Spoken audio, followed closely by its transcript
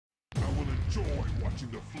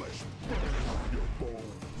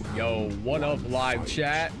Yo, what up, live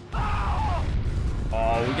chat?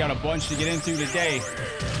 Oh, we got a bunch to get into today.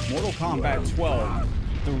 Mortal Kombat 12.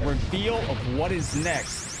 The reveal of what is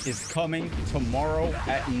next is coming tomorrow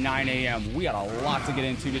at 9 a.m. We got a lot to get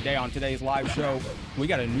into today on today's live show. We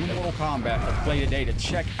got a new Mortal Kombat to play today to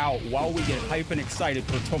check out while we get hype and excited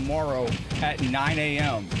for tomorrow at 9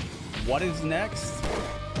 a.m. What is next?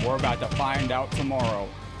 We're about to find out tomorrow.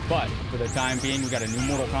 But for the time being, we got a new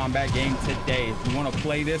Mortal Kombat game today. If you want to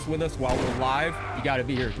play this with us while we're live, you got to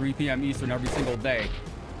be here 3 p.m. Eastern every single day.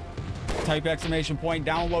 Type exclamation point,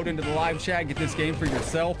 download into the live chat, get this game for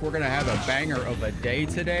yourself. We're going to have a banger of a day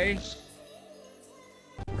today.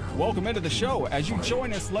 Welcome into the show. As you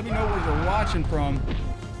join us, let me know where you're watching from.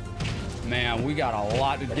 Man, we got a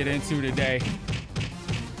lot to get into today.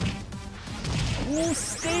 Ooh,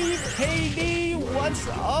 Steve, KD, what's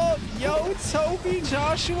up? Yo, Toby,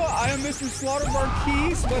 Joshua, I am Mr. Slaughter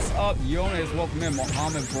Marquise. What's up? Jonas, welcome in.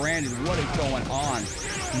 Mohammed Brandon, what is going on?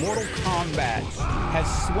 Mortal Kombat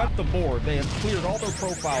has swept the board. They have cleared all their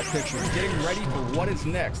profile pictures, getting ready for what is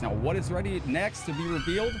next. Now, what is ready next to be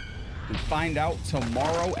revealed? We find out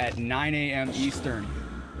tomorrow at 9 a.m. Eastern.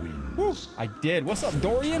 Woo, I did. What's up,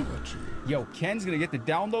 Dorian? Yo, Ken's gonna get the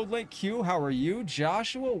download link. Q, how are you?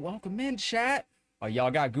 Joshua, welcome in, chat.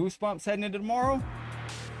 Y'all got goosebumps heading into tomorrow?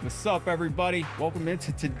 What's up, everybody? Welcome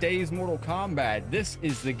into today's Mortal Kombat. This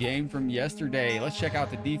is the game from yesterday. Let's check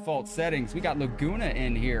out the default settings. We got Laguna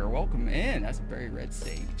in here. Welcome in. That's a very red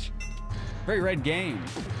stage. Very red game.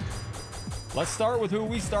 Let's start with who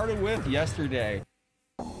we started with yesterday.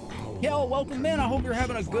 Yo, welcome in. I hope you're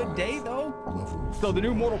having a good day, though. So the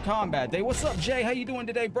new Mortal Kombat Day. What's up, Jay? How you doing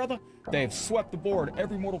today, brother? They've swept the board.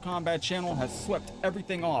 Every Mortal Kombat channel has swept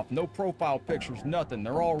everything off. No profile pictures, nothing.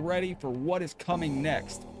 They're all ready for what is coming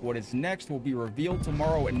next. What is next will be revealed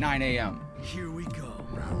tomorrow at 9 a.m. Here we go.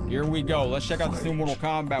 Here we go. Let's check out this new Mortal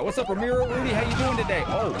Kombat. What's up, Ramiro? Rudy, how you doing today?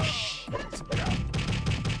 Oh, shit.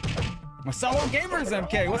 My solo gamer is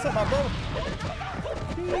MK. What's up, my bro?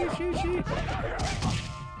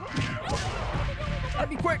 Gotta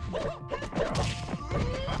be quick.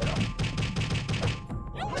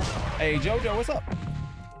 Hey, Jojo, what's up?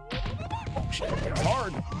 Oh, shit, it's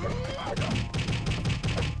hard.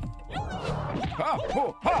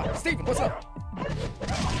 Ha! Steven, what's up?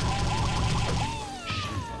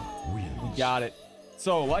 We got it.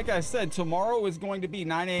 So, like I said, tomorrow is going to be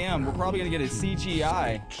 9 a.m. We're probably going to get a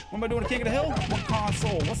CGI. What am I doing, King of the Hill? What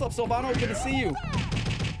console? What's up, Silvano? Good to see you.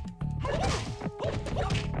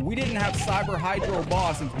 We didn't have Cyber Hydro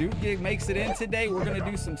Boss. If Duke makes it in today, we're going to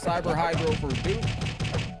do some Cyber Hydro for Duke.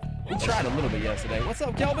 We tried a little bit yesterday. What's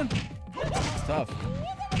up, Kelvin? It's tough.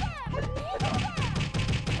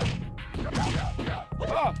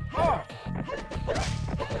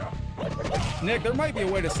 Nick, there might be a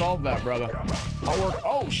way to solve that, brother. I'll work.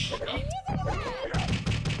 Oh, shit.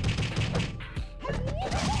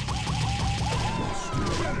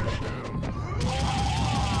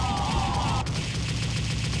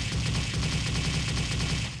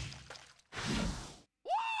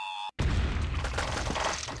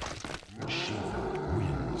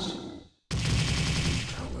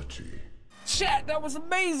 Chat, that was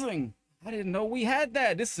amazing. I didn't know we had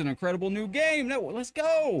that. This is an incredible new game. Let's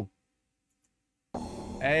go.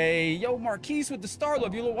 Hey, yo, Marquise with the Star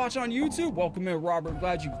Love. You watch on YouTube? Welcome in, Robert.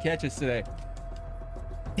 Glad you could catch us today.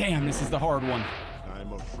 Damn, this is the hard one.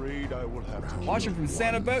 I'm afraid I will have to watching from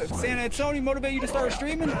San Antonio motivate you to start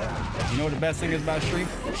streaming? You know what the best thing is about stream?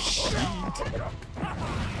 Shit.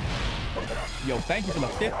 Yo, thank you for the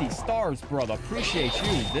 50 stars, brother. Appreciate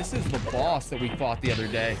you. This is the boss that we fought the other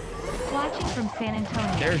day. Watching from San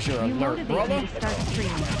Antonio. There's your alert, brother.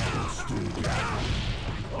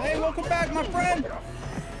 Hey, welcome back, my friend.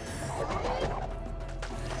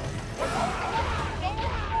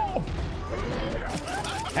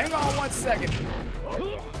 Hang on 1 second.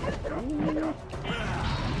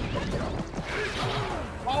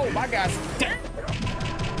 Oh, my gosh. Damn.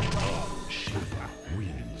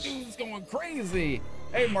 Dude's going crazy.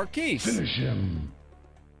 Hey, Marquise. Finish him.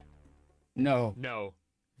 No. No.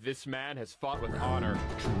 This man has fought with honor.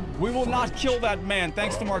 We will not kill that man.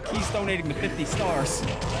 Thanks to Marquise donating the 50 stars.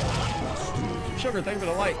 Sugar, thank you for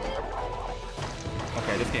the light.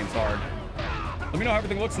 Okay, this game's hard. Let me know how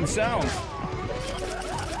everything looks and sounds.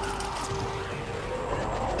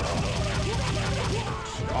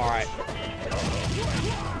 All right.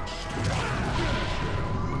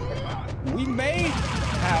 We may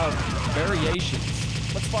have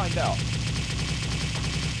variations. Let's find out.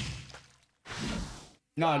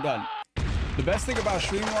 No, I'm done. The best thing about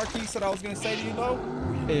streaming, Marquise, that I was going to say to you, though,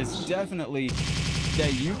 is definitely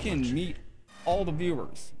that you can meet all the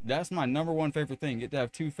viewers. That's my #1 favorite thing. Get to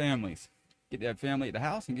have 2 families. Get to have family at the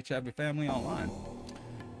house and get to have your family online.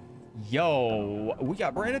 Yo, we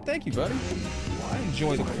got Brandon. Thank you, buddy. I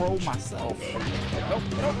enjoy the crow myself. Nope,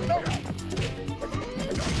 nope, nope.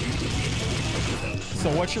 So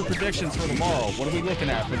what's your predictions for tomorrow? What are we looking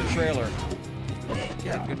at for the trailer?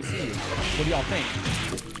 Yeah, good to see you. What do y'all think?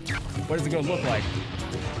 What is it going to look like?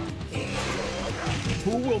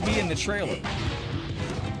 Who will be in the trailer?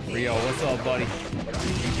 Rio, what's up, buddy?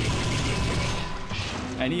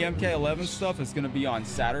 Any MK11 stuff is going to be on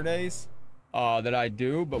Saturdays that I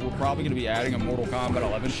do, but we're probably going to be adding a Mortal Kombat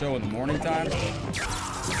 11 show in the morning time.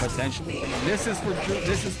 Potentially. This is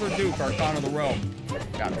for Duke, Archon of the Realm.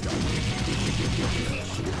 Got it.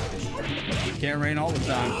 Can't rain all the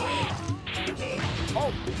time.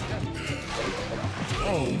 Oh!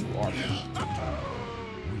 Oh, you are.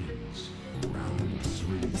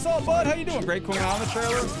 What's up, bud? How you doing? Great coming out on the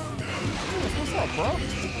trailer. What's up, bro?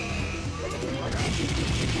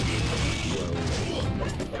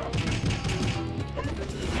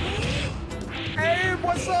 Hey,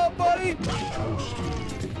 what's up, buddy?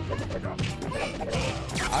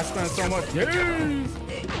 I spent so much years.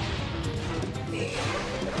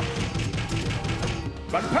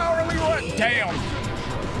 But power Leroy, damn.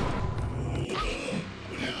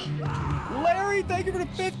 Larry, thank you for the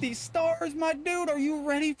 50 stars, my dude. Are you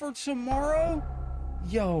ready for tomorrow?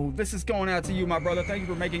 Yo, this is going out to you, my brother. Thank you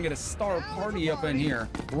for making it a star party up in here.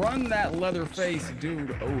 Run that Leatherface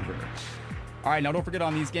dude over. All right, now don't forget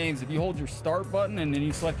on these games, if you hold your start button and then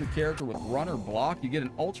you select your character with run or block, you get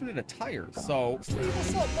an alternate attire. So, Steve,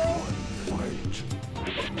 what's up, bro?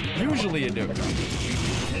 Usually you do.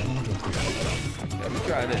 Let me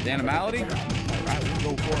try this. Animality. All right, let's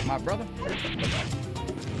go for it, my brother.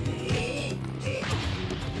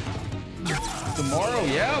 Tomorrow,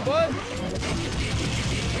 yeah, bud.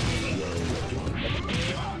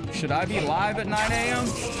 Should I be live at 9 a.m.?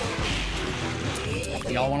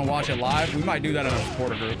 Y'all want to watch it live? We might do that in a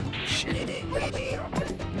supporter group. Shit.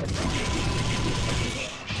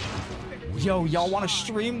 Yo, y'all want to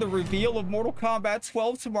stream the reveal of Mortal Kombat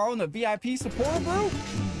 12 tomorrow in the VIP supporter group?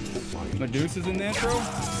 Medusa's in the intro.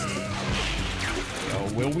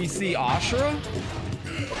 Yo, will we see Ashura?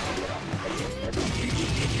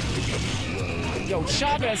 Yo,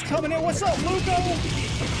 Chavez coming in. What's up, Luco?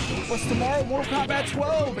 What's tomorrow? Mortal Kombat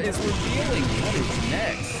 12 is revealing. What is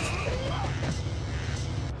next?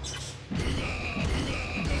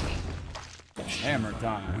 Hammer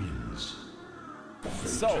time.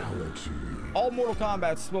 So, all Mortal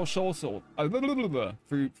Kombat social. I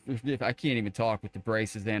can't even talk with the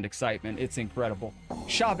braces and excitement. It's incredible.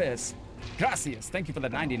 Chavez, gracias. Thank you for the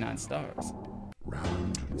 99 stars.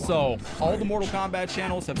 So, all the Mortal Kombat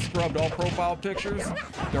channels have scrubbed all profile pictures.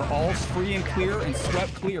 They're all free and clear and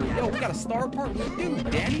swept clear. Yo, we got a star part with you,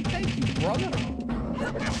 Danny. Thank you, brother.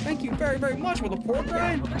 Thank you very, very much for the pork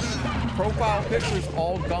rind. Profile pictures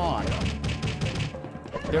all gone.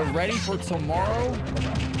 They're ready for tomorrow,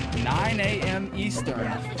 9 a.m.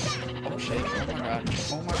 Eastern. Oh, shit. Oh, my God.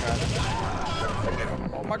 Oh, my God.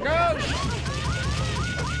 Oh, my gosh.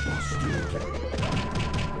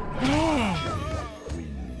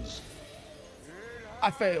 I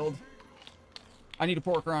failed. I need a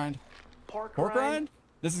pork rind. Pork rind?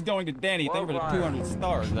 This is going to Danny. Thank you for the 200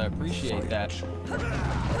 stars. I appreciate that.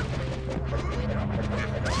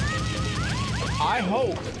 I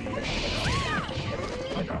hope.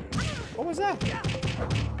 What was that?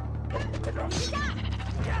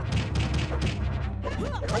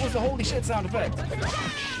 What was the holy shit sound effect?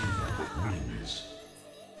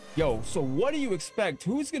 Yo, so what do you expect?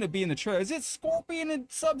 Who's gonna be in the trailer? Is it Scorpion and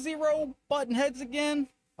Sub-Zero button heads again?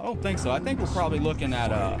 I don't think so. I think we're probably looking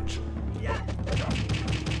at oh,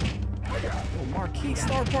 Marquis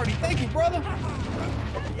Star Party. Thank you, brother.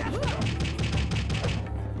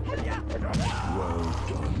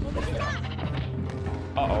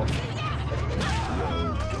 Uh-oh.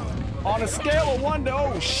 On a scale of 1 to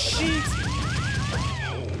oh shit.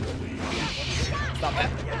 Stop that.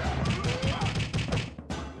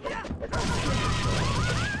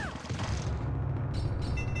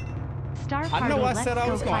 I know I said I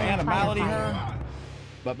was going to animality her,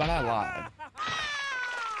 but I lied.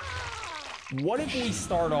 What if we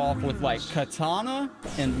start off with like Katana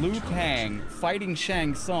and Liu Kang fighting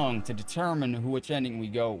Shang Tsung to determine which ending we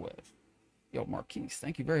go with? Yo, Marquise,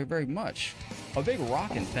 thank you very, very much. A big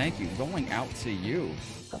rockin' thank you going out to you.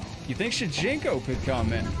 You think Shijinko could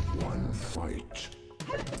come in? One fight.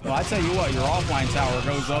 Well, I tell you what, your offline tower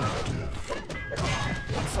goes up.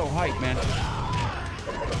 I'm so hyped, man.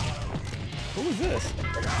 Who is this?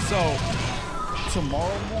 So,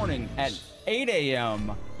 tomorrow morning at 8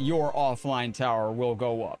 a.m., your offline tower will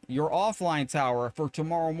go up. Your offline tower for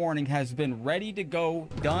tomorrow morning has been ready to go,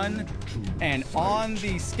 done, and on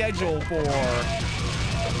the schedule for...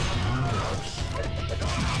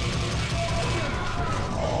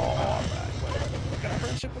 Can I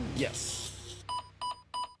friendship him? Yes.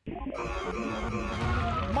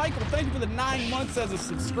 Michael, thank you for the 9 months as a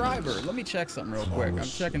subscriber. Let me check something real quick. I'm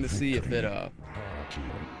checking to see if it,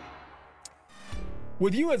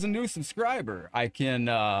 with you as a new subscriber, I can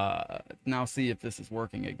now see if this is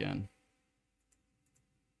working again.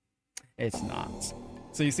 It's not.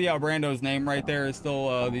 So you see how Brando's name right there is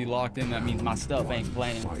still the locked in? That means my stuff ain't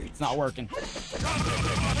playing. It's not working.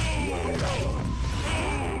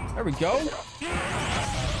 There we go.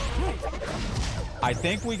 I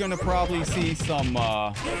think we're gonna probably see some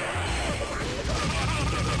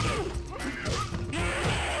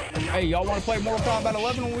hey, y'all want to play Mortal Kombat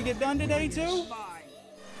 11 when we get done today too?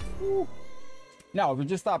 Woo. Now, if you're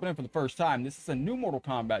just stopping in for the first time, this is a new Mortal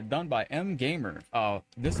Kombat done by MGamer.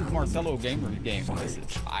 This is Marcelo Gamer's game. This is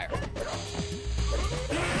fire.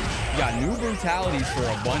 Got new brutalities for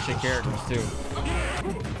a bunch of characters too.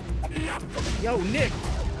 Yo, Nick.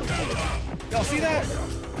 Y'all see that?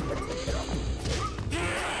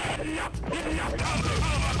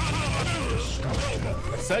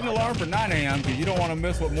 Set an alarm for 9 a.m. because you don't want to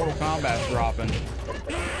miss what Mortal Kombat's dropping.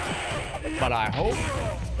 But I hope.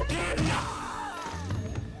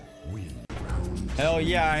 Hell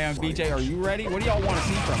yeah, I am. BJ, are you ready? What do y'all want to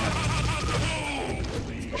see from it?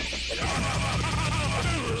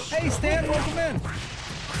 Hey, Stan, welcome in.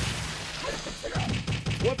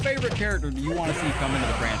 What favorite character do you want to see come into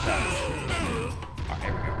the franchise? All right,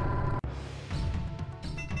 here we go.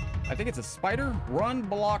 I think it's a spider. Run,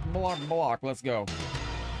 block, block, block. Let's go.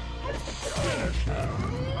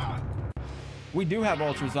 We do have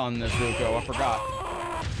ultras on this, Ruko. I forgot.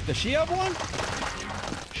 Does she have one?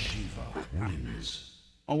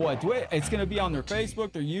 On what? It's going to be on their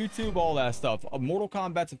Facebook, their YouTube, all that stuff. Mortal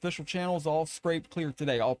Kombat's official channel is all scraped clear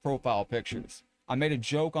today, all profile pictures. I made a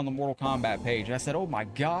joke on the Mortal Kombat page. I said, oh my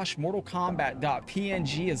gosh, Mortal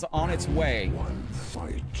Kombat.png is on its way.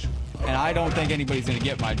 And I don't think anybody's going to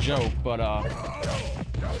get my joke, but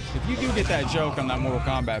if you do get that joke on that Mortal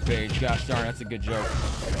Kombat page, gosh darn, that's a good joke.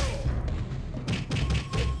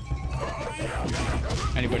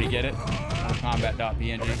 Anybody get it? Mortal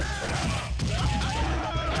Kombat.png.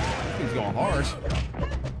 He's going hard.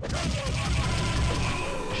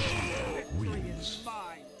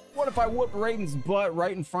 What if I whoop Raiden's butt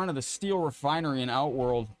right in front of the steel refinery in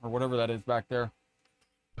Outworld, or whatever that is back there?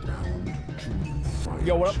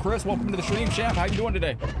 Yo, what up, Chris? Welcome to the stream, champ. How you doing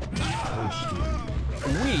today?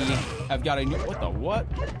 We have got a new... What the what?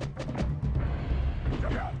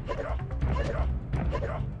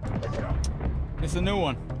 It's a new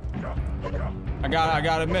one. I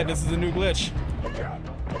gotta admit, this is a new glitch.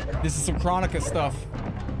 This is some Chronica stuff.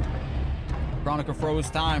 Chronica froze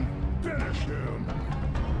time.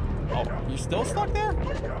 Oh, you're still stuck there?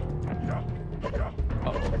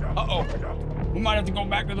 Uh-oh. Uh-oh. We might have to go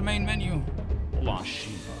back to the main menu. Hold on.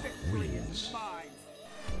 It's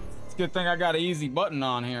a good thing I got an easy button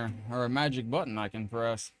on here, or a magic button I can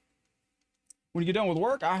press. When you get done with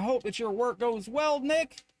work, I hope that your work goes well,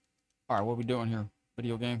 Nick. All right, what are we doing here?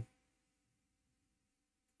 Video game.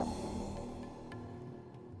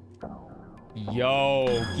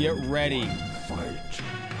 Yo, get ready.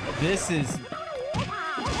 This is...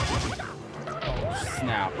 Oh,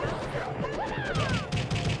 snap.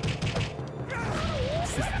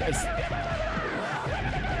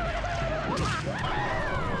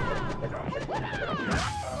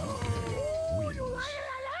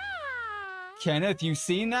 Kenneth, you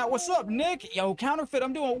seen that? What's up, Nick? Yo, Counterfeit,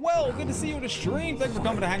 I'm doing well. Good to see you in the stream. Thanks for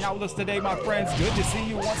coming to hang out with us today, my friends. Good to see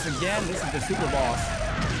you once again. This is the Super Boss.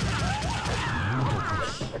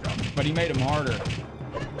 But he made him harder.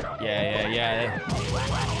 Yeah.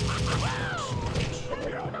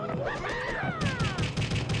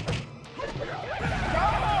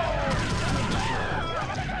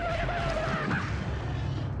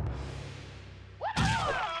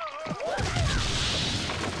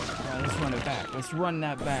 Let's run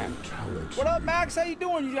that back. What up, Max? How you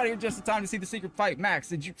doing? You got here just in time to see the secret fight. Max,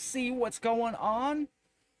 did you see what's going on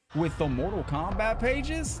with the Mortal Kombat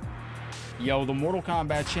pages? Yo, the Mortal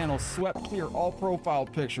Kombat channel swept clear all profile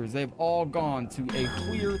pictures. They've all gone to a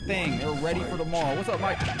clear thing. They're ready for tomorrow. What's up,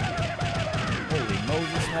 Mike? Holy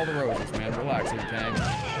Moses and all the roses, man. Relax here, Tang.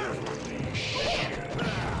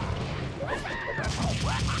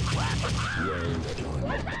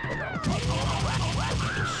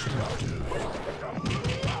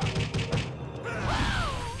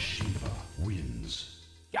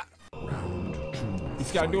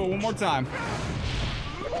 just gotta do it one more time.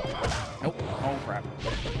 Nope. Oh, crap.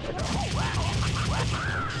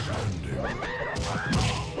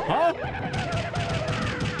 Huh?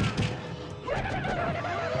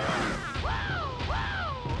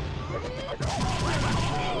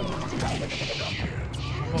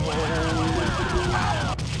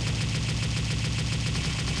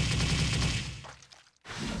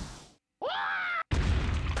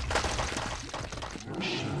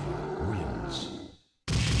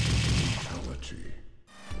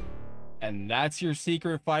 And that's your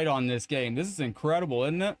secret fight on this game. This is incredible,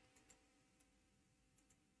 isn't it?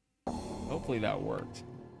 Hopefully that worked.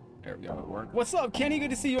 There we go, it worked. What's up, Kenny?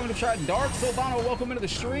 Good to see you on the chat. Dark Silvano, welcome into the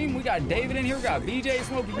stream. We got David in here. We got BJ,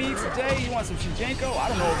 Smokey Beats. Jay, you want some Shijenko? I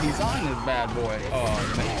don't know if he's on this bad boy.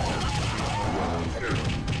 Oh, man.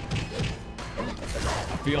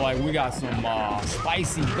 I feel like we got some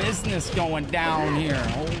spicy business going down here.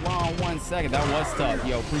 Hold on one second. That was tough.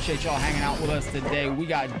 Yo, appreciate y'all hanging out with us today. We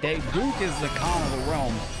got Dave. Duke is the Khan of the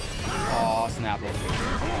realm. Oh, snap it.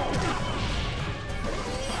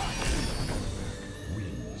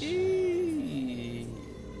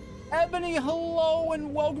 Ebony, hello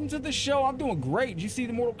and welcome to the show. I'm doing great. Did you see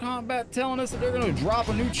the Mortal Kombat telling us that they're going to drop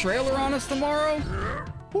a new trailer on us tomorrow?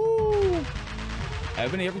 Woo!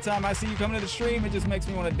 Ebony, every time I see you coming to the stream, it just makes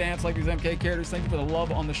me want to dance like these MK characters. Thank you for the love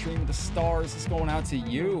on the stream with the stars. It's going out to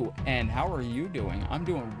you. And how are you doing? I'm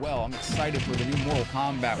doing well. I'm excited for the new Mortal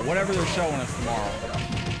Kombat, whatever they're showing us tomorrow.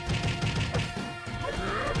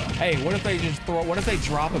 Hey, what if they just throw, what if they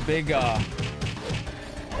drop a big,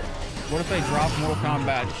 what if they drop Mortal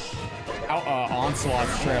Kombat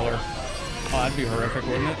Onslaught's trailer? Oh, that'd be horrific,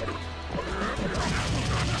 wouldn't it?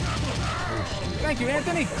 Thank you,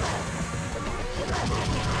 Anthony.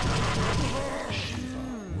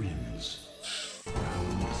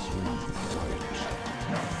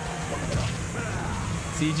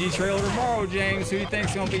 CG trailer tomorrow, James. Who do you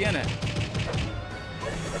think's gonna be in it?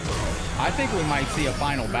 I think we might see a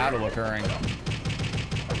final battle occurring.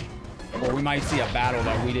 Or we might see a battle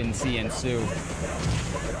that we didn't see ensue.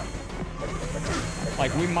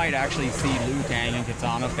 Like, we might actually see Liu Kang and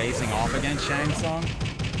Katana facing off against Shang Tsung.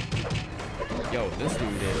 Yo, this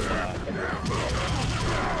dude is,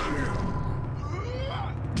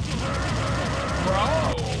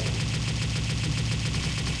 Bro!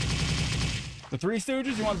 The Three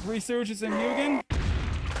Stooges? You want the Three Stooges and Mugen?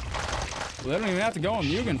 Well, they don't even have to go on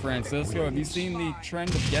Mugen, Francisco. Have you seen the trend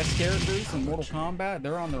of guest characters in Mortal Kombat?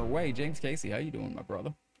 They're on their way. James Casey, how you doing, my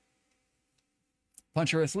brother?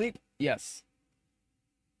 Puncher asleep? Yes.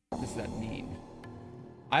 What does that mean?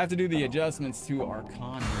 I have to do the adjustments to our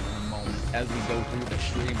con here in a moment as we go through the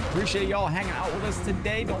stream. Appreciate y'all hanging out with us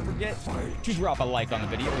today. Don't forget to drop a like on the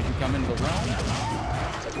video as you come into the realm.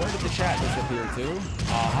 Where did the chat disappear to?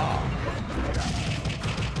 Aha.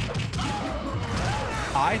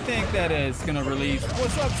 I think that it's going to release...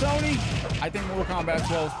 What's up, Tony? I think Mortal Kombat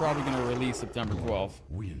 12 is probably going to release September 12th.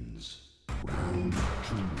 Wins.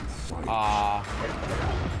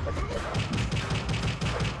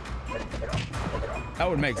 That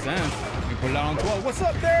would make sense. We put it out on 12. What's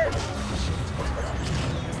up there?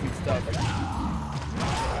 Good stuff.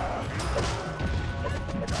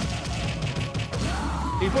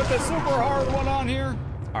 He put the super hard one on here.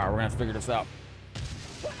 All right, we're gonna have to figure this out.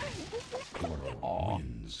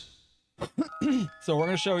 So we're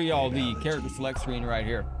gonna show y'all the character select screen right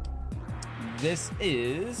here. This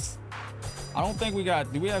is, I don't think we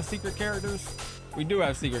got, do we have secret characters? We do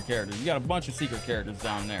have secret characters. You got a bunch of secret characters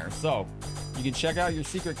down there. So you can check out your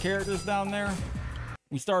secret characters down there.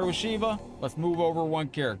 We started with Shiva. Let's move over one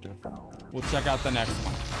character. We'll check out the next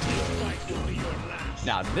one.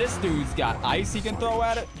 Now this dude's got ice he can throw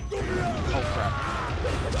at it. Oh crap.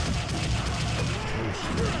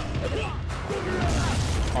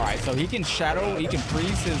 All right, so he can shadow, he can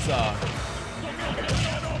freeze his,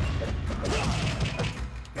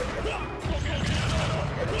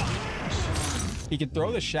 he can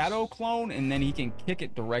throw the shadow clone and then he can kick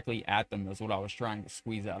it directly at them. That's what I was trying to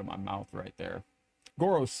squeeze out of my mouth right there.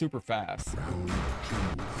 Goro's super fast.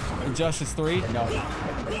 Injustice 3? No.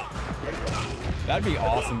 That'd be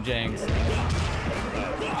awesome, James.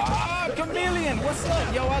 Ah, Chameleon, what's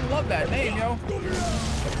up? Yo, I love that name, yo.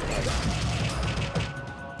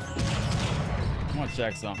 I want to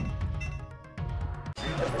check something.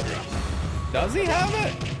 Does he have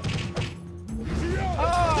it?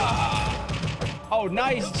 Ah! Oh,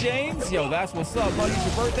 nice, James. Yo, that's what's up, buddy. It's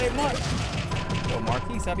your birthday month. Yo,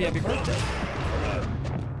 Marquise, happy birthday.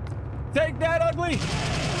 Take that, ugly.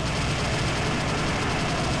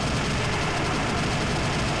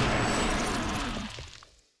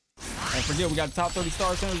 Don't forget, we got the top 30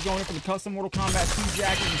 star centers going in for the custom Mortal Kombat 2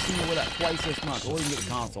 jacket. You've seen me with that twice this month, or you can get the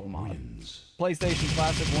console mod. PlayStation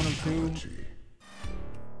Classic 1 or 2.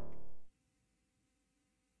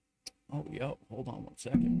 Oh, yep. Hold on 1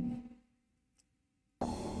 second.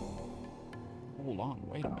 Hold on.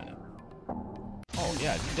 Wait a minute. Oh,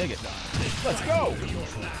 yeah. Dig it. Let's go.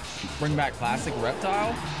 Bring back Classic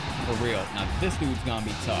Reptile. For real. Now, this dude's going to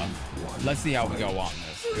be tough. Let's see how we go on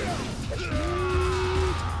this.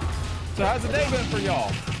 So, how's the day been for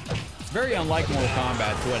y'all? It's very unlike Mortal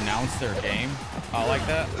Kombat to announce their game. I like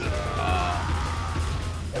that.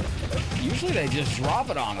 Usually they just drop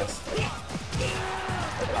it on us.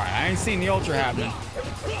 Alright, I ain't seen the Ultra happening.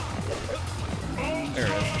 There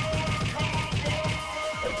it is.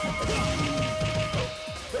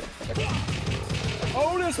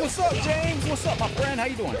 Otis, what's up, James? What's up, my friend? How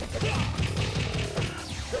you doing?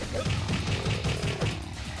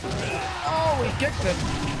 Oh, he kicked it.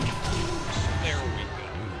 There we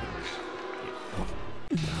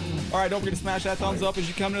go. Alright, don't forget to smash that thumbs up as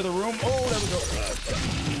you come into the room. Oh, there we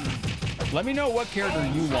go. Let me know what character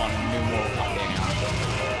you want in the new Mortal Kombat.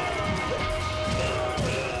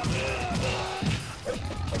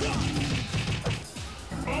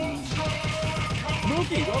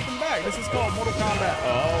 Mookie, welcome back. This is called Mortal Kombat.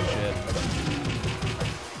 Oh, shit.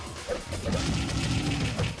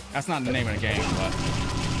 That's not the name of the game, but...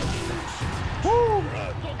 Woo!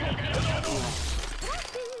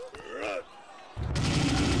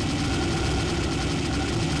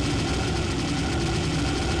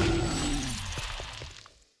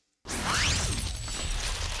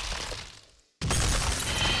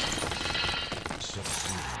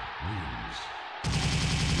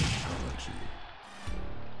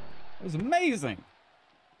 It was amazing.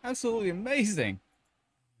 Absolutely amazing.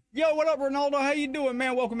 Yo, what up, Ronaldo? How you doing,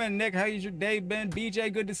 man? Welcome in, Nick. How's your day been?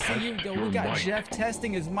 BJ, good to see you. Yo, we got Jeff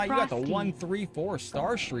testing his mic. You got the 134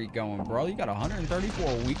 star streak going, bro. You got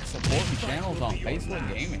 134 weeks supporting channels on Facebook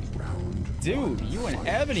Gaming. Dude, you and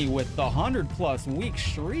Ebony with the 100+ week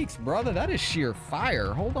streaks, brother. That is sheer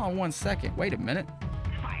fire. Hold on 1 second. Wait a minute.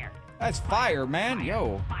 Fire. That's fire, man.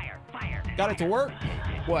 Yo. Fire. Fire. Got it to work?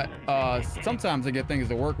 What? Sometimes I get things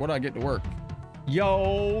to work. What do I get to work?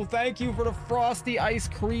 Yo, thank you for the frosty ice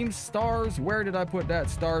cream stars. Where did I put that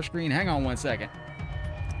star screen? Hang on 1 second.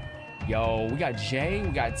 Yo, we got Jay, we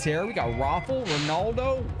got Terry, we got Raffle,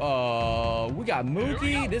 Ronaldo, we got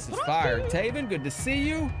Mookie. This is fire. Taven, good to see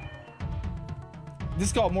you. This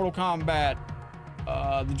is called Mortal Kombat,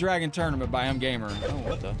 the Dragon Tournament by MGamer. Oh,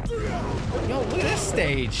 what the? Yo, look at this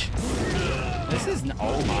stage. This is,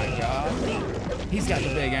 oh my God. He's got the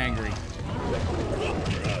big angry.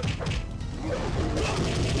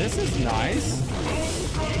 This is nice.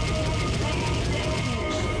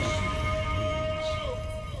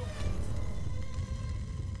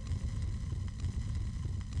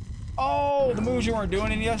 Oh, the moves you weren't doing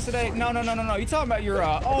any yesterday? No. You talking about your,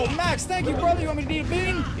 oh, Max, thank you, brother. You want me to eat a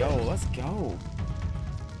bean? Yo, let's go.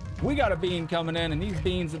 We got a bean coming in, and these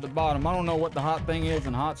beans at the bottom, I don't know what the hot thing is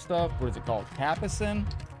in hot stuff. What is it called? Capsaicin?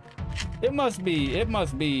 It must be, hey,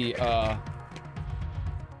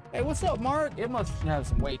 what's up, Mark? It must have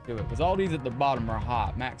some weight to it, because all these at the bottom are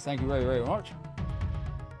hot. Max, thank you very, very much.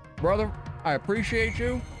 Brother, I appreciate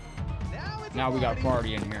you. Now we got a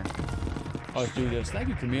party in here. Let's do this. Thank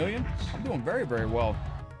you, Chameleon. I'm doing very, very well.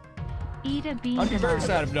 Eat a bean. I'd be very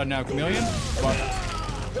sad if it doesn't have Chameleon, but...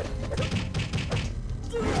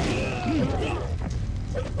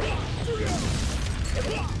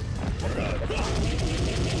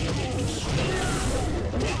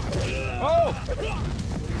 Oh!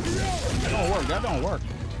 That don't work. That don't work.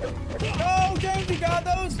 No, James, you got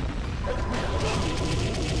those?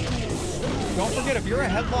 Don't forget, if you're a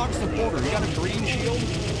Headlock supporter, you got a green shield.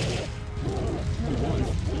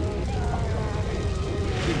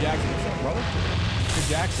 Good Jackson, what's up, brother? Good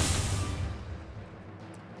Jackson.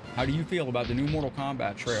 How do you feel about the new Mortal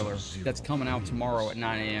Kombat trailer that's coming out tomorrow at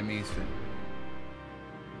 9 a.m. Eastern?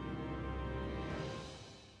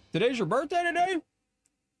 Today's your birthday today?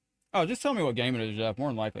 Oh, just tell me what game it is, Jeff. More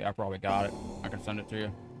than likely, I probably got it. I can send it to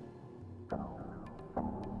you.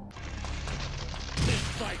 This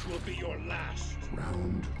fight will be your last.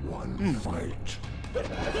 Round one, fight.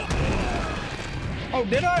 Oh,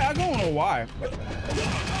 did I? I don't know why.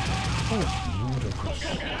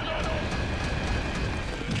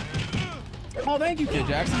 Oh, thank you, Kid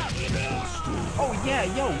Jackson. Oh, yeah,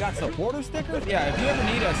 yo, got supporter stickers? Yeah, if you ever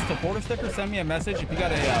need a supporter sticker, send me a message. If you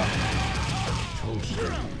got a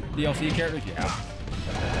DLC characters, yeah.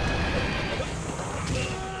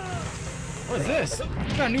 What is this?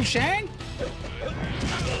 You got a new Shang?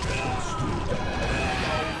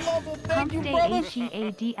 Level thank you, brother.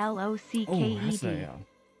 Headlockedlocked. Oh, that's a,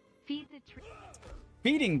 Feed the tree.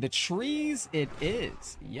 feeding the trees it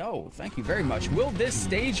is. Yo, thank you very much. Will this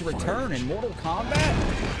stage return in Mortal Kombat?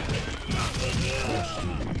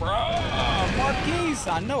 Bruh, Marquise,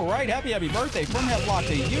 I know, right? Happy birthday from Headlock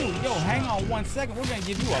to you. Yo, hang on 1 second. We're gonna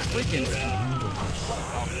give you a freaking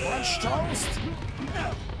French toast.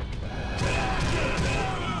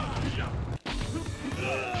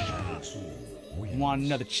 Want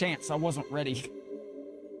another chance? I wasn't ready.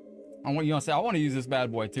 I want you to say I want to use this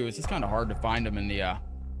bad boy too. It's just kind of hard to find them in the.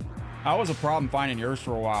 That was a problem finding yours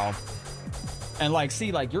for a while. And like,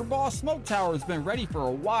 see, like your boss smoke tower has been ready for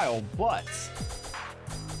a while, but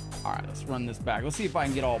all right, let's run this back. Let's see if I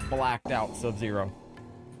can get all blacked out Sub-Zero.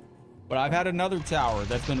 But I've had another tower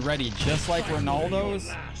that's been ready, just like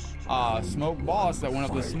Ronaldo's smoke boss that went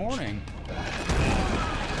up this morning.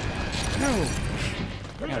 No.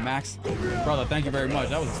 Yeah, Max, brother, thank you very much.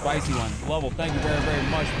 That was a spicy one. Level, thank you very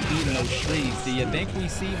much for feeding those trees. Do you think we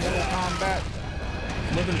see Mortal Kombat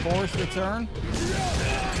Living Forest return?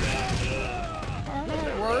 All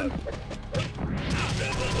right, word.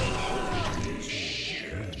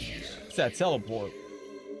 It's that teleport.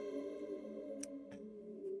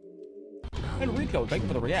 Enrico, thank you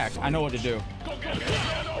for the react. I know what to do.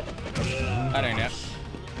 That ain't it.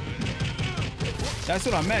 That's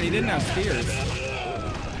what I meant. He didn't have spears.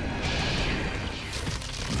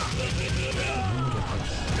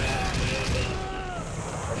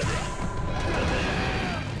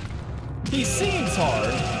 He seems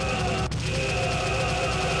hard.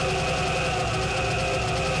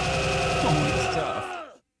 Oh, it's tough.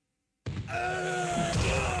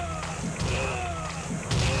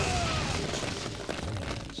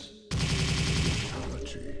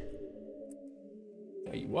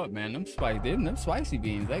 Tell you what, man, them spicy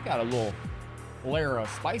beans, they got a little layer of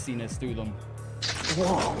spiciness to them.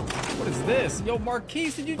 Whoa, what is this? Yo,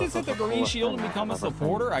 Marquise, did you just hit the green shield and become a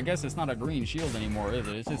supporter? I guess it's not a green shield anymore, is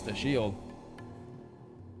it? It's just a shield.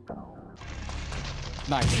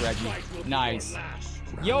 Nice, Reggie. Nice.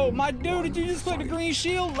 Yo, my dude, did you just click the green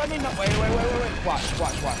shield? Let me know. Wait. Watch.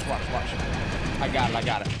 I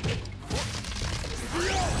got it.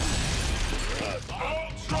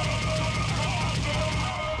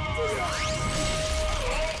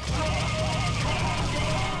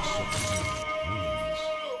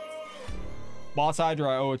 Boss Hydra,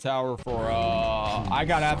 I owe a tower for, I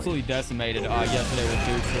got absolutely decimated yesterday with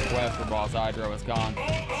Duke's request for Boss Hydra. It's gone.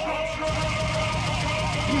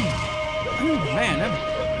 Man,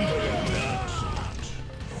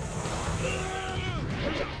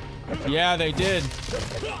 yeah, they did.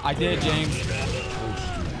 I did, James.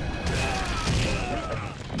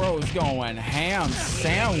 Bro's going ham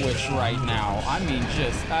sandwich right now. I mean,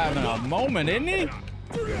 just having a moment, isn't he?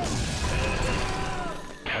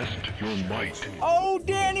 Your might. Oh,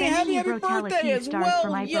 Danny, happy birthday as well. For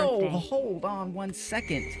my Yo, birthday. hold on 1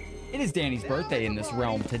 second. It is Danny's birthday in this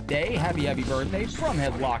realm today. Happy birthday from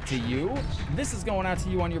Headlock to you. This is going out to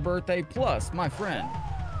you on your birthday. Plus, my friend,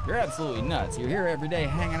 you're absolutely nuts. You're here every day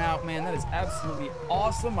hanging out, man. That is absolutely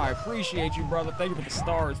awesome. I appreciate you, brother. Thank you for the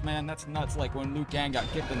stars, man. That's nuts, like when Liu Kang got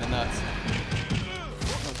kicked in the nuts.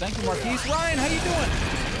 Oh, thank you, Marquise. Ryan, how you doing?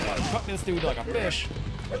 Cut this dude like a fish.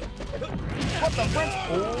 What the French?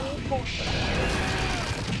 Oh, bullshit.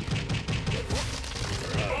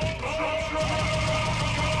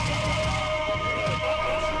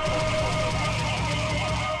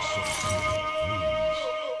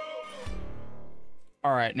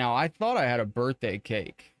 All right, now I thought I had a birthday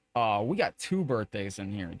cake. We got 2 birthdays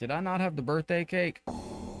in here. Did I not have the birthday cake?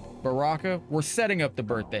 Baraka, we're setting up the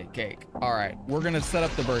birthday cake. All right, we're gonna set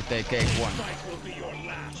up the birthday cake one.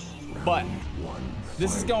 But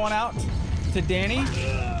this is going out to Danny,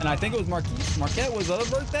 and I think it was Marquise. Marquette was other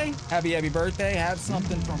birthday. Happy birthday. Have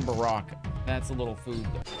something from Baraka. That's a little food.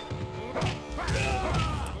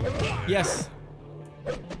 Yes.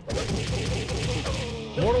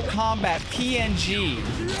 Mortal Kombat PNG.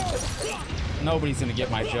 Nobody's gonna get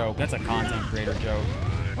my joke. That's a content creator joke.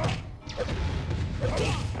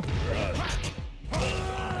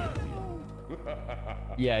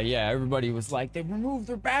 Yeah, everybody was like, they removed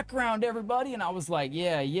their background, everybody. And I was like,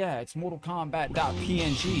 yeah, it's Mortal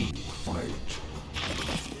Kombat.png.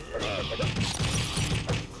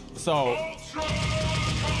 So,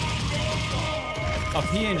 a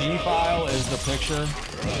PNG file is the picture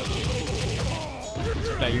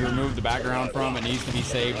that you remove the background from. It needs to be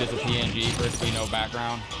saved as a PNG for it to be no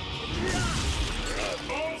background.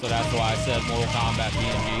 So that's why I said Mortal Kombat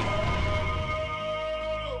PNG.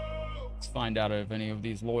 Let's find out if any of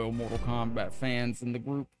these loyal Mortal Kombat fans in the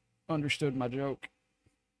group understood my joke.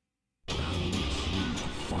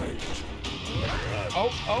 Oh.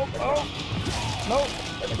 Nope.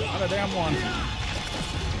 Not a damn one.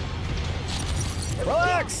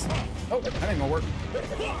 Relax. Oh, that ain't gonna work.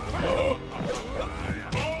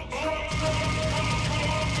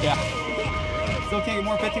 Yeah. Still can't get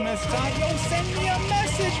more than 15 minutes of time. Yo, send me a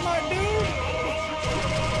message, my dude.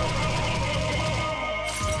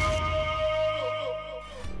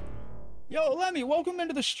 Yo, Lemmy, welcome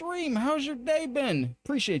into the stream. How's your day been?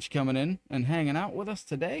 Appreciate you coming in and hanging out with us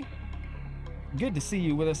today. Good to see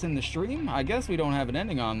you with us in the stream. I guess we don't have an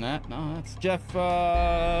ending on that. No, that's Jeff.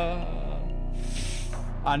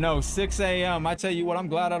 I know, 6 a.m. I tell you what, I'm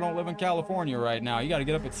glad I don't live in California right now. You got to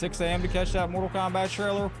get up at 6 a.m. to catch that Mortal Kombat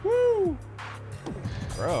trailer. Woo!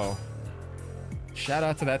 Bro. Shout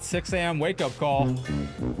out to that 6 a.m. wake-up call.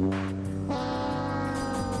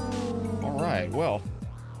 All right, well.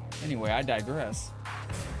 Anyway, I digress.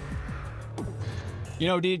 You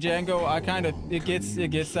know, Django, I kind of, it gets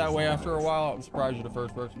that way after a while. I'm surprised you're the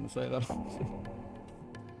first person to say that.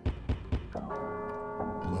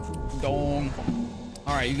 Dong.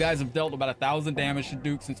 All right, you guys have dealt about 1,000 damage to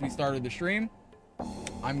Duke since we started the stream.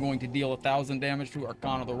 I'm going to deal 1,000 damage to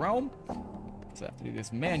Archon of the Realm. So I have to do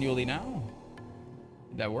this manually now.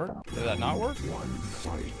 Did that work? Did that not work?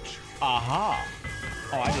 Aha.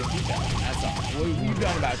 Oh, I did 2,000. That's all. We've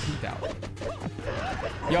done about 2,000.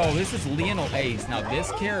 Yo, this is Lionel Ace. Now,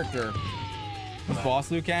 this character is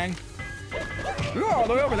Boss Liu Kang. You're all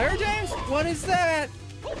the way over there, James? What is that?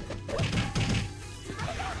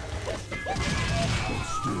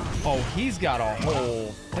 Oh, he's got a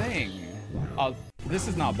whole thing. This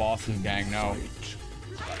is not Boss Liu Kang, no.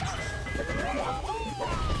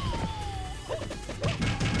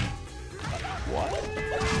 What is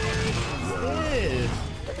this?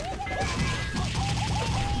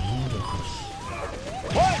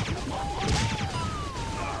 What?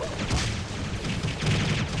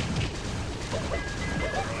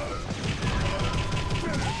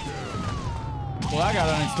 Well, I got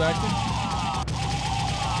unexpected.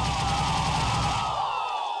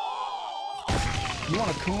 You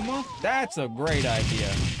want a Kuma? That's a great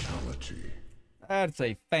idea. That's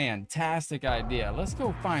a fantastic idea. Let's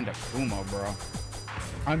go find a Kuma, bro.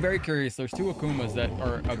 I'm very curious. There's 2 Akumas that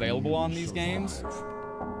are available on these games.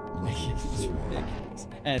 It's ridiculous.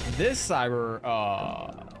 And this cyber,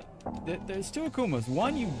 there's 2 Akumas.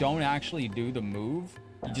 One, you don't actually do the move.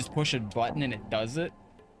 You just push a button and it does it.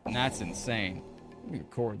 And that's insane. Let me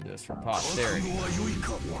record this for posterity. All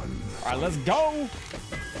right, let's go.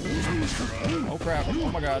 Oh, crap.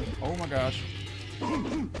 Oh, my God. Oh, my gosh. Okay,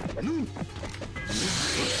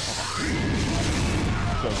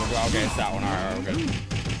 it's that one. All right, we're good.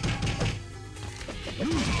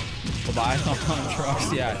 Bye-bye on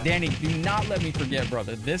trucks. Yeah, Danny, do not let me forget,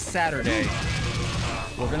 brother. This Saturday,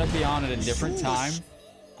 we're going to be on at a different time.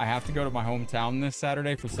 I have to go to my hometown this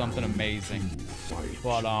Saturday for something amazing.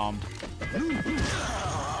 But,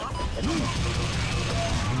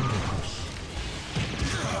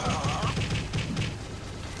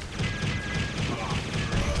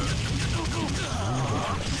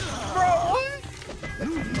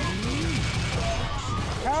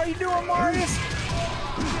 how you doing, Marius?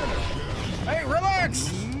 Hey, relax!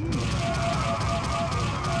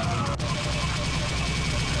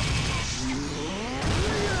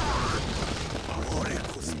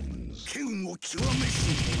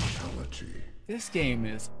 This game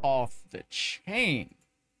is off the chain.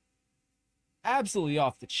 Absolutely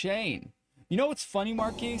off the chain. You know what's funny,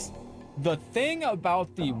 Marquise? The thing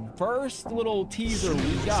about the first little teaser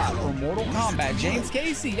we got for Mortal Kombat, James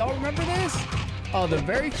Casey, y'all remember this? The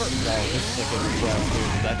very first, oh, this is like a refresh,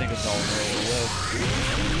 dude. I think it's all over with.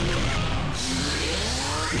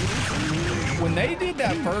 When they did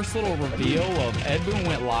that first little reveal of Ed Boon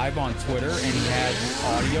went live on Twitter and he had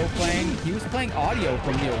audio playing, he was playing audio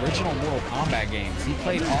from the original Mortal Kombat games. He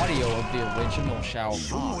played audio of the original Shao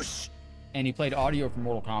Kahn. And he played audio from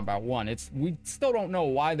Mortal Kombat 1. We still don't know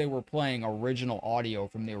why they were playing original audio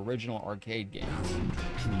from the original arcade games.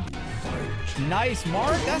 Nice,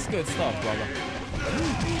 Mark. That's good stuff, brother.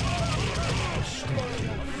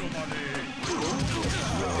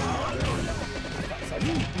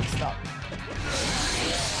 Stop.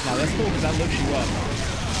 Now that's cool because that lifts you up.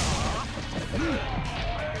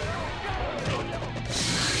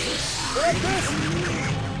 Like this.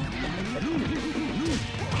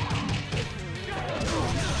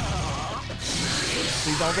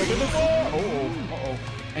 Please don't go through the floor. Uh-oh.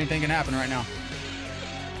 Anything can happen right now.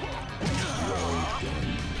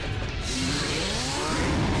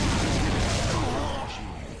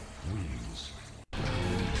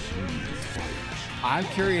 I'm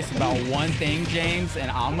curious about one thing, James,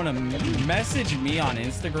 and I'm gonna message me on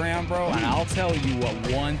Instagram, bro, and I'll tell you what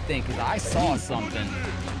one thing, because I saw something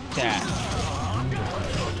that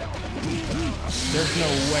there's no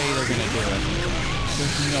way they're gonna do it.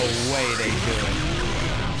 There's no way they do it.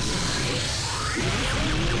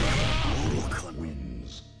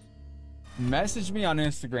 Message me on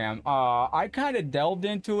Instagram. I kind of delved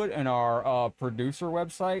into it in our producer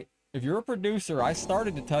website. If you're a producer, I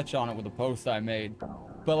started to touch on it with a post I made.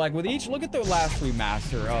 But like with each, look at the last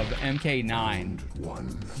remaster of MK9.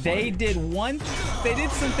 They did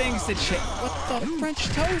some things to change. What the French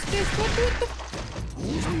toast is? What the?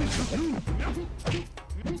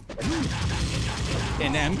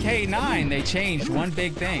 In MK9, they changed one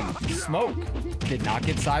big thing. Smoke did not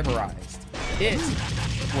get cyberized. It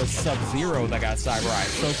was Sub-Zero that got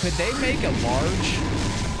cyberized. So could they make a large...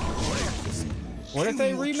 What if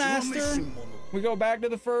they remaster? We go back to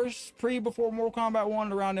the first before Mortal Kombat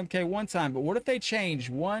 1 around MK1 time, but what if they change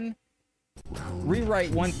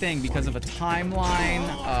rewrite one thing because of a timeline,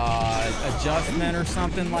 adjustment or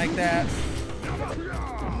something like that?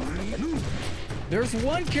 There's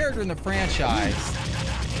one character in the franchise.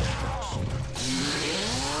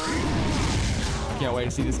 I can't wait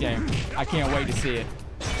to see this game. I can't wait to see it.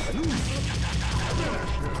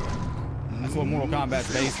 That's what Mortal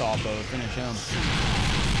Kombat's based off of. Finish him.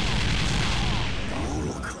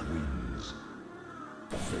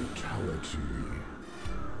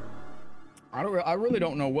 I really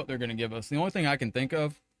don't know what they're gonna give us. The only thing I can think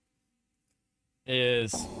of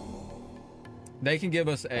is they can give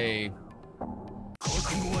us a...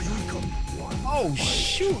 Oh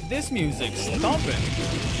shoot, this music's thumping.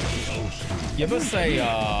 Give us a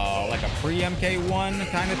like a pre-MK1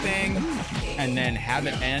 kind of thing, and then have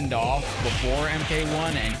it end off before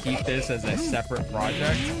MK1 and keep this as a separate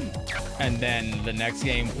project. And then the next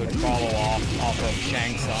game could follow off of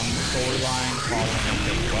Shang Tsung's storyline, following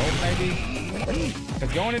MK12 maybe.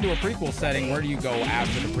 Because going into a prequel setting, where do you go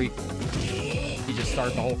after the prequel? You just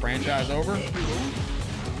start the whole franchise over?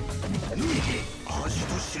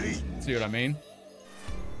 See what I mean?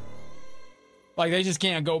 Like, they just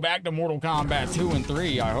can't go back to Mortal Kombat 2 and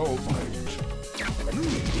 3, I hope.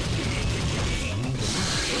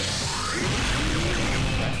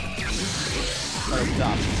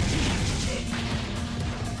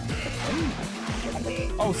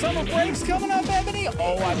 Oh, summer break's coming up, Ebony?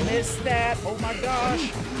 Oh, I missed that. Oh my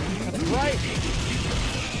gosh. That's right.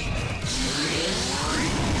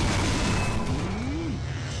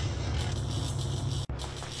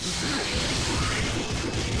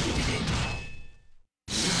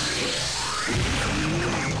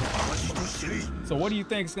 So what do you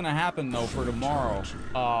think is going to happen, though, for tomorrow?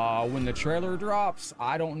 When the trailer drops,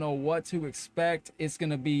 I don't know what to expect. It's going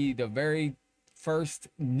to be the very first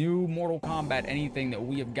new Mortal Kombat anything that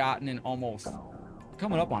we have gotten in almost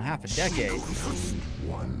coming up on half a decade.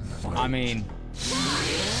 I mean...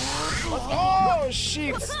 Oh,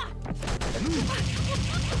 sheeps!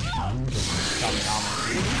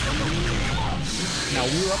 Now,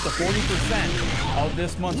 we were up to 40% of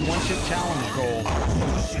this month's one-ship challenge goal.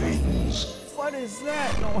 What is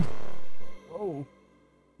that? No. Whoa.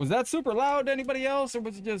 Was that super loud to anybody else, or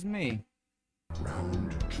was it just me?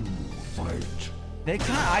 Round 2, fight.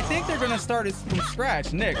 I think they're gonna start it from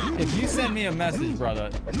scratch. Nick, if you send me a message,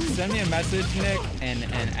 brother, send me a message, Nick, and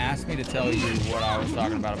ask me to tell you what I was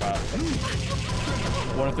talking about.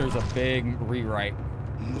 What if there's a big rewrite?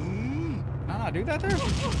 Nah, do that there.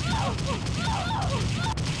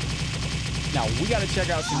 Now, we got to check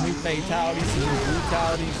out some new fatalities, some new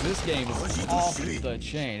brutalities. This game is off the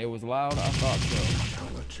chain. It was loud. I thought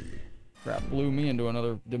so. Crap blew me into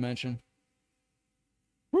another dimension.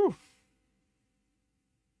 Whew.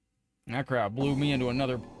 That crap blew me into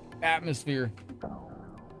another atmosphere.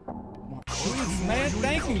 Jeez, man,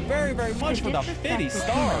 thank you very, very much for the 50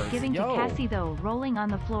 stars. Giving to Cassie, though, rolling on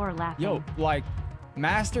the floor laughing. Yo, like...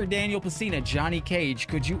 Master Daniel Pacina, Johnny Cage,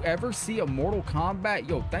 could you ever see a Mortal Kombat?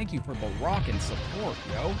 Yo, thank you for the rockin' support,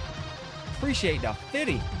 yo. Appreciate the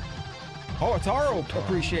 50. Hotaru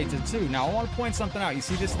appreciates it too. Now, I want to point something out. You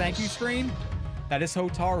see this thank you screen? That is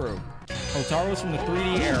Hotaru. Hotaru's from the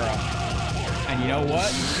 3D era. And you know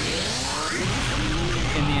what?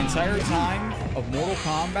 In the entire time of Mortal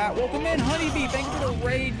Kombat, welcome in, Honeybee. Thank you for the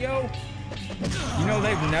raid, yo. You know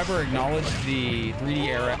they've never acknowledged the 3D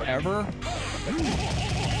era ever.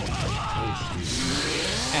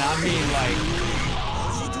 And I mean, like,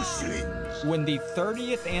 when the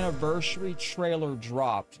 30th anniversary trailer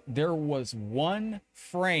dropped, there was one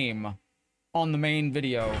frame on the main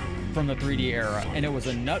video from the 3D era, and it was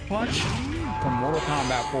a nut punch from Mortal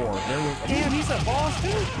Kombat 4. There was, damn, he's a boss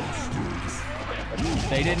too.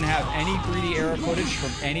 They didn't have any 3D era footage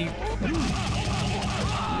from any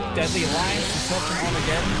Deadly Alliance Deception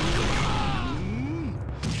Armageddon.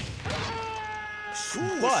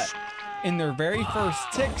 But in their very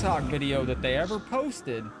first TikTok video that they ever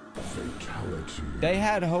posted, they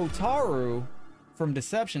had Hotaru from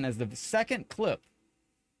Deception as the second clip.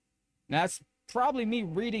 Now, that's probably me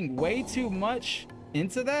reading way too much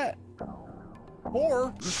into that.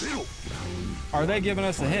 Or are they giving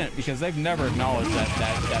us a hint? Because they've never acknowledged that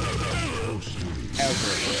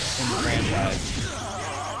ever in the franchise.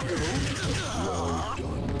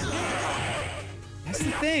 That's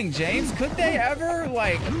the thing, James. Could they ever,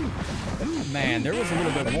 like... Man, there was a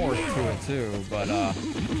little bit more to it, too. But,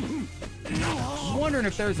 I'm wondering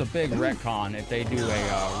if there's a big retcon if they do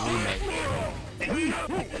a remake.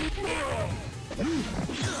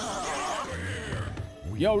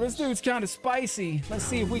 Yo, this dude's kind of spicy. Let's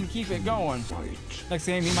see if we can keep it going. Next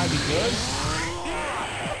game, he might be good.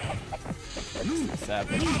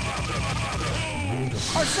 Savage.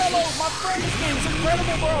 Marcelo, my friend, this game's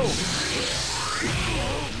incredible, bro.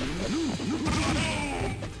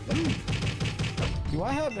 Do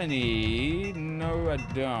I have any? No, I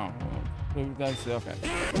don't. That's okay.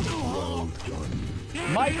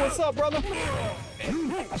 Mike, what's up, brother?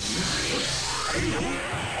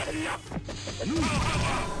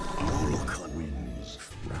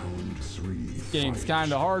 Game's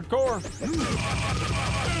kind of hardcore.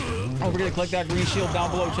 Don't forget to click that green shield down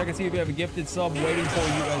below. Check and see if you have a gifted sub waiting for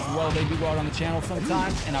you as well. They do go out on the channel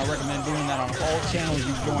sometimes, and I recommend doing that on all channels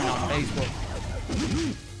you join on Facebook.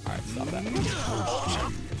 All right, stop that.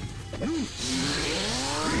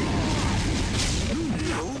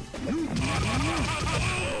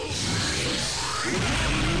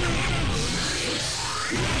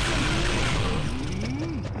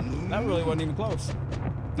 That really wasn't even close.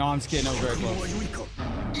 No, I'm just kidding. That was very close.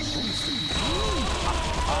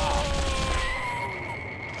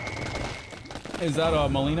 Is that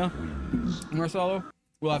Melina, Marcelo?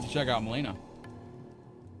 We'll have to check out Melina.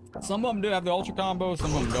 Some of them do have the ultra combos.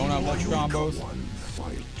 Some of them don't have ultra combos.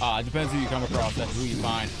 It depends who you come across. That's who you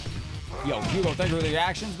find. Yo, Hugo, thank you for the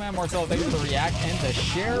reactions, man. Marcelo, thank you for the react and the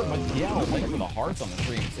share. Miguel, thank you for the hearts on the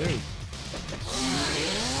stream, too.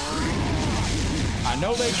 I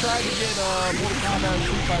know they tried to get Mortal Kombat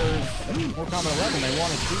Street Fighters, Mortal Kombat 11. They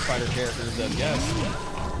wanted Street Fighter characters, I guess.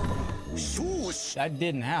 That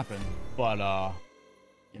didn't happen, but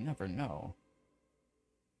you never know.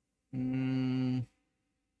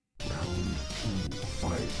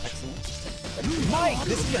 Excellent. Mike,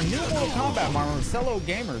 this is a new Mortal Kombat, Marcelo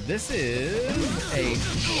Gamer. This is a...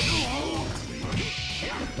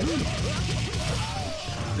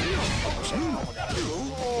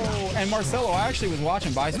 Oh, and Marcelo, I actually was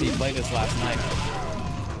watching Byspeed play this last night.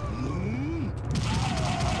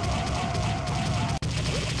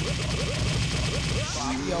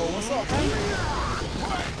 Yo, what's up,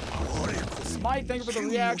 man? Mike, thank you for the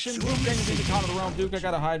reaction. Duke, thank you for the Con of the Realm. Duke, I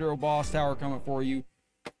got a Hydro Boss Tower coming for you.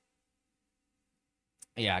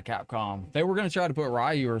 Yeah, Capcom. They were going to try to put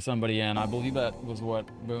Ryu or somebody in. I believe that was what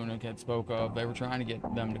Boonick had spoke of. They were trying to get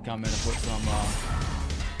them to come in and put some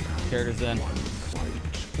characters in.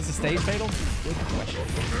 Is this a stage fatal? Good question.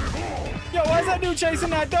 Yo, why is that dude chasing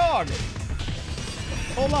that dog?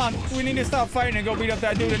 Hold on. We need to stop fighting and go beat up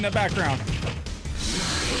that dude in the background.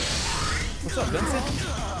 What's up, Vincent?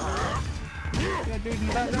 You got a dude in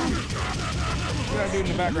the background? You got a dude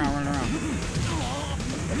in the background running around.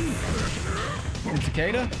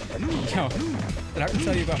 Cicada? Yo, did I ever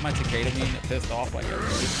tell you about my cicada being pissed off like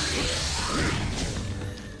everybody?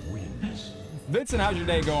 Vincent, how's your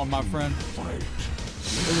day going, my friend?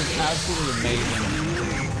 It was absolutely amazing.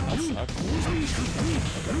 That sucked.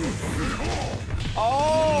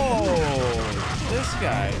 Oh, this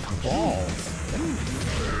guy's balls.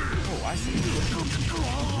 Oh, I see.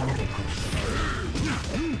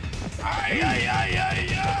 Ay, ay, ay,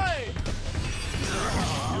 ay, ay.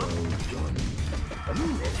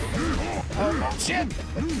 Oh, shit!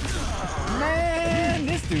 Man,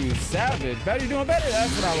 this dude's savage. Better doing better.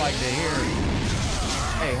 That's what I like to hear.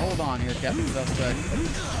 Hey, hold on here, Captain Suspect.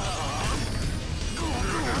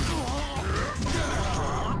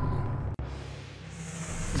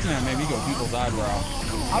 This man made me go people's eyebrow.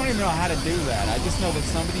 I don't even know how to do that. I just know that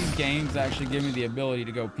some of these games actually give me the ability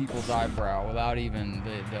to go people's eyebrow without even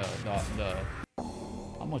the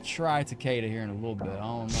I'm gonna try Takeda here in a little bit. I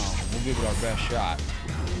don't know. We'll give it our best shot.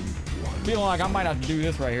 Feeling like I might have to do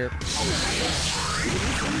this right here.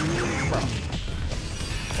 Bro.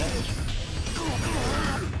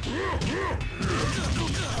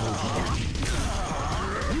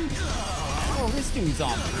 Oh, this dude's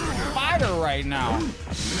on fire right now.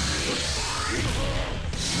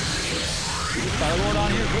 Firelord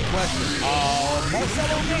on here? Good question.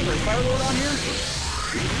 Marcelo Gamer, Firelord on here?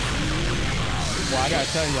 Well, I gotta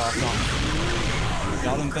tell y'all something.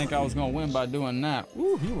 Y'all didn't think I was gonna win by doing that.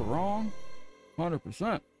 Ooh, you were wrong.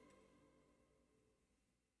 100%.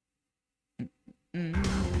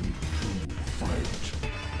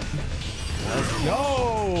 Let's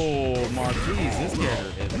go, Marquise. This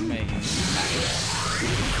character is amazing.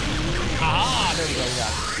 Ah, there we go. We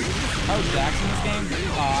got it. How was Jax in this game?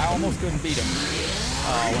 I almost couldn't beat him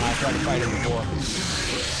when I tried to fight him before.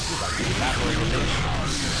 Evaporated dish.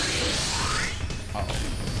 Uh-oh.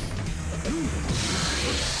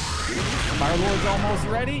 Firelord's almost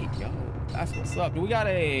ready. Yo, that's what's up. Do we got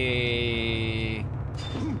a...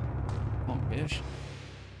 Oh, fish.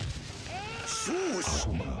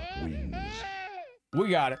 We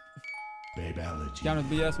got it. Down to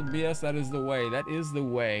BS with BS. That is the way. That is the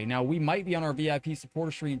way. Now, we might be on our VIP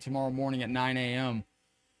supporter stream tomorrow morning at 9 a.m.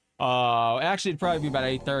 Actually, it'd probably be about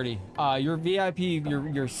 8:30. Your VIP,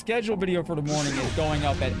 your scheduled video for the morning is going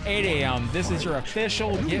up at 8 a.m. This is your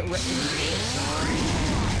official get ready.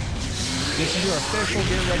 This is your official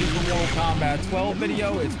get ready for Mortal Kombat 12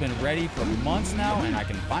 video. It's been ready for months now, and I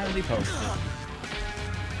can finally post it.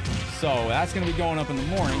 So that's going to be going up in the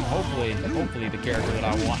morning. Hopefully the character that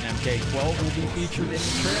I want in MK12 will be featured in the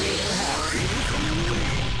trailer,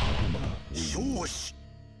 perhaps.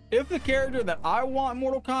 If the character that I want in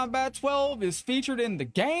Mortal Kombat 12 is featured in the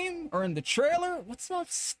game or in the trailer, what's up,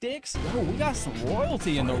 Sticks? Yo, we got some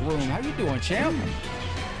royalty in the room. How you doing, champ?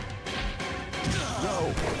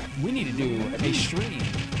 Yo, we need to do a stream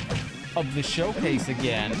of the showcase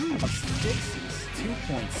again of Sticks.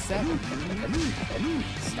 2.7.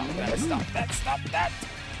 Stop that, stop that, stop that.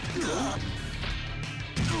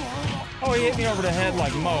 Oh, he hit me over the head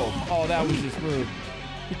like Mo. Oh, that was just rude.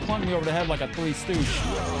 He clunked me over the head like a three stooge.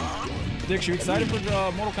 Dix, you excited for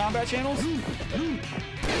the Mortal Kombat channels?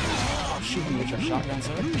 Shoot me with your shotgun,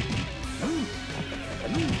 sir.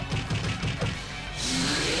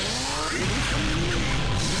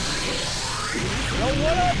 Yo,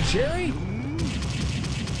 what up, Jerry?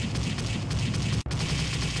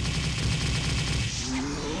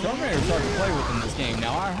 Terminator's hard to play with in this game.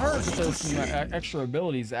 Now, I heard that there's some extra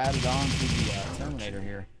abilities added on to the Terminator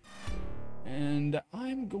here. And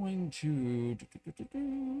I'm going to...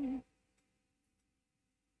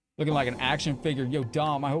 Looking like an action figure. Yo,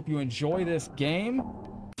 Dom, I hope you enjoy this game.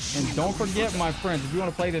 And don't forget, my friends, if you want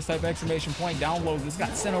to play this, type exclamation point, download. This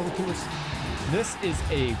got sent over to us. This is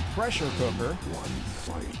a pressure cooker.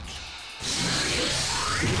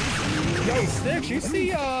 Yo, Sticks, you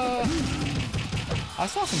see, I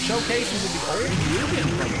saw some showcases of the old Mugen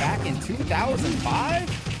from back in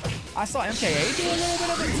 2005. I saw MKA do a little bit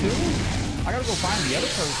of it too. I gotta go find the other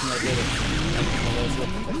person that did it.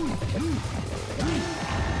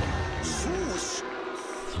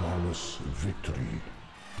 Flawless victory.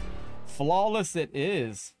 Flawless it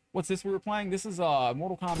is. What's this we were playing? This is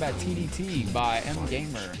Mortal Kombat TDT by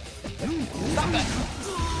MGamer. Stop that!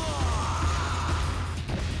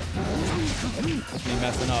 That's me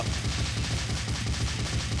messing up.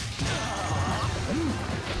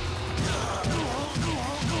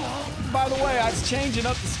 By the way, I was changing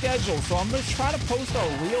up the schedule, so I'm going to try to post a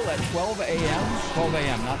reel at 12 a.m. 12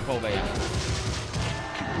 a.m., not 12 a.m.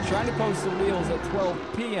 I'm trying to post the reels at 12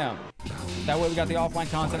 p.m. That way we got the offline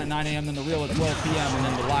content at 9 a.m., then the reel at 12 p.m., and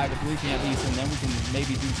then the live at 3 p.m. Eastern. Then we can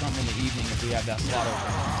maybe do something in the evening if we have that slot open.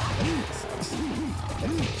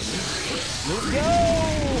 Let's go!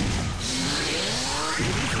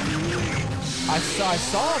 I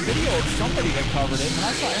saw a video of somebody that covered it, and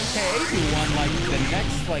I saw MKA do one like the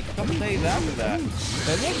next, like a couple days after that.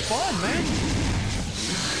 They look fun, man.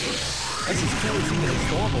 It's just cool to see the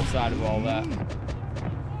historical side of all that.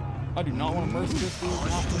 I do not want to mercy this dude,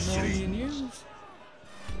 not for a million years.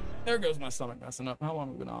 There goes my stomach messing up. How long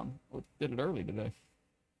have we been on? We did it early today.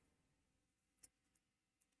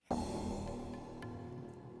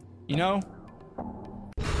 You know,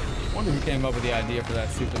 wonder who came up with the idea for that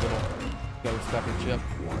stupid little ghost pepper chip.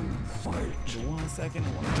 One second. I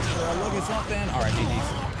want to make sure I look at something. All right, GG's.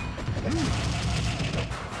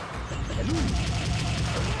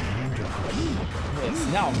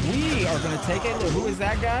 Now we are going to take it. Who is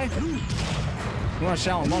that guy? You want to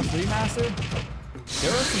Shaolin Monks remaster?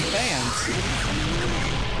 There are some fans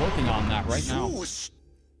working on that right now.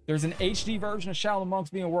 There's an HD version of Shaolin Monks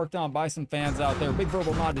being worked on by some fans out there. Big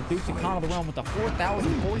verbal nod to Duke, the Con of the Realm with the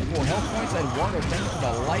 4,044 health points. Eduardo, thank you for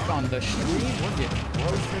the like on the stream. We're getting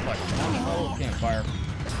roasted like a marshmallow campfire.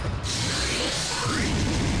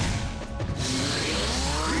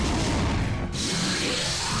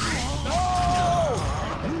 No!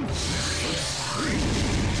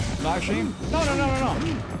 Live stream? No.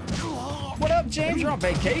 What up, James? You're on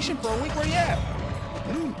vacation for a week. Where you at?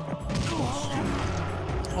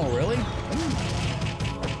 Oh, really?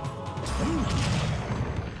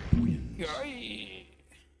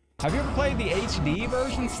 Have you ever played the HD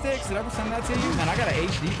version sticks? Did I ever send that to you? Man, I got an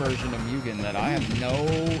HD version of Mugen that I have no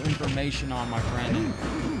information on, my friend. And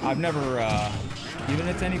I've never given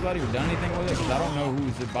it to anybody or done anything with it because I don't know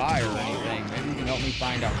who's the buyer or anything. Maybe you can help me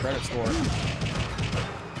find out credits for it.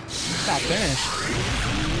 It's not finished,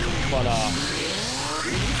 but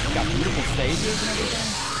got beautiful stages and everything.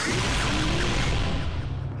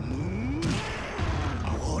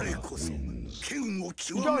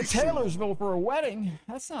 You go to Taylorsville for a wedding?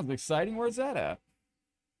 That sounds exciting. Where's that at?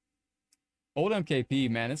 Old MKP,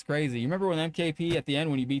 man, it's crazy. You remember when MKP at the end,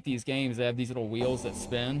 when you beat these games, they have these little wheels that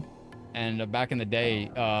spin? And back in the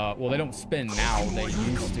day, well, they don't spin now. They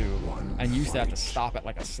used to. And you used to have to stop it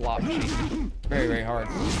like a slot machine. Very, very hard.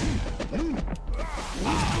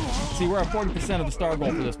 See, we're at 40% of the star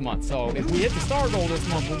goal for this month. So if we hit the star goal this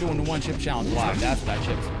month, we're doing the one chip challenge live. That's what I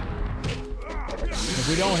chips. If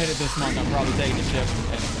we don't hit it this month, I'm probably taking the chip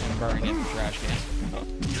and burning it in the trash can.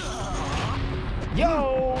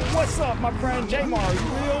 Yo, what's up, my friend J-Mar? Are you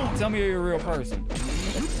real? Tell me you're a real person.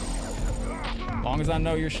 As long as I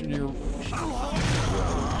know you're Stop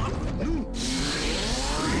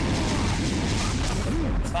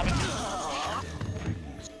it.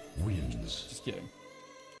 Wins. Just kidding.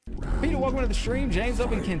 Peter, welcome to the stream. James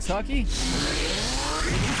up in Kentucky.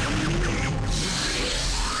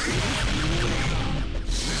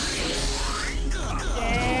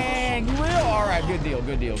 Dang, you real? All right, good deal.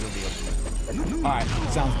 All right,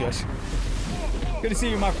 sounds good. Good to see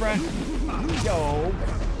you, my friend. Yo,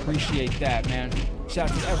 appreciate that, man. Shout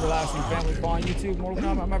out to the Everlasting Family on YouTube. Mortal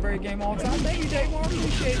Kombat, my very game all the time. Thank you, Dave.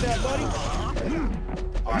 Appreciate that, buddy.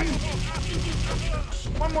 All right.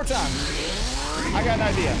 One more time. I got an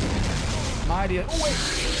idea. My idea. Oh, wait.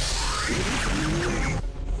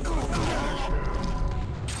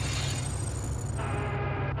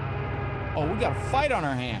 Oh, we got a fight on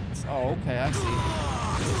our hands. Oh, okay, I see.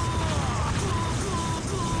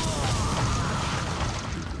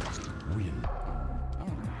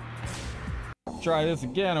 Try this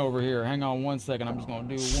again over here. Hang on one second. I'm just gonna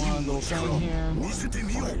do one little thing here.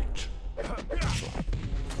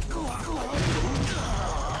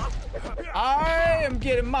 I am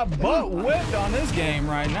getting my butt whipped on this game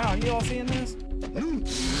right now. You all seeing this?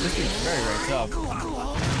 This is very, very tough.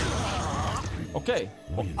 Okay,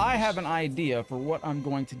 well, I have an idea for what I'm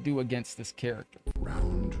going to do against this character.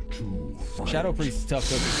 Round 2. Shadow Priest is tough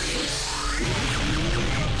cookie.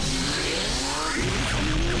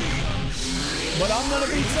 But I'm gonna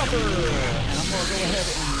be tougher, and I'm gonna go ahead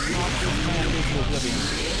and knock this man into oblivion.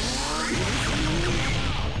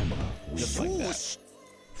 Just like that.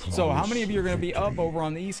 So how many of you are gonna be up over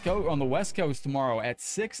on the East Coast, on the West Coast tomorrow at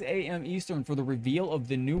 6 a.m. Eastern for the reveal of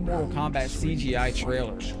the new Mortal Kombat CGI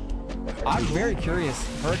trailer? I'm very curious.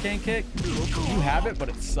 Hurricane Kick, you have it, but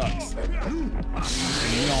it sucks. And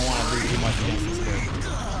you don't want to do too much against this character.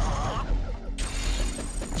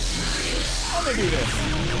 I'm gonna do this.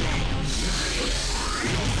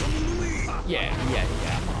 Yeah, I'm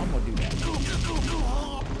gonna do that.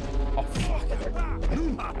 Oh, fuck.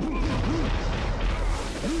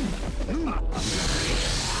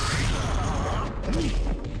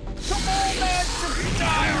 Come on, man, to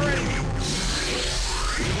die already.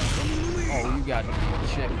 Oh, you gotta be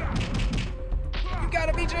shitting. You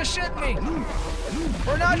gotta be just shitting me.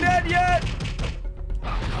 We're not dead yet.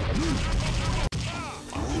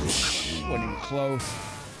 Wasn't even close.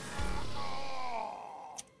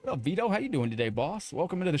 What up, Vito? How you doing today, boss?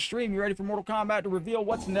 Welcome into the stream. You ready for Mortal Kombat to reveal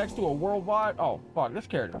what's next to a worldwide? Oh, fuck, this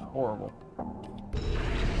character is horrible.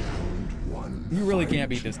 You really can't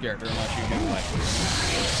beat this character unless you do like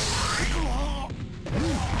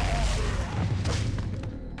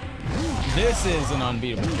this is an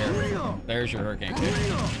unbeatable character. There's your Hurricane Kick.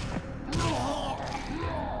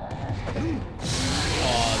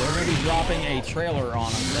 They're going to be dropping a trailer on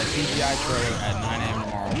us, a CGI trailer at 9 a.m.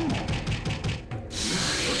 tomorrow.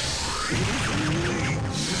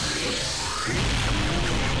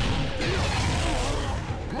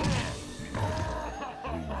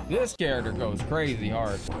 This character goes crazy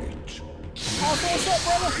hard. Also, what's up,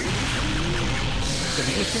 brother? If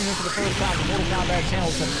you just tuned in for the first time, the Mortal Kombat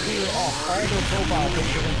channels have cleared off all their profile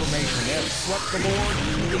picture information. They have swept the board,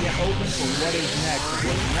 leaving it open for what is next.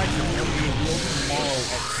 And what's next is going to be revealed tomorrow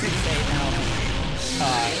at 6 a.m.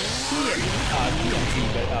 TNT,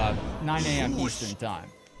 but 9 a.m. Eastern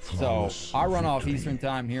time. So I run off Eastern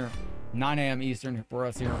time here, 9 a.m. Eastern for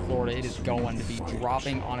us here in Florida. It is going to be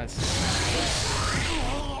dropping on us.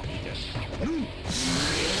 Want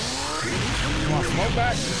smoke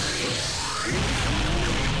back?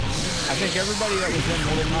 I think everybody that was in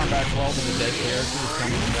Mortal Kombat 12 as a dead character is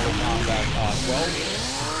coming to Mortal Kombat 12.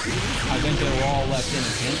 I think they were all left in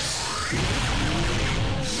as hints.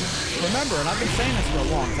 Remember, and I've been saying this for a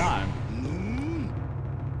long time,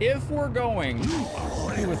 if we're going to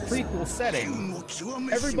a prequel setting,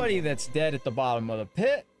 everybody that's dead at the bottom of the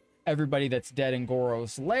pit, everybody that's dead in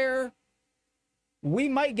Goro's lair, we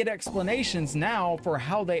might get explanations now for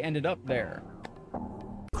how they ended up there.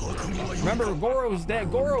 Remember, Goro's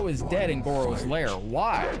dead. Goro is dead in Goro's lair.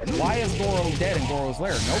 Why? Why is Goro dead in Goro's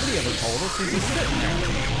lair? Nobody ever told us. He's just sitting there.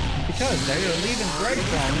 Because they are leaving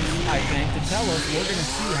breadcrumbs, I think, to tell us we're going to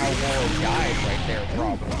see how Goro died right there,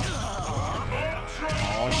 probably.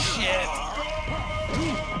 Oh, shit.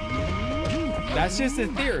 That's just a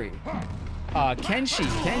theory. Kenshi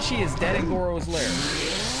is dead in Goro's lair.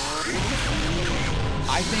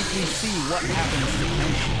 I think we see what happens to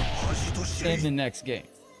Kenshi in the next game.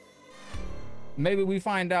 Maybe we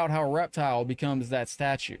find out how Reptile becomes that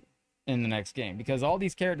statue in the next game, because all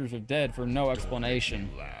these characters are dead for no explanation.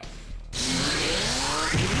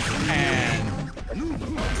 And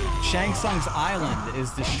Shang Tsung's island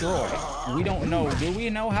is destroyed. We don't know. Do we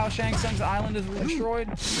know how Shang Tsung's island is destroyed?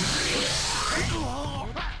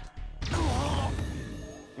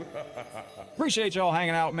 Appreciate y'all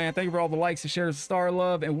hanging out, man. Thank you for all the likes, the shares, the star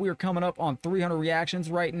love, and we're coming up on 300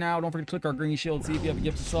 reactions right now. Don't forget to click our green shield, see if you have a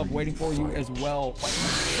gift of sub waiting for you as well.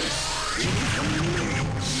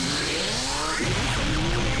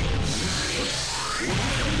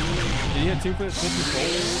 Did he hit 250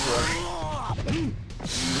 gold?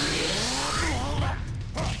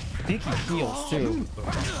 I think he heals too. He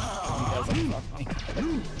doesn't fuck me.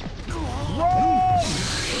 Run!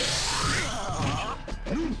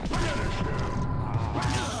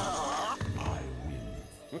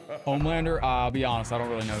 Homelander? I'll be honest, I don't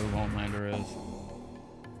really know who Homelander is.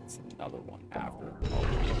 It's another one after.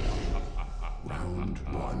 Round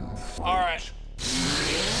one. Alright.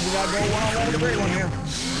 We gotta go one-on-one with the great one here.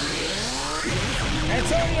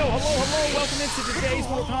 Antonio, hello. Welcome into today's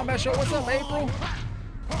Mortal Kombat show. What's up, April?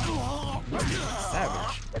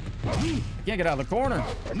 Savage. I can't get out of the corner.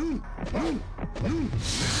 Wait,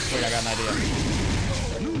 I got an idea.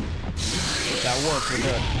 That works, we're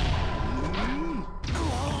good.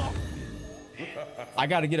 I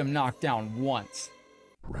gotta get him knocked down once.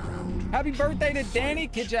 Happy birthday to Danny.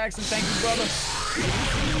 Kid Jackson, thank you, brother.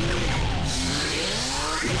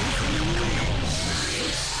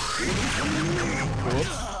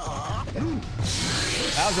 Whoops.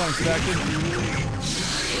 That was unexpected.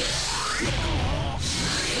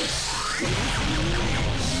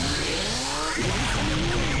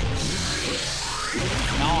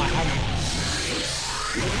 No, I haven't.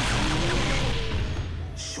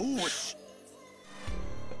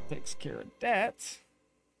 That takes care of that.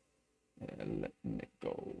 And let me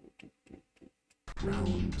go.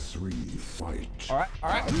 Round three, fight. All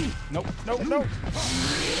right. Nope.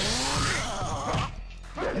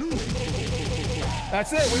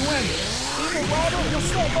 That's it, we win. Evil Robert,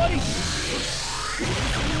 what's up, buddy?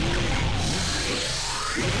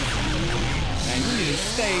 Man, you need to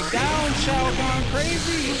stay down, Shao Kahn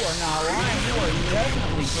Crazy. You are not lying. You are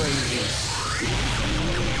definitely crazy.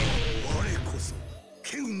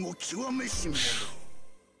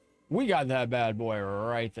 We got that bad boy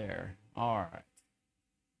right there. All right.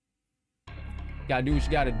 Gotta do what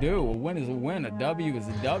you gotta do. A win is a win. A W is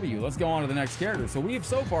a W. Let's go on to the next character. So we have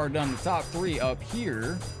so far done the top 3 up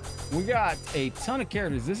here. We got a ton of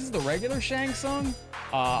characters. This is the regular Shang Tsung.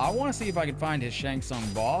 I want to see if I can find his Shang Tsung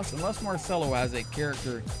boss, unless Marcelo has a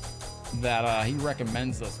character that he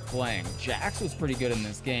recommends us playing. Jax was pretty good in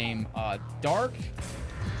this game. Dark.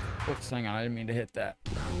 Oops, hang on. I didn't mean to hit that.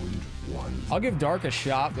 I'll give Dark a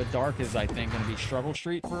shot, but Dark is, I think, going to be Struggle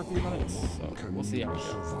Street for a few minutes. So we'll see how it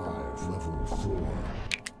goes.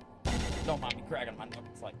 Don't mind me cracking my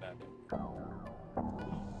knuckles like that.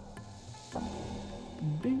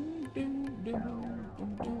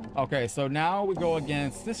 Okay, so now we go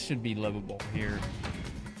against, this should be livable here.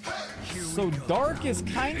 So Dark is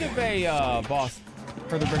kind of a boss.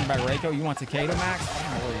 Further bring back Reiko. You want Takeda Max? I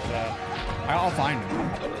don't know where he's at. I'll find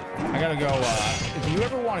him. I gotta go, if you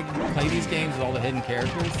ever want to play these games with all the hidden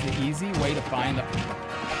characters, the easy way to find them.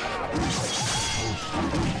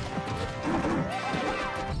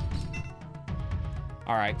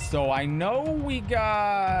 All right, so I know we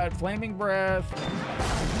got Flaming Breath.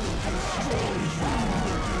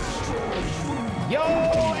 Yo,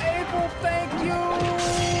 April, thank you.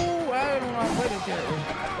 I don't know how to play this character.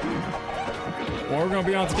 Well, we're gonna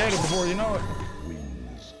be on Takeda before you know it.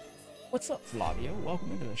 What's up, Flavio?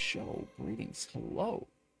 Welcome into the show. Greetings. Hello.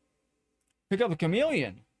 Pick up a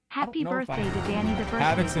chameleon. Happy birthday to Danny the birthday.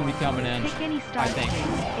 Havoc's gonna be coming in. Pick any star, I think.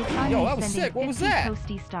 please. It's on Yo, you that was sending sick. What was 50 that?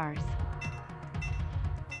 toasty stars.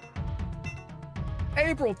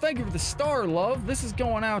 April, thank you for the star, love. This is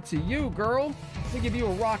going out to you, girl. Let me give you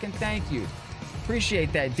a rockin' thank you.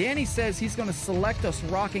 Appreciate that. Danny says he's gonna select us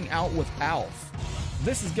rocking out with Alf.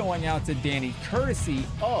 This is going out to Danny, courtesy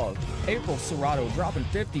of April Serrato, dropping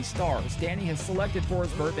 50 stars. Danny has selected for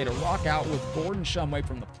his birthday to rock out with Gordon Shumway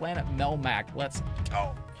from the planet Melmac. Let's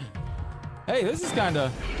go. Hey, this is kind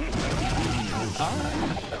of... I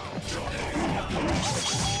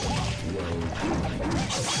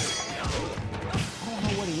don't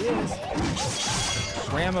know what he is.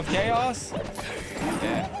 Ram of Chaos?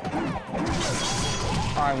 Yeah.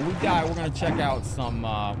 All right, when we die, we're going to check out some...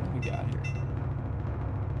 what we got here?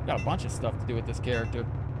 Got a bunch of stuff to do with this character.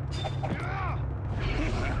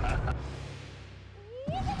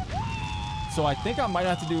 So I think I might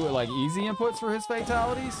have to do like easy inputs for his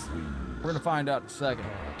fatalities. We're gonna find out in a second.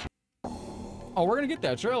 Oh, we're gonna get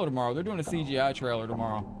that trailer tomorrow. They're doing a CGI trailer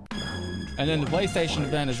tomorrow. And then the PlayStation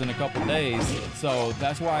event is in a couple days. So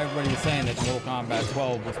that's why everybody was saying that Mortal Kombat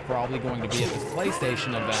 12 was probably going to be at this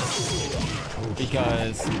PlayStation event.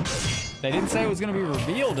 Because they didn't say it was going to be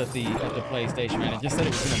revealed at the PlayStation event. It just said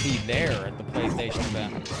it was going to be there at the PlayStation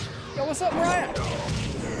event. Yo, what's up, Brian?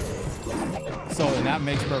 So, and that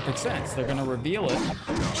makes perfect sense. They're going to reveal it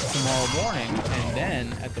tomorrow morning, and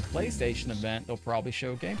then at the PlayStation event, they'll probably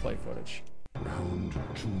show gameplay footage. Round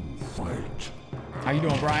 2, fight. How you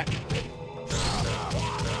doing, Brian?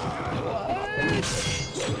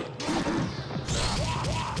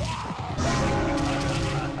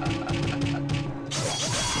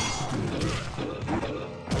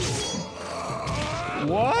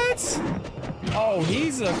 What? Oh,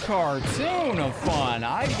 he's a cartoon of fun.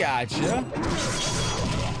 I gotcha.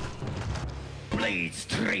 Blades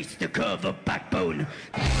trace the curve of backbone.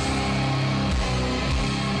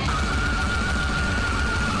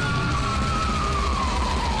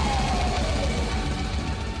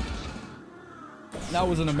 That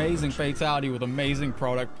was an amazing fatality with amazing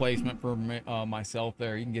product placement for myself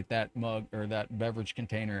there. You can get that mug or that beverage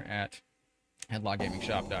container at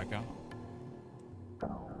headlockgamingshop.com.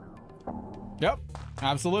 Yep,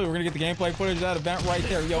 absolutely. We're gonna get the gameplay footage of that event right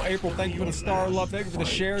there. Yo, April, thank you for the star love. Thank you for the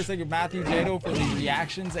shares. Thank you, Matthew Jado, for the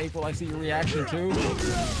reactions. April, I see your reaction too.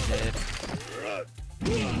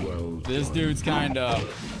 This dude's kind of...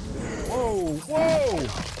 Whoa, whoa!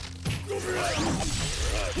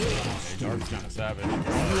 Dark's kind of savage.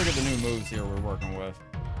 Look at the new moves here we're working with.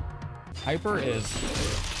 Hyper is...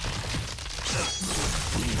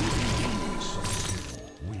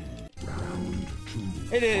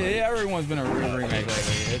 Everyone's been a remake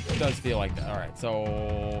lately. It does feel like that. All right,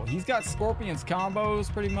 so he's got Scorpion's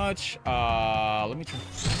combos pretty much. Let me try.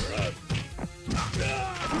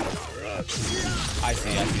 I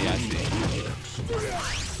see.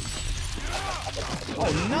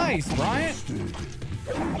 Oh, nice, Bryant.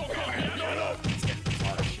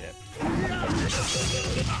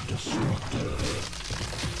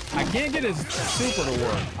 I can't get his super to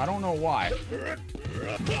work. I don't know why.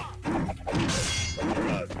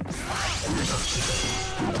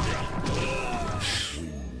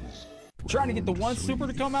 Trying to get the one super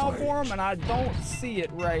to come out for him, and I don't see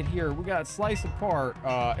it right here. We got slice apart.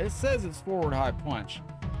 It says it's forward high punch.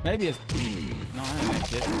 Maybe it's... No, that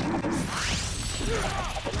ain't it.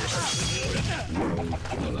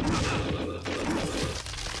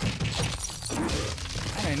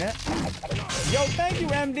 That ain't it. Yo, thank you,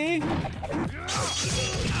 MD.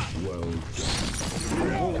 Whoa.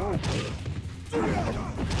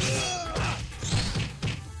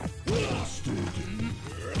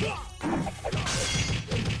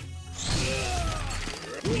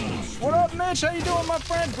 What up, Mitch? How you doing, my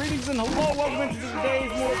friend? Greetings and hello. Welcome into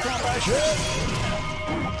today's Mortal Kombat show.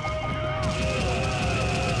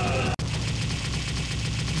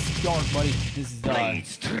 This is dark, buddy. This is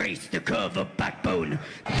Blades trace the curve of backbone.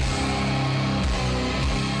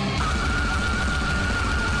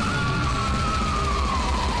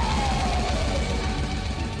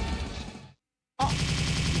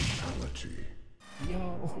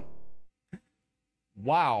 Yo.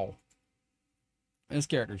 Wow. This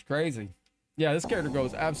character's crazy. Yeah, this character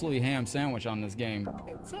goes absolutely ham sandwich on this game.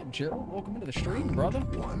 Hey, what's up, Gerald? Welcome into the stream, brother.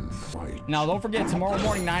 Now, don't forget, tomorrow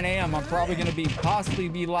morning, 9 a.m., I'm probably going to possibly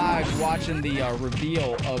be live watching the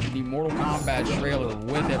reveal of the Mortal Kombat trailer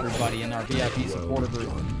with everybody in our VIP supporter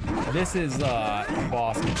group. This is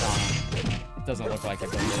Boss Katana. It doesn't look like it,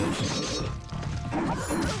 but it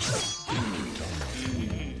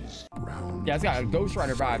is. Round Yeah, it's got a Ghost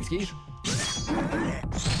Rider vibes, Keith.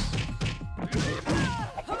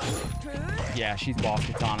 Yeah, she's boss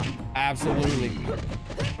katana. Absolutely.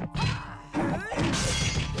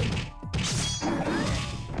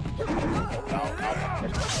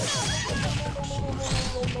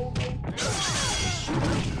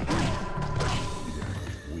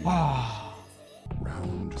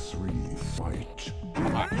 Round 3, fight.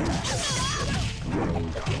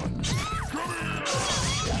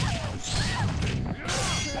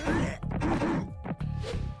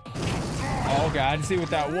 Oh, God, I didn't see what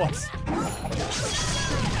that was.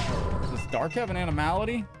 Does Dark have an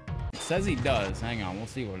animality? It says he does. Hang on, we'll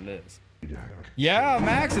see what it is. Yeah,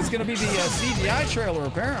 Max, it's going to be the CGI trailer,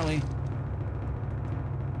 apparently.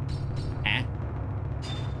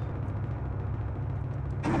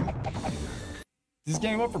 Is this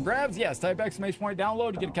game up for grabs? Yes, type exclamation point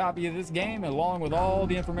download to get a copy of this game along with all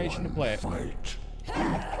the information to play it.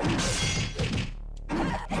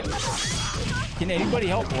 Can anybody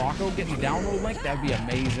help Rocco get the download link? That'd be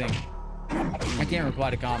amazing. I can't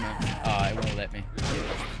reply to comments. It won't let me.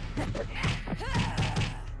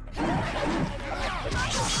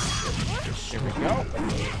 Here we go.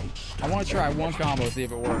 I want to try one combo, see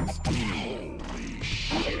if it works.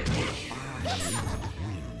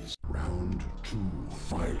 Round 2,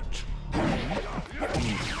 fight.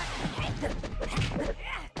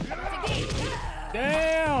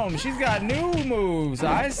 Damn, she's got new moves.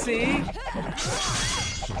 I see.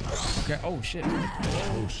 Okay. Oh shit.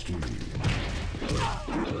 Damn,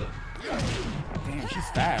 she's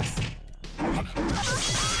fast.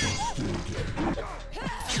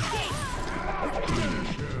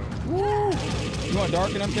 Woo! You want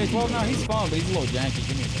Dark in MK12 now? He's fun, but he's a little janky.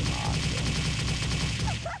 Give me a second.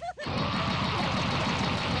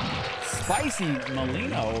 Spicy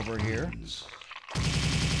Melina over here.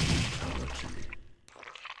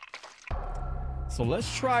 So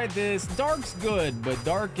let's try this. Dark's good, but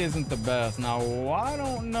Dark isn't the best. Now, I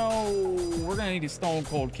don't know. We're gonna need a Stone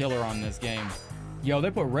Cold Killer on this game. Yo,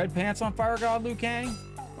 they put red pants on Fire God Liu Kang?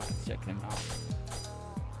 Let's check him out.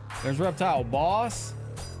 There's Reptile Boss.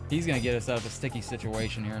 He's gonna get us out of a sticky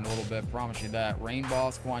situation here in a little bit. Promise you that. Rain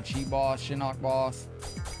Boss, Quan Chi Boss, Shinnok Boss.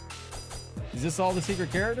 Is this all the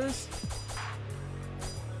secret characters?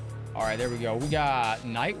 All right, there we go. We got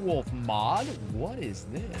Nightwolf Mod. What is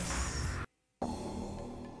this?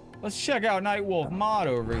 Let's check out Nightwolf Mod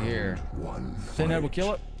over here. Pinhead will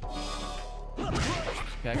kill it.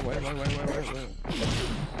 Okay, wait.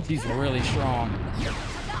 He's really strong.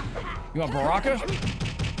 You want Baraka?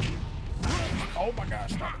 Oh my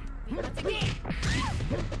gosh, stop.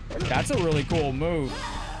 That's a really cool move.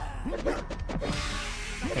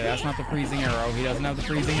 Okay, that's not the freezing arrow. He doesn't have the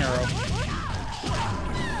freezing arrow.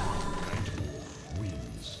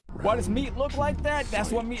 Why does meat look like that?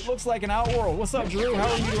 That's what meat looks like in Outworld. What's up, Drew? How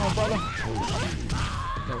are you doing, brother?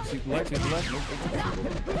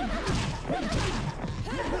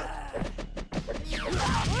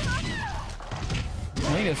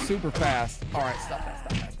 Melina's super fast. All right, stop that.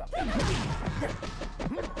 Damn.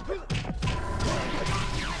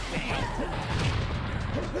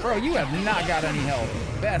 Bro, you have not got any health.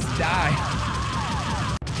 Best die.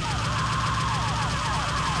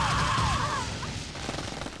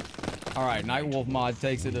 All right, Nightwolf Mod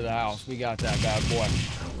takes it to the house. We got that bad boy.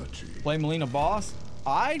 Play Melina boss?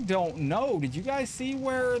 I don't know. Did you guys see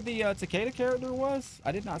where the Takeda character was?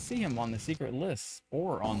 I did not see him on the secret list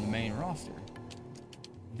or on the main roster.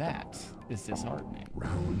 That is disheartening.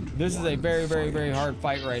 This is a very, very, very hard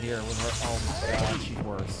fight right here with her. Oh my god, she's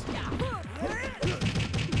worse.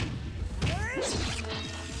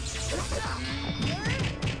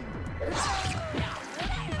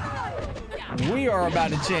 We are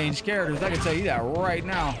about to change characters. I can tell you that right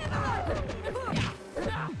now.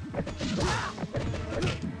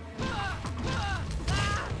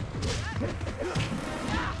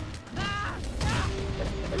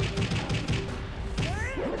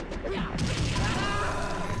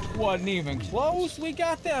 Wasn't even close. We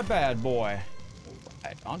got that bad boy.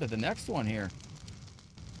 Right, on to the next one here.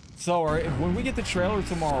 So when we get the trailer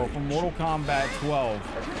tomorrow for Mortal Kombat 12,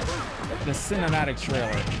 the cinematic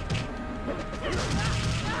trailer,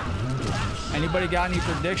 anybody got any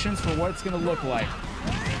predictions for what it's gonna look like?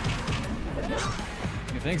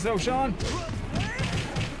 You think so, Sean?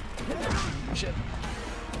 Shit.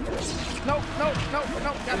 Nope, got it.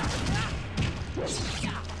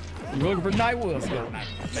 You're looking for Nightwolf. Let's go,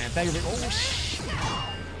 Nightwolf, man. Thank you for. Oh, shit.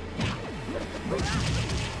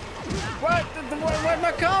 What? Where'd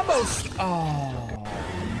my combos? Oh,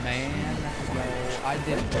 man. No, I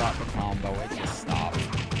didn't drop the combo. It just stopped.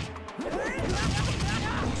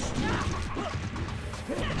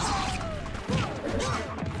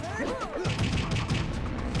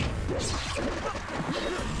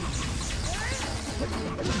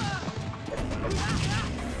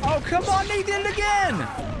 on, they did it again!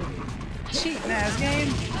 Cheating ass game.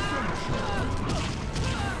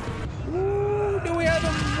 Ooh, do we have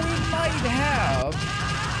them? We might have.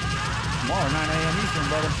 Tomorrow, 9 a.m. Eastern,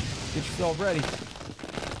 brother. Get yourself ready.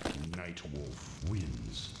 Nightwolf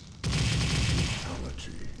wins.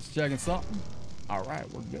 Fatality. Just checking something. All right,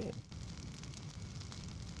 we're good.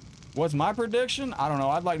 What's my prediction? I don't know.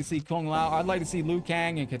 I'd like to see Kung Lao. I'd like to see Liu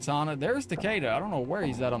Kang and Katana. There's Takeda. I don't know where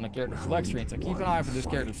he's at on the character select screen, so keep an eye for this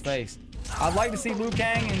character's face. I'd like to see Liu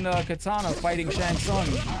Kang and Katana fighting Shang Tsung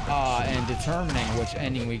and determining which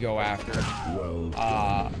ending we go after.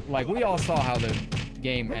 Like, we all saw how the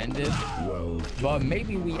game ended, but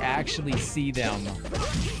maybe we actually see them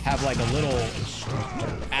have like a little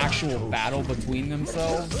actual battle between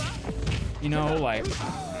themselves. You know, like,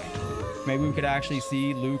 maybe we could actually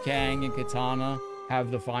see Liu Kang and Katana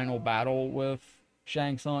have the final battle with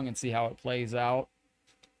Shang Tsung and see how it plays out.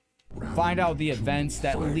 Find out the events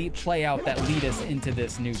that play out that lead us into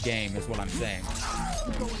this new game is what I'm saying.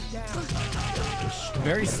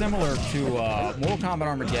 Very similar to Mortal Kombat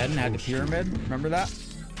Armageddon had the pyramid. Remember that?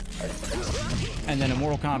 And then in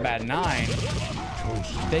Mortal Kombat 9,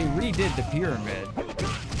 they redid the pyramid.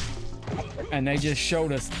 And they just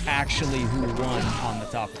showed us actually who won on the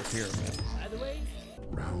top of the pyramid.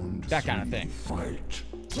 That kind of thing. Fight.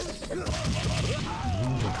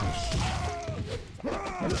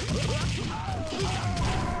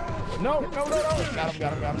 No. Got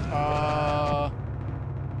him.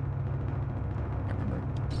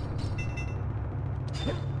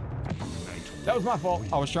 That was my fault.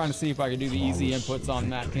 I was trying to see if I could do the easy inputs on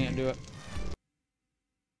that. Can't do it.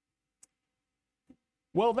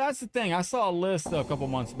 Well, that's the thing. I saw a list a couple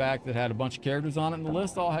months back that had a bunch of characters on it, and the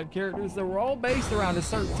list all had characters that were all based around a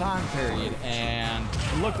certain time period, and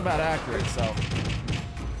it looked about accurate, so.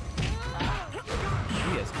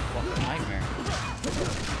 He is a fucking nightmare.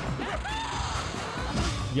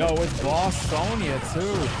 Yo, it's Boss Sonya,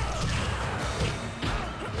 too.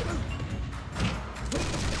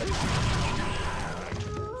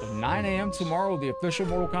 9 a.m. tomorrow, the official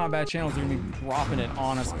Mortal Kombat channel is going to be dropping it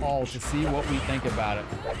on us all to see what we think about it.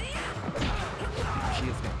 She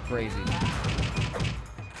is crazy.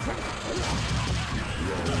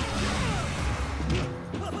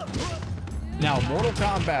 Now, Mortal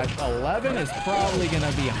Kombat 11 is probably going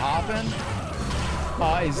to be hopping.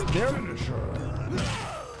 Is there...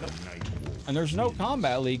 And there's no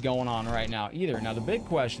Combat League going on right now either. Now, the big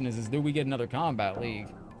question is do we get another Combat League?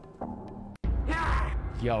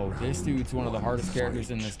 Yo, this dude's one of the hardest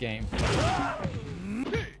characters in this game.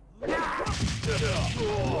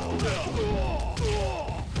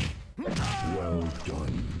 Well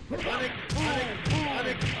done.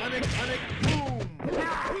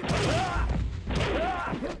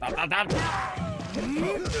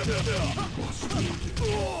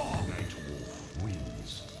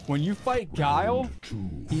 When you fight Guile,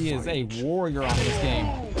 he is a warrior on this game.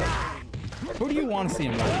 Who do you want to see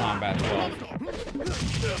in Mortal Kombat 12?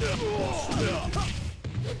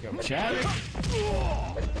 Go, Chad.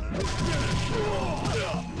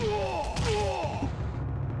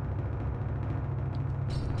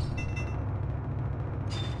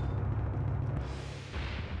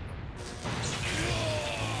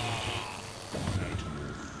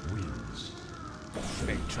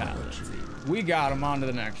 Fatality. We got him on to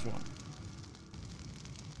the next one.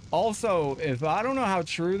 Also, if I don't know how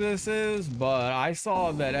true this is, but I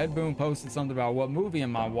saw that Ed Boon posted something about what movie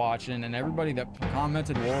am I watching, and everybody that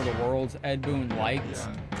commented War of the Worlds, Ed Boon liked.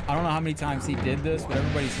 I don't know how many times he did this, but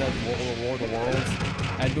everybody said War of the Worlds.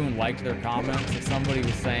 Ed Boon liked their comments, and somebody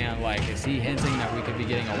was saying, like, is he hinting that we could be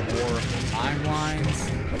getting a war of the timelines?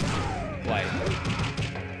 Like,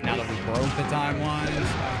 now that we broke the timelines?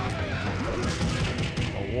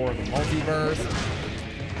 A war of the multiverse?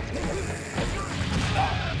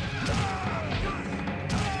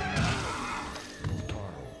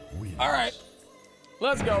 All right,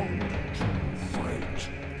 let's go.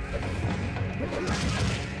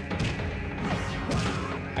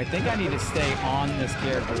 I think I need to stay on this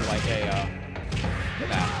character like a,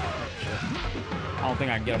 that. I don't think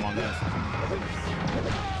I can get him on this.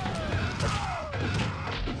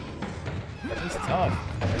 He's tough.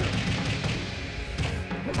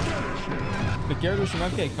 The characters from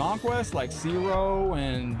MK Conquest, like Zero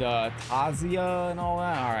and Tazia and all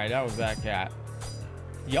that. All right, that was that cat.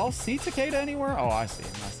 Y'all see Takeda anywhere? Oh, I see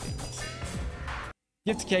him. I see him. I see him.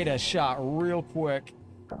 Give Takeda a shot real quick.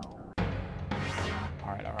 All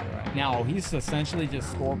right, all right, all right. Now, he's essentially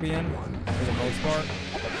just Scorpion for the most part.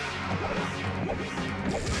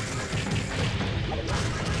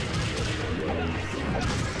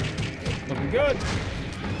 Looking good.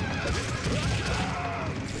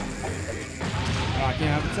 Oh, I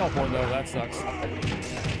can't have a teleport though, that sucks. Gotta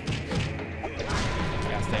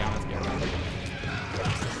stay on this game.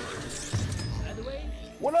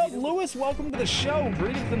 What up, Lewis? Welcome to the show.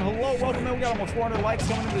 Greetings and hello. Welcome in. We got almost 400 likes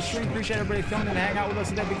coming into the stream. Appreciate everybody coming in to hang out with us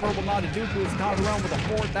today. Big purple nod to Dooku. It's Conquer Realm with a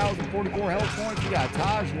 4,044 health points. We got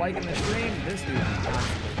Taj liking the stream. This dude is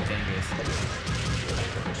dangerous.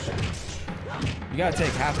 You gotta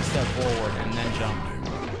take half a step forward and then jump.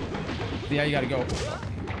 Yeah, you gotta go.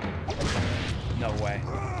 No way.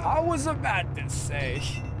 I was about to say.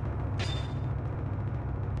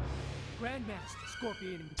 Grandmaster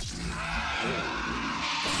Scorpion.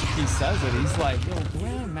 He says it. He's like, yo,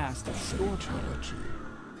 Grandmaster Scorpion.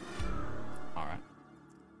 All right.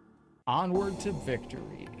 Onward to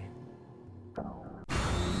victory.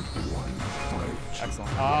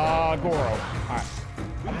 Excellent. Goro. All right.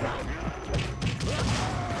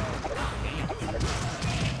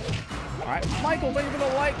 All right, Michael, thank you for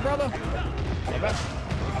the like, brother.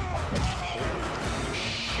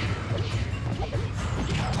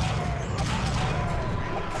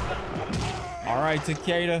 All right,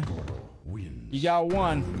 Takeda. You got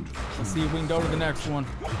one. Let's see if we can go to the next one.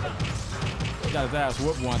 He got his ass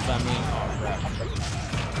whooped once, I mean. Oh, crap.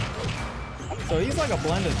 So he's like a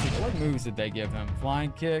blend of, what moves did they give him?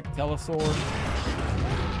 Flying kick, telesword.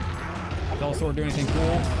 Telesword do anything cool?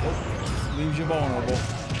 Nope. Just leaves you vulnerable.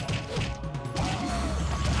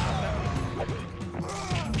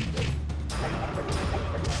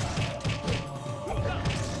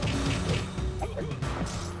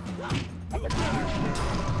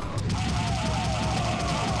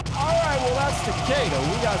 Takeda,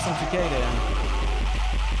 we got some Takeda in.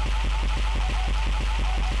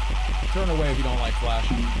 Turn away if you don't like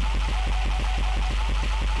flashing.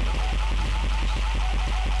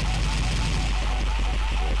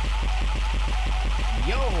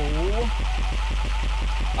 Yo!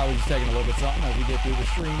 I was just taking a look at something as we get through the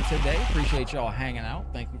stream today. Appreciate y'all hanging out.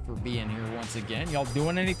 Thank you for being here once again. Y'all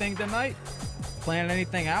doing anything tonight? Planning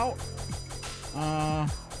anything out?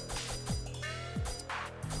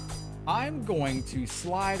 I'm going to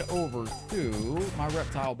slide over to my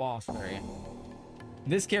reptile boss variant.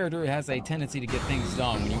 This character has a tendency to get things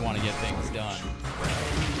done when you want to get things done.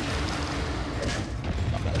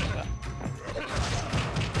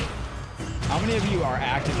 How many of you are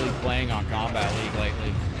actively playing on Kombat League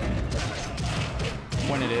lately?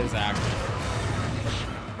 When it is active.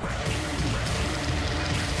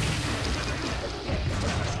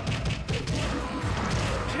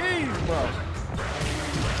 Jeez, bro.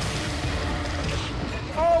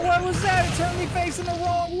 Oh, what was that? It turned me facing the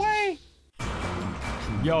wrong way.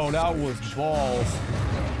 Yo, that was balls.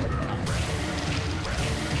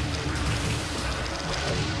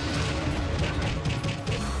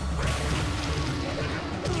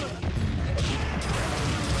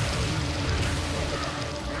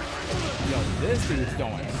 Yo, this dude's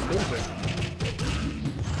going stupid.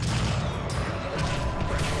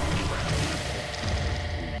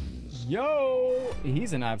 Yo,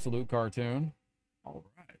 he's an absolute cartoon. All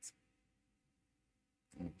right.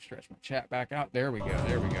 Let me stretch my chat back out. There we go.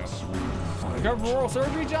 There we go. Recover from oral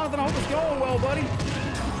surgery, Jonathan. I hope it's going well, buddy.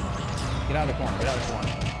 Get out of the corner. Get out of the corner.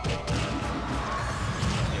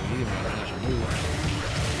 Yeah, we didn't finish a move.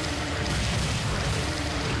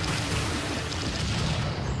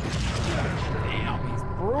 Damn, he's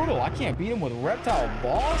brutal. I can't beat him with Reptile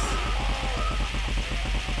Boss.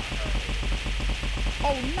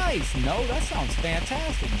 Oh, nice. No, that sounds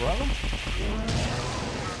fantastic, brother.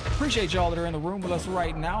 Appreciate y'all that are in the room with us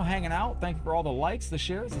right now, hanging out. Thank you for all the likes, the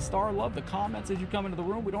shares, the star love, the comments as you come into the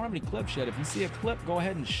room. We don't have any clips yet. If you see a clip, go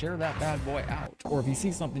ahead and share that bad boy out. Or if you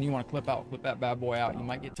see something you want to clip out, clip that bad boy out. You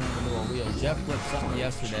might get turned into a reel. Jeff clipped something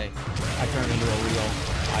yesterday. I turned into a reel.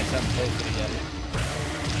 I just haven't posted it yet.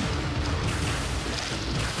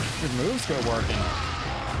 Your move's still working.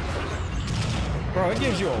 Bro, it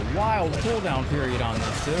gives you a wild cooldown period on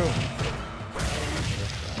this, too.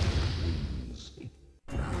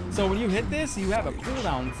 So when you hit this, you have a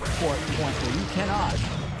cooldown point where you cannot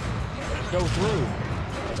go through.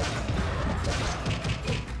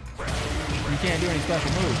 You can't do any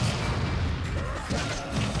special moves.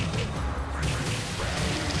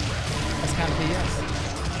 That's kind of BS.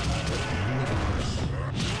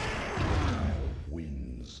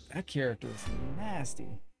 That character is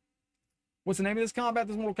nasty. What's the name of this combat?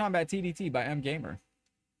 This is Mortal Kombat TDT by MGamer.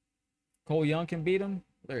 Cole Young can beat him.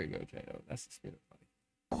 There you go, Jado. That's the spirit.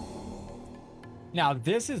 Now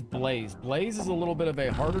this is Blaze. Blaze is a little bit of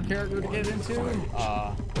a harder character to get into. As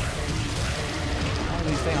long as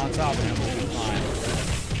you stay on top of him, we'll be fine.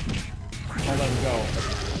 Don't let him go.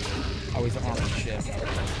 Oh, he's an armored shit.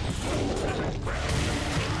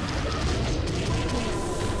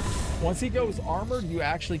 Once he goes armored, you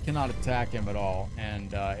actually cannot attack him at all,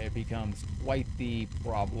 and it becomes quite the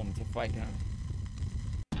problem to fight him.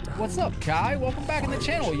 What's up, Kai? Welcome back in the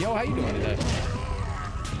channel. Yo, how you doing today?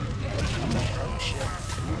 Oh, shit.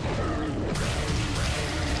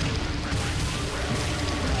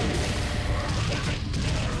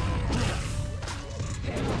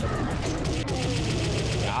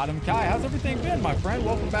 Got him, Kai. How's everything been, my friend?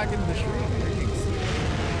 Welcome back into the stream. Greetings.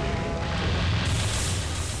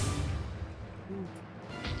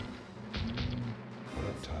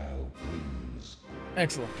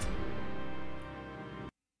 Excellent.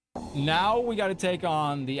 Now we got to take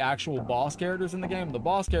on the actual boss characters in the game. The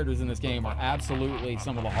boss characters in this game are absolutely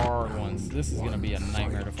some of the hard ones. This is going to be a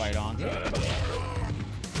nightmare to fight on.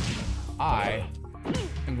 I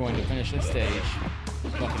am going to finish this stage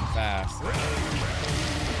fucking fast.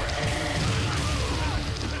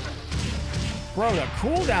 Bro, the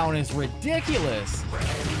cooldown is ridiculous.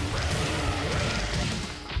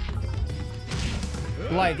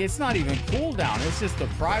 Like, it's not even cooldown. It's just the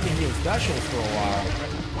private heal specials for a while.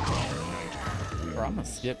 Bro, I'm gonna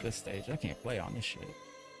skip this stage. I can't play on this shit.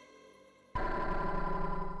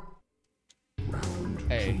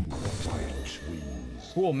 Hey.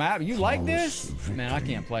 Cool map. You like this? Man, I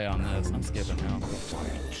can't play on this. I'm skipping now.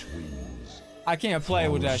 I can't play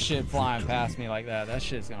with that shit flying past me like that. That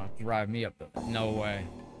shit's gonna drive me up the... No way.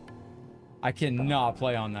 I cannot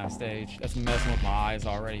play on that stage. That's messing with my eyes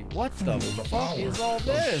already. What the fuck is all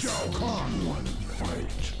this?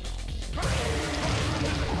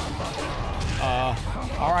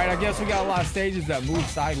 Alright, I guess we got a lot of stages that move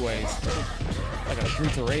sideways. Like a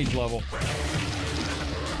Streets of Rage level.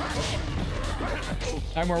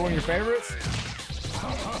 Nightmare, one of your favorites?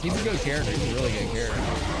 He's a good character. He's a really good character.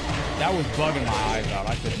 That was bugging my eyes out.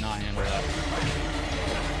 I could not handle that.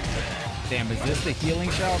 Damn, is this the healing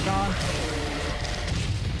Shao Kahn?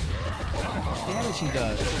 Damn, she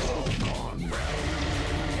does.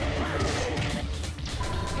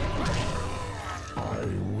 I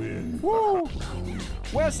win. Woo!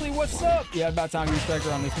 Wesley, what's up? Yeah, about time you respect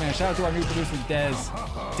her on this, man. Shout out to our new producer, Dez.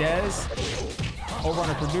 Dez, over on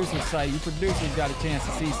the producer site, you producers got a chance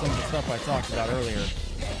to see some of the stuff I talked about earlier.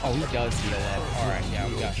 Oh, he does see the love. All right, yeah,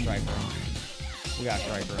 we got Striker. We got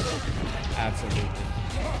Striker. Absolutely.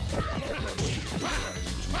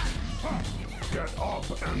 Get up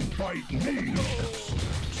and fight me.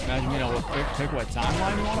 Imagine being able to pick what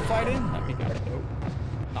timeline you want to fight in. That'd be kind of dope.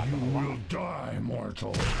 Not You gonna lie. will die,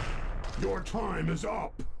 mortal. Your time is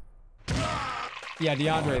up. Yeah,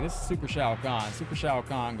 DeAndre, this is Super Shao Kahn. Super Shao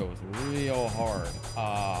Kahn goes real hard.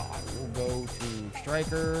 I will go to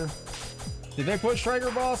Striker. Did they put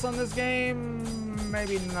Striker Boss on this game?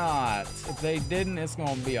 Maybe not. If they didn't, it's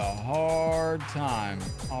going to be a hard time.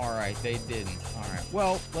 All right, they didn't. All right,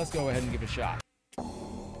 well, let's go ahead and give it a shot.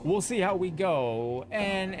 We'll see how we go.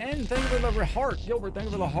 And thank you for the heart. Gilbert, thank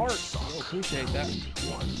you for the heart. I appreciate that.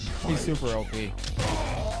 He's super OP.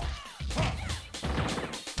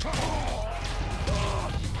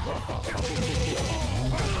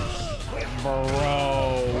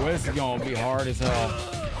 Bro, this is going to be hard as hell.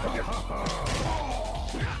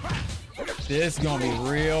 This is gonna be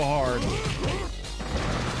real hard.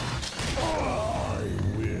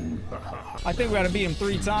 I think we gotta beat him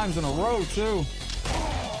 3 times in a row, too.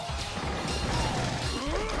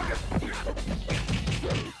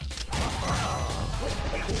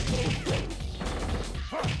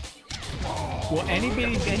 Will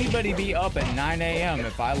anybody be up at 9 a.m.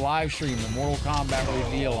 if I live stream the Mortal Kombat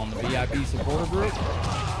reveal on the VIP supporter group?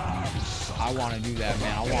 I want to do that,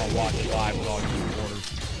 man. I want to watch it live with all you supporters.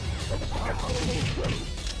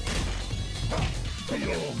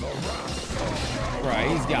 Right,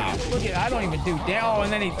 he's got. Look at. I don't even do damn. Oh,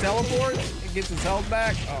 and then he teleports. He gets his health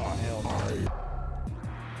back. Oh hell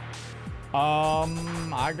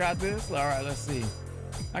no. I got this. All right, let's see.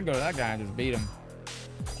 I can go to that guy and just beat him.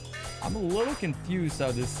 I'm a little confused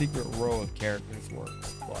how this secret row of characters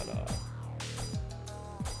works, but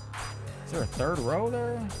is there a 3rd row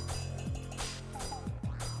there?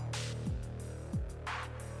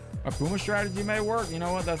 Akuma strategy may work. You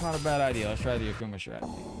know what? That's not a bad idea. Let's try the Akuma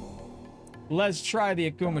strategy. Let's try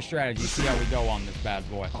the Akuma strategy. See how we go on this bad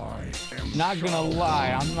boy. Not gonna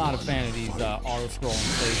lie, I'm not a fan of these auto-scrolling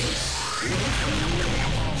stages.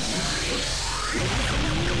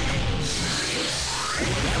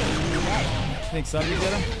 Think Subby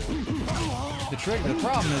get him? The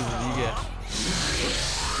problem is you get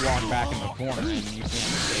walked back in the corner and you can't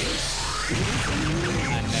escape.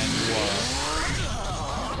 And then you are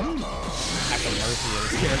at the mercy of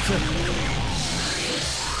this character.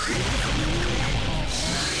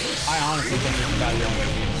 I honestly think this is about the only way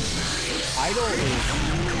to beat him. Idol is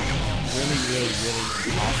really, really, really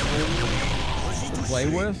impossible to play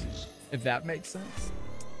with, if that makes sense.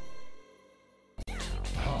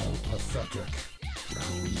 How pathetic.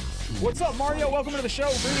 What's up, Mario? Welcome to the show.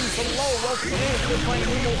 Greetings, hello, welcome in. We're playing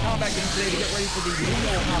new Mortal Kombat game today to get ready for the new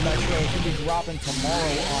Mortal Kombat show. It should be dropping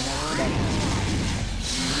tomorrow on Xbox.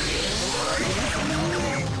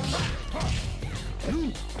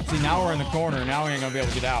 See, now we're in the corner. Now we ain't gonna be able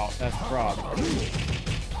to get out. That's the problem.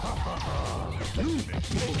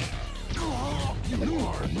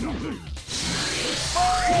 Oh,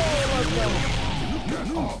 let's go.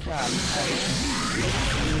 Oh, God.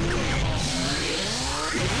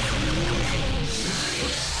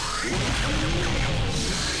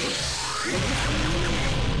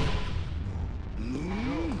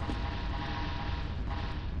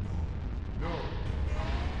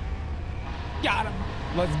 Got him.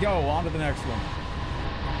 Let's go. On to the next one.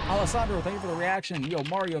 Alessandro, thank you for the reaction. Yo,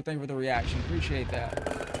 Mario, thank you for the reaction. Appreciate that.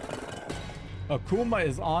 Akuma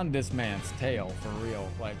is on this man's tail, for real.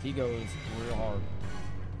 Like, he goes real hard.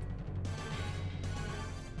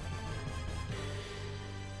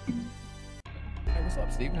 Hey, what's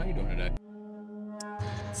up, Steven? How you doing today?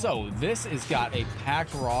 So, this has got a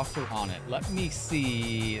packed roster on it. Let me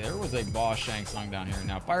see. There was a boss Shang Tsung down here.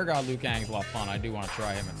 Now, Fire God Liu Kang is a lot of fun. I do want to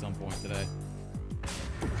try him at some point today.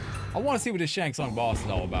 I want to see what this Shang Tsung boss is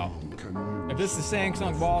all about. If this is Shang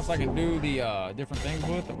Tsung boss I can do the different things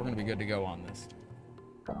with, then we're going to be good to go on this.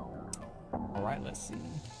 Alright, let's see.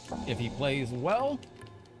 If he plays well,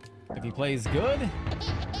 if he plays good.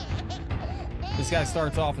 This guy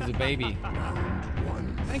starts off as a baby.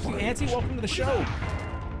 Thank you, Auntie. Welcome to the show.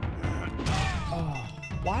 Oh,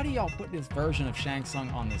 why do y'all put this version of Shang Tsung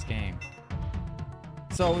on this game?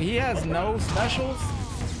 So he has no specials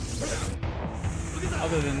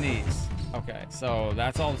other than these. Okay, so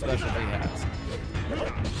that's all the specials he has.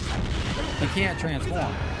 He can't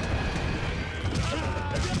transform.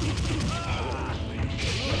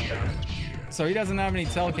 So he doesn't have any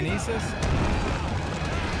telekinesis?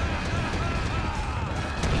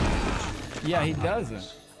 Yeah, he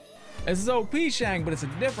doesn't. This is OP Shang, but it's a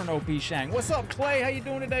different OP Shang. What's up, Clay? How you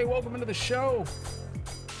doing today? Welcome into the show.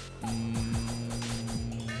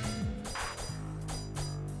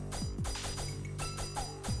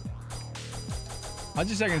 I'll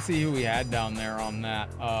just check and see who we had down there on that.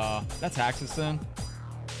 That's Haxison.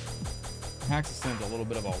 Haxison's a little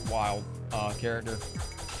bit of a wild character.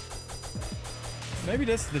 Maybe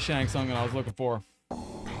this is the Shang Tsung that I was looking for.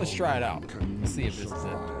 Let's try it out. Let's see if this is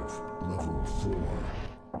it. Level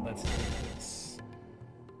 4. Let's do this.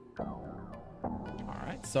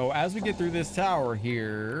 Alright, so as we get through this tower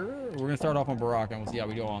here, we're gonna start off on Baraka and we'll see how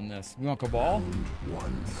we go on this. We want Cabal?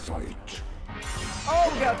 One fight.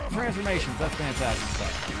 Oh, we got transformations. That's fantastic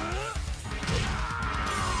stuff.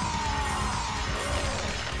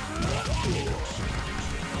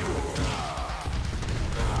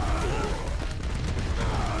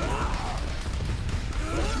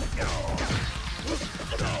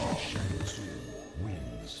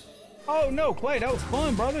 Oh no, Clay, that was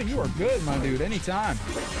fun, brother. You are good, my dude. Anytime.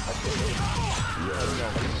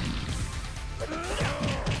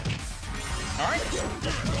 All right.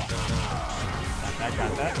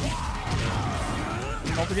 Got that.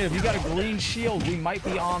 Don't forget, if you got a green shield, we might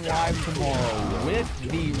be on live tomorrow with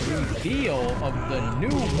the reveal of the new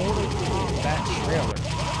Mortal Kombat trailer.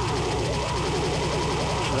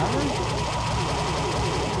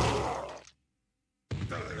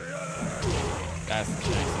 That's the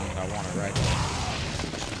Shang Tsung that I wanted right there.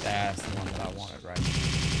 That's the one that I wanted right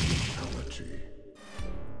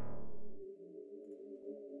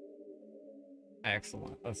there.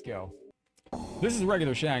 Excellent. Let's go. This is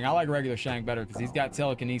regular Shang. I like regular Shang better because he's got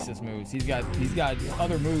telekinesis moves. He's got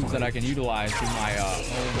other moves that I can utilize in my own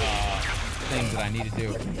things that I need to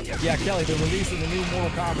do. Yeah, Kelly, they're releasing the new Mortal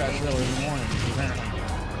Kombat trailer in the morning, apparently.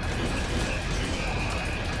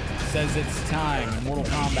 Says it's time. Mortal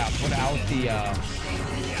Kombat put out the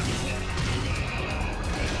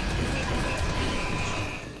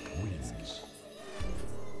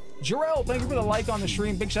Jarrell, thank you for the like on the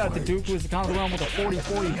stream. Big shout out to Duke, who is the Conqueror Realm with a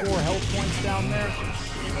 40-44 health points down there.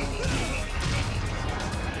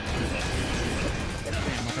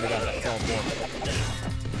 Damn, I could have got that teleport.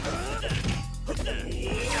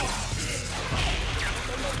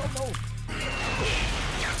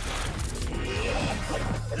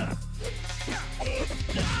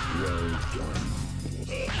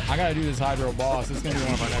 I gotta do this Hydro boss. This is gonna be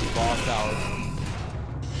one of our next boss towers.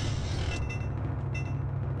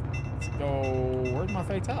 So, where's my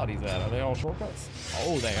fatalities at? Are they all shortcuts?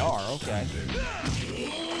 Oh, they are. Okay.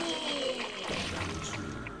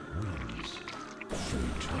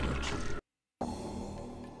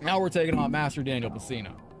 Now we're taking on Master Daniel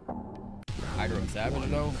Pacino. Hydro Savage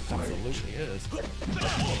though? Absolutely is. Dang,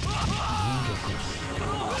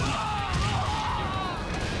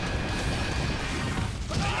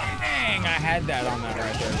 I had that on that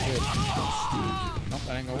right there too. Nope,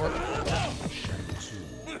 that ain't gonna work.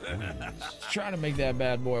 Trying to make that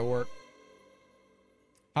bad boy work.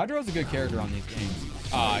 Hydro's a good character on these games.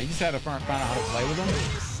 You just had to find out how to play with him.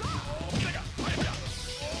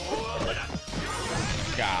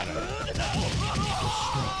 Got it.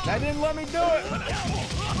 That didn't let me do it.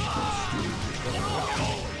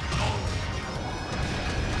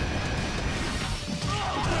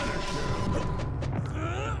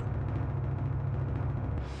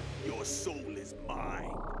 Your soul is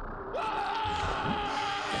mine.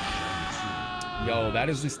 Yo, that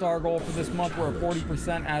is the star goal for this month. We're at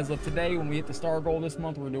 40% as of today. When we hit the star goal this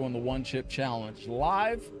month, we're doing the one chip challenge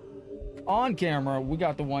live on camera. We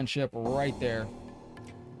got the one chip right there.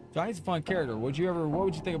 Johnny's a fun character. What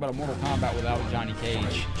would you think about a Mortal Kombat without Johnny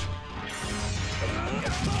Cage?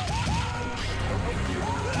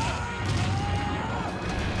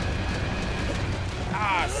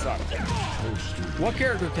 Ah, suck. What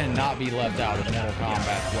character cannot be left out of Mortal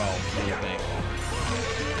Kombat 12, do you think?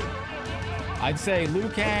 I'd say Liu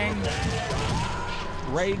Kang,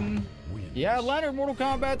 Raiden. Yeah, Leonard, Mortal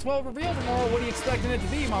Kombat 12 reveal tomorrow. What are you expecting it to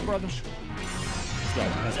be, my brother? Let's go,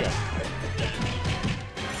 let's go.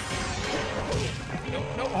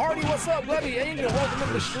 No, Hardy, what's up, Levy? Angel, welcome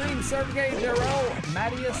to the stream. Sergey, Jarrell,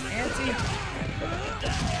 Mattias, Auntie.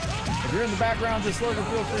 If you're in the background, just lurking,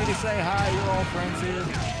 feel free to say hi. We're all friends here.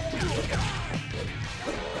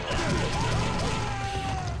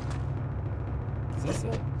 Is this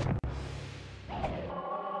it?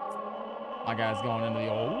 My guy's going into the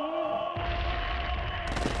old.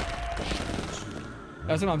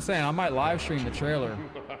 That's what I'm saying. I might live stream the trailer.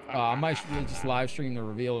 I might just live stream the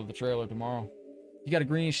reveal of the trailer tomorrow. You got a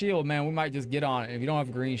green shield, man. We might just get on it. If you don't have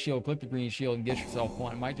a green shield, click the green shield and get yourself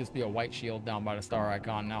one. It might just be a white shield down by the star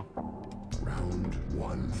icon now. Round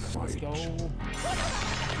one, fight. Let's go.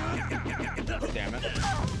 Damn it.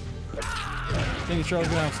 Think the trailer's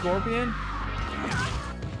gonna have Scorpion?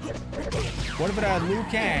 What if it had Liu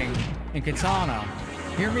Kang and Katana?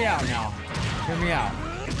 Hear me out now. Hear me out.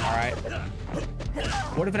 Alright.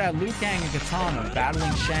 What if it had Liu Kang and Katana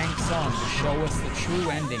battling Shang Tsung to show us the true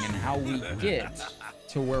ending and how we get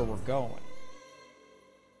to where we're going?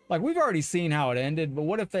 Like, we've already seen how it ended, but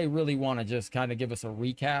what if they really want to just kind of give us a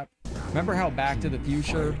recap? Remember how Back to the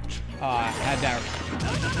Future had that,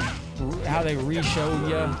 how they re-showed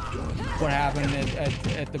you what happened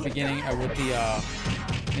at the beginning with the,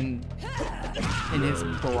 in his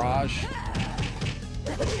garage?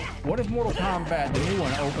 What if Mortal Kombat, the new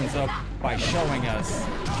one, opens up by showing us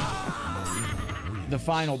the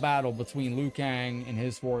final battle between Liu Kang and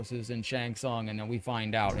his forces and Shang Tsung, and then we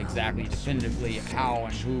find out exactly, definitively, how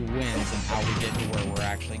and who wins and how we get to where we're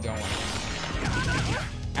actually going.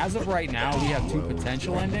 As of right now, we have two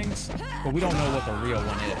potential endings, but we don't know what the real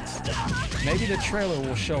one is. Maybe the trailer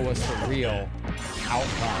will show us the real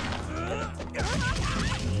outcome.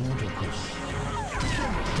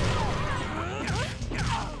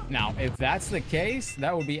 Now, if that's the case,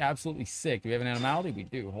 that would be absolutely sick. Do we have an animality? We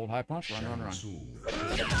do. Hold high punch, run, run, run.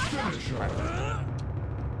 Right.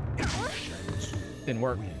 Didn't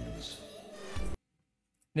work.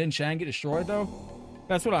 Didn't Shang get destroyed, though?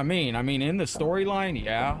 That's what I mean. I mean, in the storyline,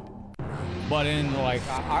 yeah. But in, like,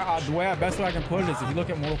 the way best way I can put it is if you look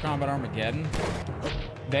at Mortal Kombat Armageddon,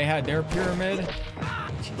 they had their pyramid.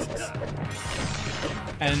 Jesus.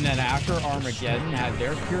 And then after Armageddon had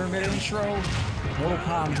their pyramid intro, Mortal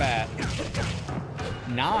Kombat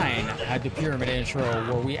 9 had the pyramid intro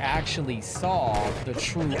where we actually saw the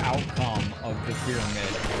true outcome of the pyramid.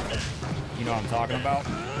 You know what I'm talking about?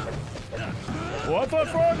 What the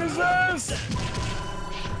fuck is this?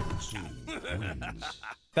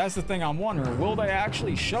 That's the thing I'm wondering. Will they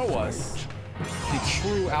actually show us the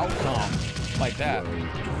true outcome like that?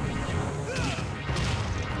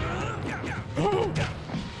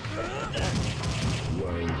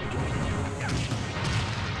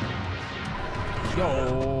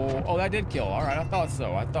 Yo, oh, that did kill. All right, I thought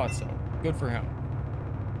so. I thought so. Good for him.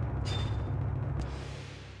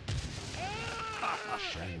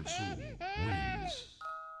 Shang Tsung wins.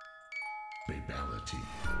 Fatality.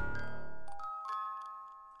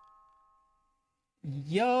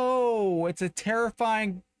 Yo, it's a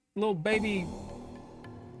terrifying little baby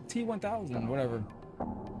T-1000, whatever.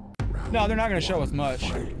 No, they're not going to show us much.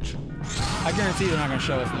 I guarantee they're not going to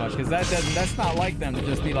show us much, because that's not like them to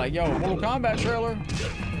just be like, yo, Mortal Kombat trailer.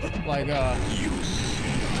 Like,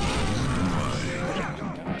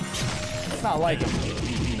 it's not like them.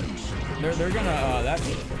 They're gonna that's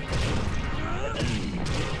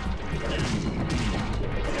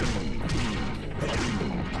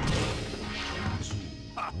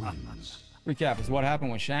recap is what happened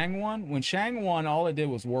when Shang won. When Shang won, all it did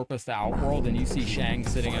was warp us to Outworld, and you see Shang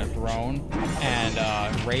sitting in a throne, and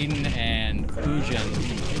Raiden and Fujin,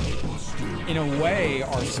 in a way,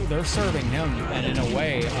 they're serving him, and in a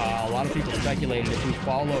way, a lot of people speculated if we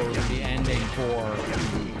followed the ending for.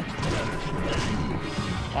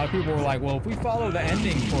 A lot of people were like, well, if we follow the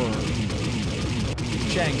ending for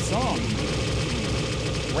Shang Tsung,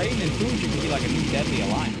 Raiden and Fujin could be like a new deadly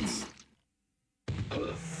alliance.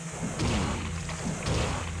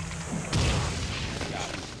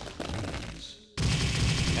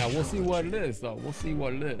 Yeah, we'll see what it is, though. We'll see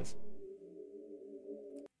what it is.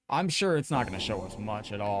 I'm sure it's not going to show us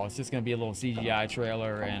much at all. It's just going to be a little CGI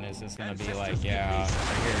trailer, and it's just going to be like, yeah,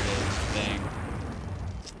 here it is, thing.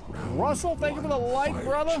 Russell, thank you for the like,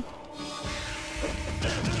 brother.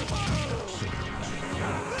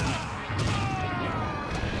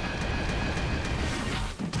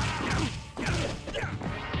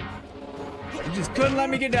 You just couldn't let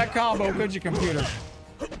me get that combo, could you, computer?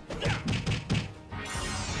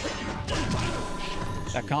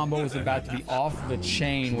 That combo was about to be off the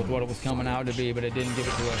chain with what it was coming out to be, but it didn't give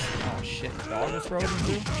it to us. Oh shit, the dog was frozen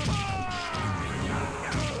too?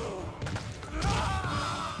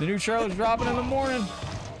 The new trailer's dropping in the morning.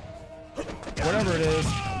 Whatever it is.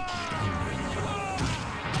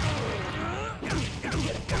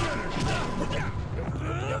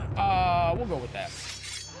 We'll go with that.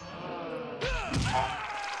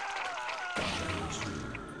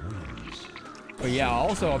 But yeah,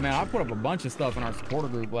 also, man, I put up a bunch of stuff in our supporter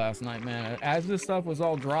group last night, man. As this stuff was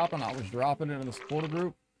all dropping, I was dropping it in the supporter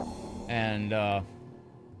group. And, like,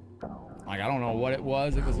 I don't know what it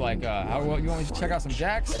was. It was like, you want me to check out some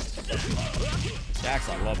jacks? Jacks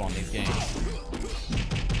I love on these games.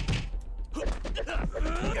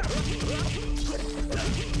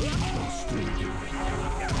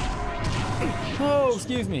 Oh,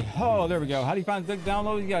 excuse me. Oh, there we go. How do you find the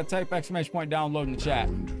download? You gotta type ! download in the chat.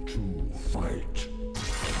 Fight.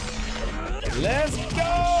 Let's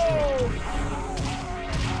go!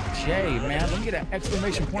 Jay, man, let me get an !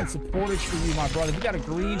 supportage for you, my brother. We got a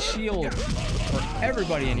green shield for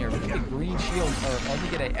everybody in here. Let me get a green shield, or let me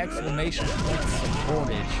get an !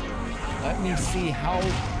 supportage. Let me see how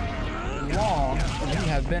long you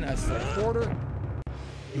have been a supporter.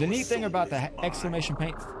 The neat thing about the exclamation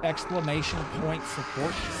point support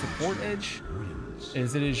edge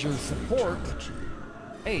is it is your support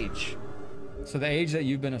age. So the age that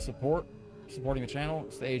you've been supporting the channel,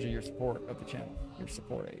 it's the age of your support of the channel, your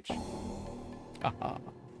support age.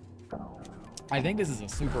 I think this is a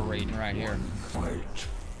super rating right here. No,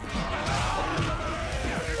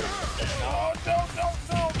 don't.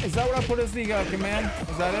 Is that what I put as the command?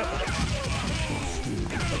 Is that it?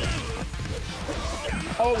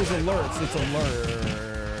 Oh, it was alerts. It's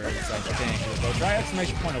alerts, I think. So try !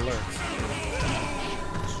 alerts.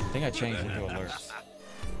 I think I changed it to alerts.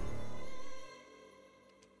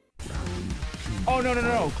 Oh,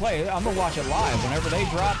 no, Clay, I'm gonna watch it live. Whenever they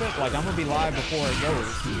drop it, like, I'm gonna be live before it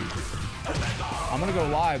goes. I'm gonna go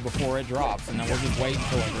live before it drops, and then we'll just wait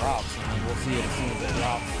until it drops, and then we'll see it as soon as it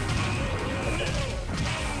drops.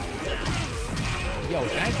 Yo,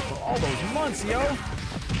 thank you for all those months, yo.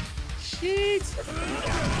 Jeez.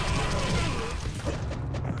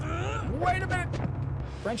 Wait a minute.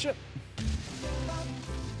 Friendship.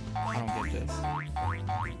 I don't get this.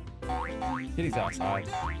 Kitty's outside.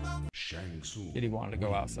 Kitty wanted to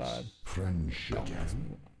go outside. Friendship.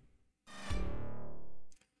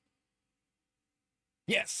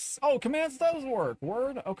 Yes. Oh, commands does work.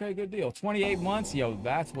 Word. Okay, good deal. 28 months. Yo,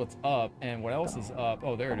 that's what's up. And what else is up?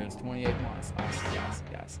 Oh, there it is. 28 months. I see.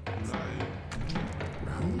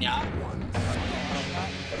 Yeah.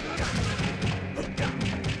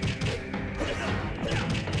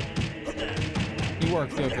 He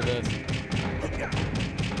works good for this.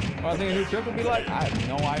 What I think a new trip would be like? I have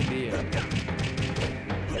no idea.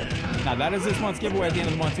 Now that is this month's giveaway at the end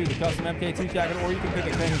of the month too, the custom MK2 jacket, or you can pick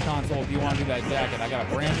a gaming console if you want to do that jacket. I got a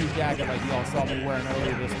brand new jacket like y'all saw me wearing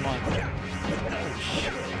earlier this month.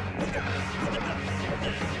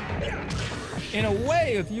 In a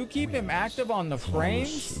way, if you keep him active on the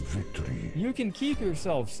frames, you can keep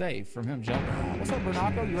yourself safe from him jumping. What's up,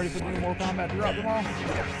 Bernaco? You ready for the new Mortal Kombat drop tomorrow?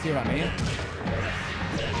 See what I mean?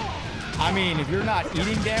 I mean, if you're not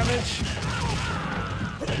eating damage,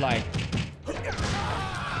 like...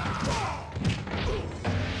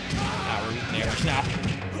 we're eating damage now.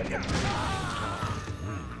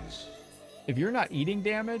 If you're not eating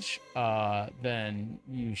damage, then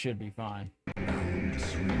you should be fine.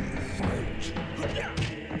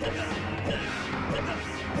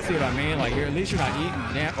 See what I mean? Like, at least you're not eating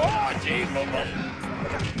damn. Oh, jeez,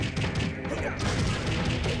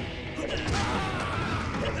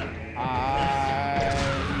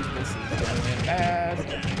 this is going bad.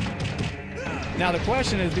 Now the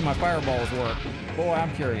question is, do my fireballs work? Boy,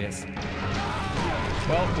 I'm curious.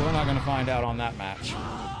 Well, we're not going to find out on that match.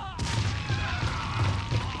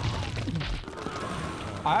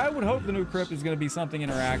 I would hope the new crypt is going to be something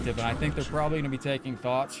interactive, and I think they're probably going to be taking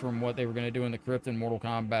thoughts from what they were going to do in the crypt in Mortal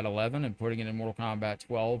Kombat 11 and putting it in Mortal Kombat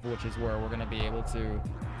 12, which is where we're going to be able to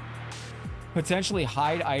potentially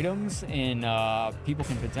hide items and people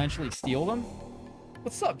can potentially steal them.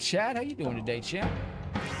 What's up, Chad? How you doing today, champ?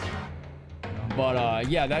 But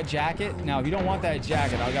yeah, that jacket. Now, if you don't want that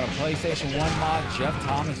jacket, I got a PlayStation 1 mod. Jeff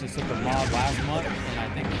Thomas just took a mod last month, and I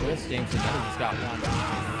think Chris James just got one.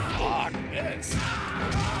 Fuck this.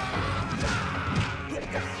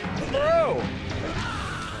 Bro!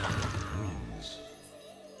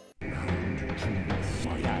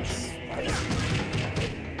 Yes.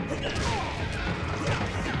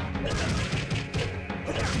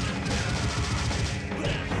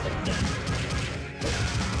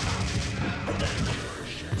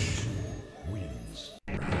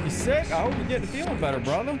 You sick? I hope you're getting feeling better,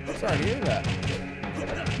 brother. Sorry to hear that.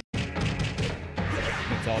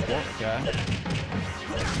 It's all book, okay?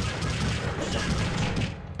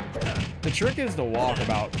 The trick is to walk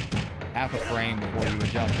about half a frame before you would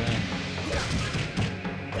jump in.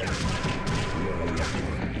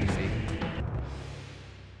 Easy.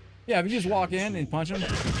 Yeah, if you just walk in and punch him.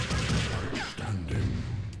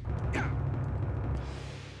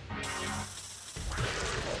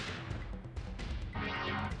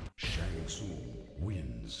 Shang Tsung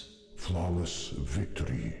wins. Flawless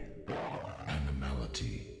victory.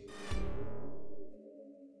 Animality.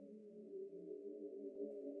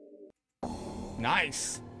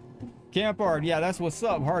 Nice. Camp Hard, yeah, that's what's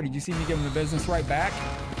up. Hardy, did you see me give him the business right back?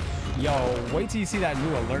 Yo, wait till you see that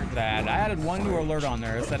new alert that I added one new alert on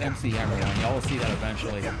there. It's that MC Hammer one. Y'all will see that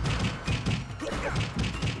eventually.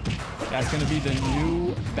 That's going to be the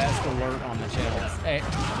new best alert on the channel. Hey,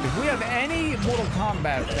 if we have any Mortal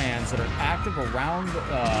Kombat fans that are active around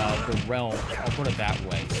the realm, I'll put it that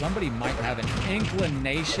way, somebody might have an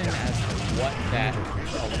inclination as to what that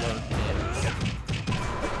alert is.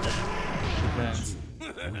 Depends.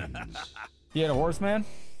 You had a horseman?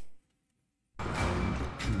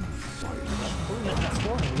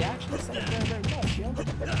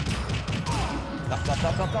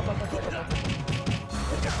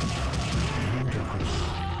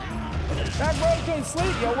 That bro couldn't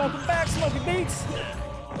sleep, yo. Welcome back, Smoky Beats.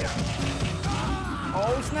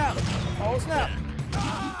 Oh snap. Oh snap.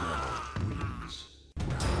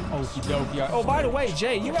 Okie dokie. Oh, by the way,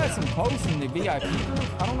 Jay, you had some posts in the VIP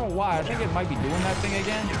group. I don't know why. I think it might be doing that thing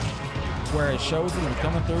again, where it shows them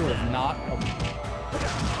coming through as not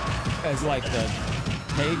as like the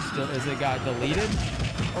page as it got deleted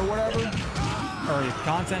or whatever, or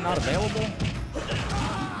content not available.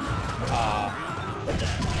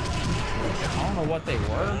 I don't know what they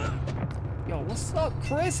were. Yo, what's up,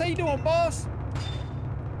 Chris? How you doing, boss?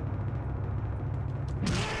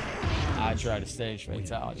 I tried a stage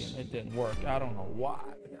fatality and it didn't work. I don't know why,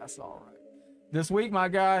 but that's all right. This week, my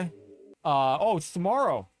guy. Oh, it's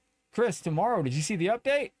tomorrow. Chris, tomorrow. Did you see the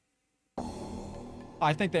update?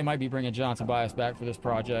 I think they might be bringing John Tobias back for this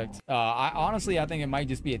project. I honestly think it might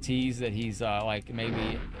just be a tease that he's like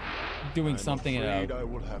maybe doing something.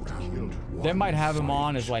 They might have him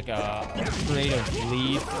on as like a creative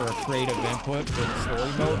lead or a creative input for the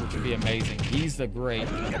story mode, which would be amazing. He's a great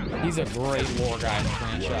lore guy in the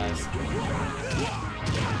franchise.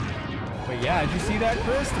 But yeah, did you see that,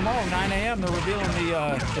 Chris? Tomorrow, 9 a.m. they're revealing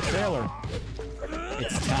the trailer.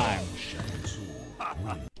 It's time.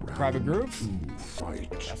 Private groups?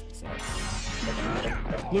 That's what's up.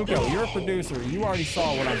 Luco, you're a producer. You already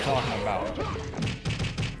saw what I'm talking about.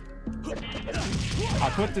 I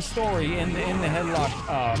put the story in the Headlock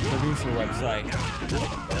producer website.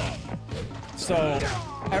 So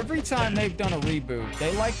every time they've done a reboot,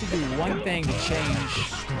 they like to do one thing to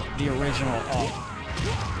change the original up.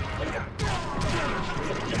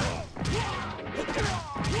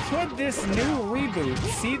 Could this new reboot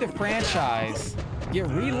see the franchise get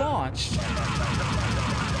relaunched,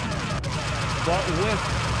 but with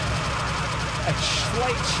a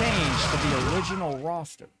slight change to the original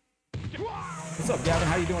roster? What's up, Gavin?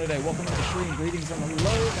 How you doing today? Welcome to the stream. Greetings on the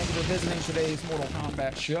low. Thank you for visiting today's Mortal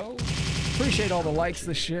Kombat show. Appreciate all the likes,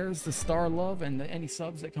 the shares, the star love, and any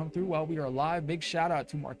subs that come through while we are live. Big shout out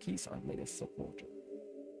to Marquise, our latest supporter.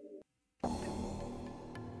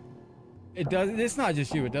 It does. It's not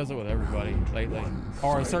just you. It does it with everybody lately,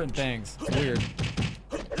 or certain things. It's weird.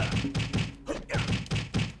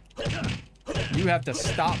 You have to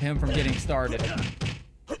stop him from getting started.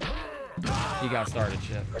 He got started,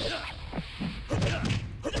 shit.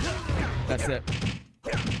 That's it.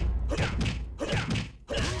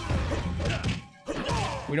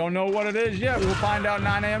 We don't know what it is yet. We'll find out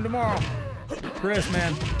 9 a.m. tomorrow. Chris,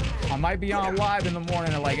 man, I might be on live in the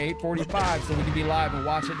morning at like 8:45, so we can be live and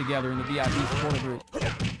watch it together in the VIP supporter group.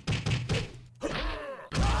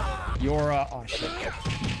 Your oh shit.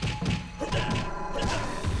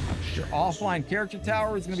 Your offline character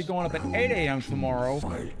tower is going to be going up at 8 a.m. tomorrow,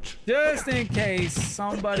 just in case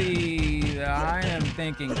somebody that I am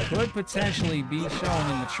thinking could potentially be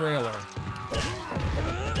shown in the trailer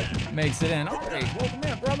makes it in. All right, welcome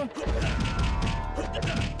in, brother.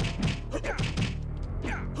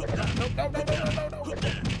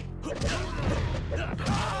 No.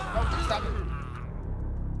 Stop it.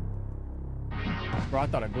 Bro, I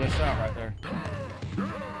thought I glitched out right there.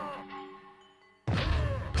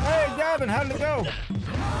 Hey, Gavin, how did it go?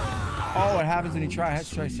 Oh, it happens when you try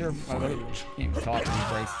syrup. Oh, can't even talk when he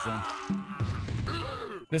braces in.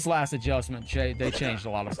 This last adjustment, they changed a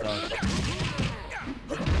lot of stuff.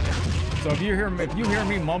 So if you hear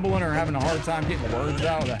me mumbling or having a hard time getting words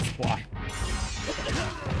out, that's why.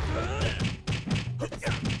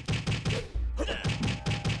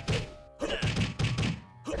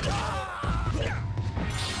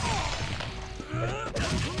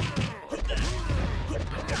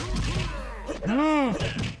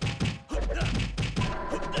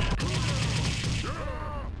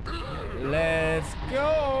 Let's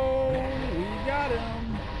go. We got him.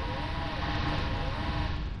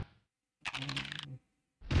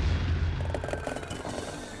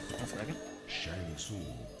 One second. Shang Tsung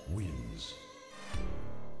wins.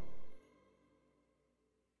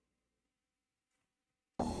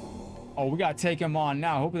 Oh, we gotta take him on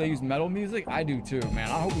now. Hopefully they use metal music. I do too, man.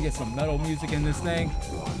 I hope we get some metal music in this thing.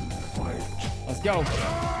 Let's go.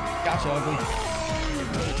 Gotcha, ugly.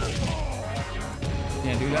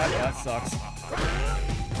 Can't do that? That sucks.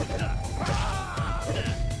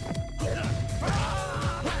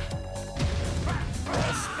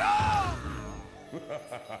 Let's go!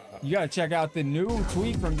 You gotta check out the new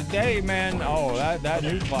tweet from today, man. Oh, that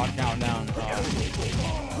new clock countdown.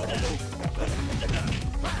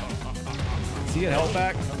 See it held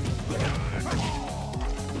back?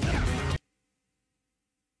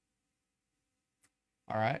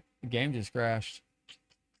 All right, the game just crashed.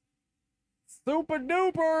 Super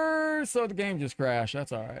duper! So the game just crashed.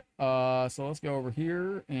 That's all right. So let's go over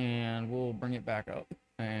here and we'll bring it back up.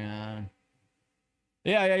 And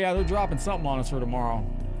yeah. They're dropping something on us for tomorrow.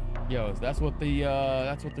 Yo, that's what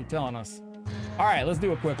they're telling us. All right, let's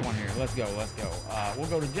do a quick one here. Let's go. We'll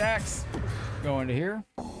go to Jax. Go into here.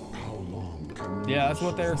 Yeah, that's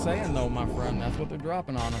what they're saying though, my friend. That's what they're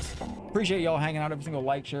dropping on us. Appreciate y'all hanging out. Every single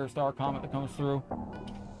like, share, star, comment that comes through.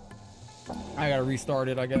 I gotta restart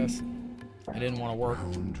it, I guess. I didn't want to work.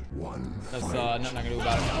 That's nothing I can do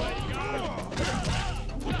about it.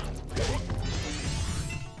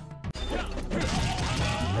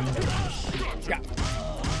 Yeah.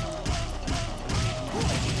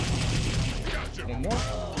 One more.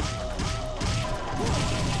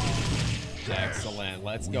 Excellent.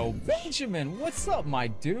 Let's go. Benjamin, what's up, my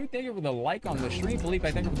dude? Thank you for the like on the stream. Felipe,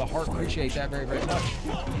 thank you for the heart. Appreciate that very, very much.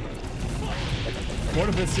 What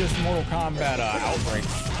if it's just Mortal Kombat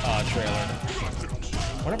Outbreaks trailer?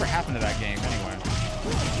 Whatever happened to that game, anyway?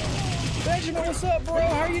 Benjamin, what's up, bro?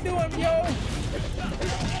 How you doing, yo?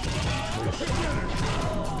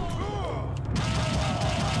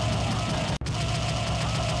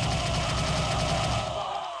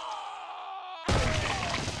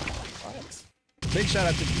 Big shout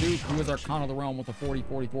out to Duke, who is our Con of the Realm with the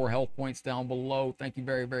 44 health points down below. Thank you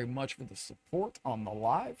very, very much for the support on the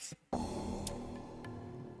lives.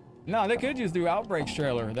 No, they could just do Outbreaks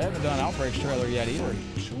trailer. They haven't done Outbreaks trailer yet either.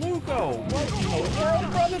 Luco, what in the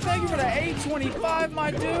world, brother? Thank you for the 825,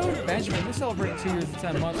 my dude. Benjamin, we're celebrating 2 years and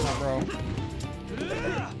 10 months, my bro.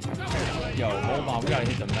 Yo, hold on. We gotta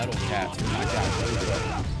hit the metal cats.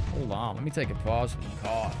 Hold on. Let me take a pause for the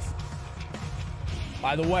cause.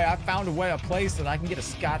 By the way, I found a place that I can get a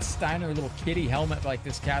Scott Steiner little kitty helmet like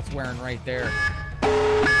this cat's wearing right there.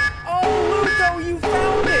 Oh, Luco, you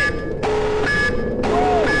found it!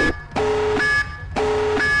 Whoa!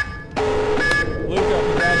 Luco,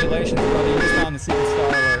 congratulations, brother. You just found the secret star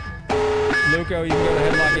alert. Luco, you can go to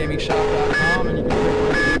headlockgamingshop.com and you can pick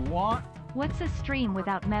whatever you want. What's a stream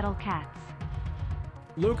without metal cats?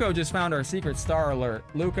 Luco just found our secret star alert.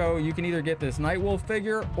 Luco, you can either get this Nightwolf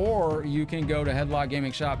figure, or you can go to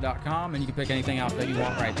headlockgamingshop.com and you can pick anything out that you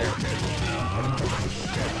want right there.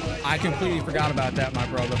 I completely forgot about that, my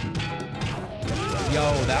brother.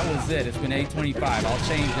 Yo, that was it. It's been 8:25. I'll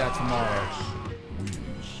change that tomorrow.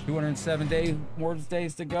 207 more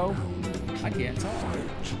days to go. I can't talk.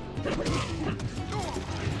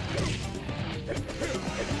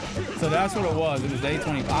 So that's what it was. It was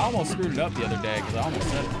 8:25. I almost screwed it up the other day because I almost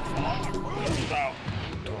said it.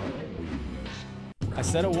 I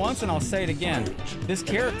said it once and I'll say it again. This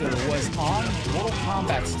character was on Mortal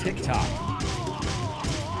Kombat's TikTok.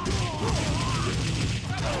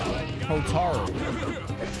 Hotaru.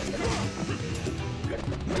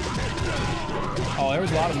 Oh, there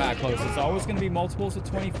was a lot of mad close. It's always going to be multiples of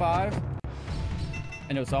 25.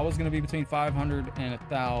 And it's always going to be between 500 and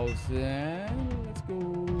 1,000. Let's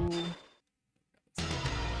go.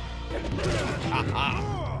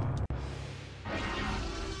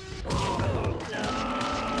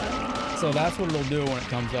 So that's what it'll do when it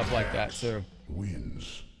comes up like that too.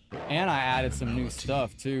 Wins. And I added some new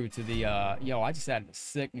stuff too to the yo, I just added a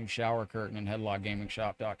sick new shower curtain in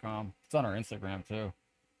headlockgamingshop.com. It's on our Instagram too.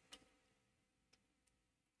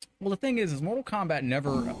 Well, the thing is Mortal Kombat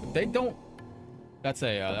never, they don't, that's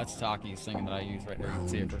Taki's singing that I use right there. You can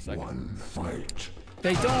see it for a second. One fight.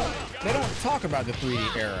 They don't talk about the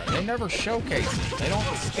 3D era. They never showcase it. They don't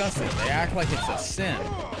discuss it. They act like it's a sin.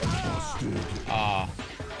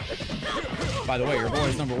 By the way, your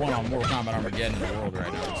boy's #1 on Mortal Kombat Armageddon in the world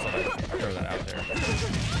right now, so I throw that out there.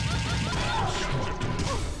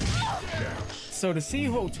 So to see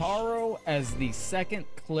Hotaru as the second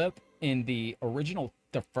clip in the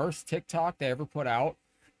first TikTok they ever put out,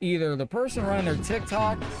 either the person running their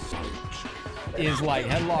TikTok is like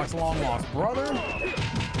Headlock's long lost brother.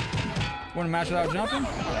 Want to match without jumping?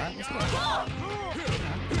 All right, let's go.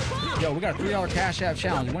 Yo, we got a $3 Cash App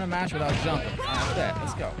challenge. Win a match without jumping. All right, bet.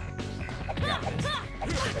 Let's go. I got this.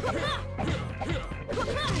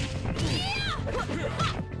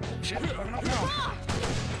 Shit, fucking up now.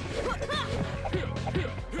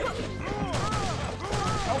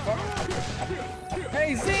 Oh, fuck.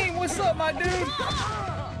 Hey, Zine, what's up, my dude?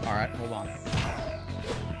 All right, hold on.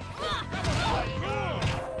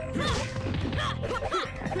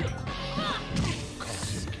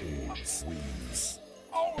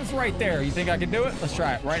 Oh, it's right there. You think I can do it? Let's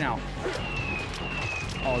try it right now.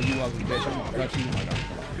 Oh, you ugly bitch. I'm gonna cut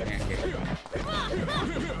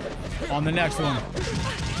you. On the next one.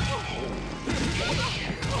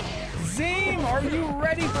 Zing, are you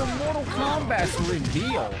ready for Mortal Kombat's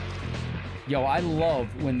reveal? Yo, I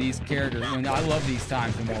love when these characters, I love these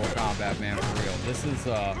times in Mortal Kombat, man, for real. This is,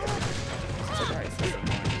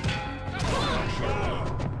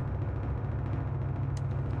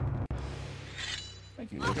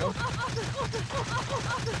 Thank you, Lugo.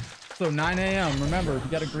 So 9 a.m. Remember, if you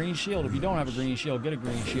got a green shield, if you don't have a green shield, get a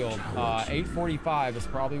green shield. 8:45 is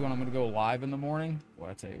probably when I'm going to go live in the morning. Well,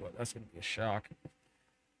 I tell you what, that's going to be a shock.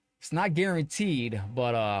 It's not guaranteed,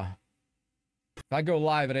 but if I go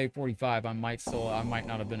live at 8:45, I might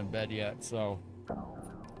not have been in bed yet. So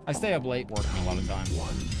I stay up late working a lot of times.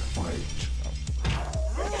 One fight.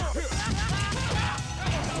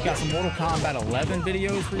 Got some Mortal Kombat 11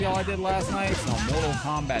 videos for y'all I did last night. Some Mortal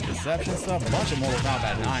Kombat Deception stuff. A bunch of Mortal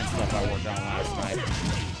Kombat 9 stuff I worked on last night.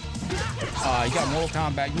 You got Mortal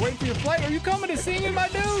Kombat. You waiting for your flight? Are you coming to see me, my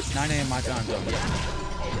dude? 9 a.m. my time zone. Yeah.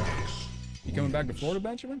 You coming back to Florida,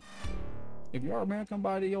 Benjamin? If you are, man, come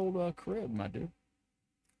by the old crib, my dude.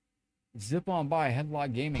 Zip on by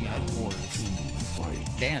Headlock Gaming headquarters.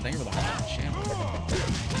 Dan, thank you for the hot channel.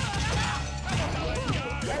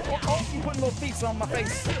 Oh, you putting little feet on my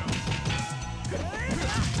face.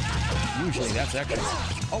 Usually that's extra.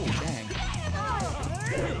 Oh, dang.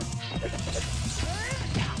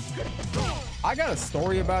 I got a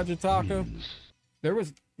story about Jataka. There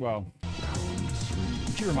was, well,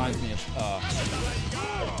 she reminds me of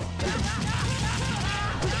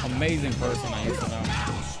amazing person I used to know.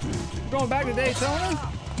 Going back to Daytona?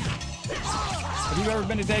 Have you ever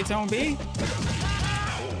been to Daytona B?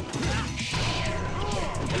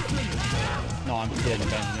 No, I'm kidding,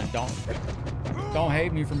 Benjamin. Don't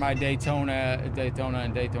hate me for my Daytona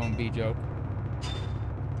and Daytona B joke.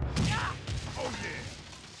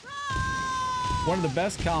 One of the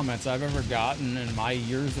best comments I've ever gotten in my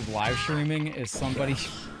years of live streaming is somebody,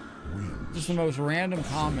 just the most random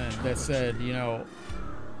comment that said, you know,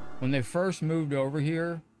 when they first moved over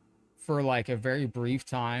here for like a very brief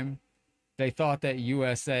time, they thought that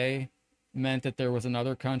USA meant that there was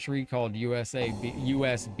another country called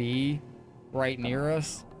USB right near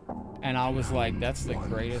us, and I was like, that's the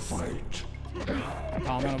greatest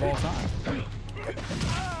comment of all time.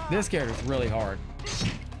 This character's really hard.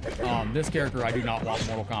 This character I do not want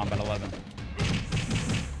Mortal Kombat 11.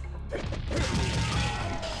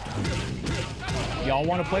 Y'all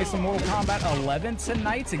want to play some Mortal Kombat 11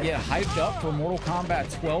 tonight to get hyped up for Mortal Kombat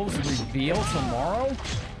 12's reveal tomorrow?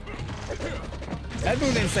 Ed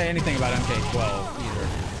Boon didn't say anything about MK12 either.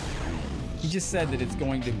 He just said that it's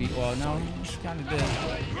going to be, well, no, he kind of did.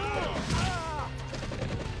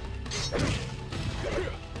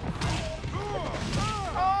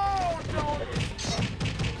 Oh, no.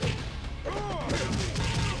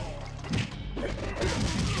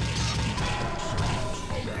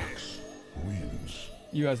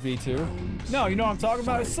 USB 2. No, you know what I'm talking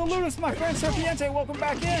about? Saludos, my friend Serpiente. Welcome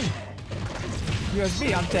back in.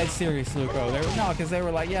 USB, I'm dead serious, Luco. No, because they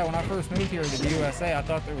were like, yeah, when I first moved here to the USA, I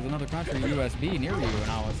thought there was another country USB near you.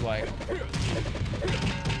 And I was like,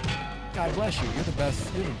 God bless you. You're the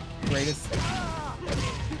best. You're the greatest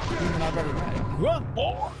human I've ever met.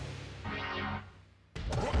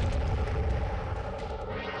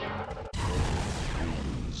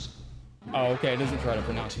 Oh, okay. It doesn't try to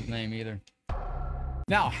pronounce his name either.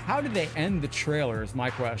 Now, how did they end the trailer is my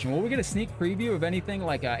question. Will we get a sneak preview of anything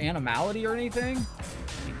like animality or anything?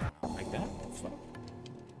 Like that?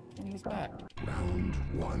 Bring this back. Round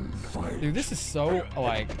 1, fight. Dude, this is so,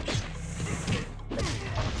 like...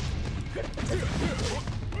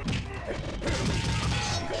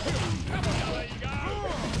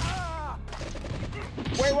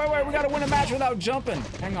 Wait, we gotta win a match without jumping.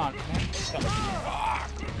 Hang on.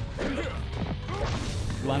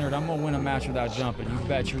 Leonard, I'm gonna win a match without jumping. You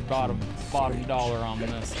bet your bottom dollar on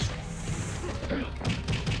this.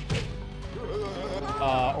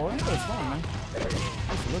 Orlando's fun, man.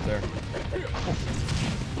 I used to live there.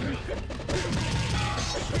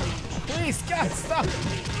 Please, God, stop!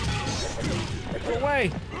 Get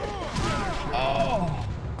away! Oh!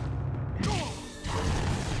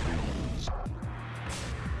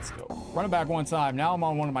 Let's go. Run it back one time. Now I'm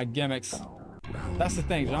on one of my gimmicks. That's the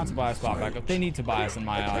thing, John Tobias popped back up. They need Tobias in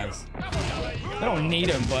my eyes. They don't need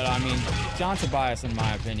him, but I mean, John Tobias, in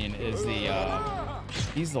my opinion, is the,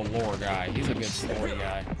 he's the lore guy. He's a good story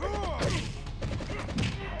guy.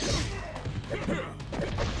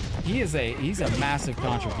 He's a massive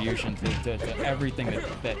contribution to everything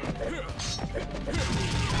that...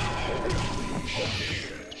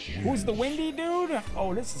 Who's the windy dude?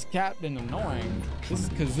 Oh, this is Captain Annoying. This is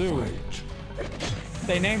Kazoo.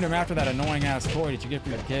 They named him after that annoying ass toy that you get for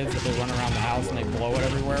your kids that they run around the house and they blow it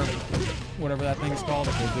everywhere. Whatever that thing's called,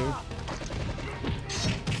 a kazoo.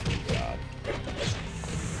 God.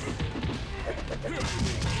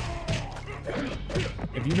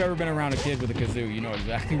 If you've ever been around a kid with a kazoo, you know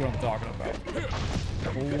exactly what I'm talking about.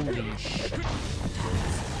 Holy shit.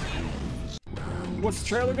 What's the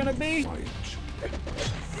trailer gonna be? I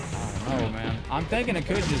don't know, man. I'm thinking it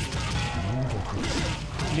could just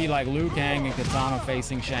be like Liu Kang and Katana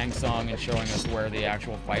facing Shang Tsung and showing us where the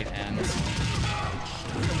actual fight ends.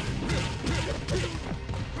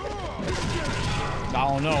 I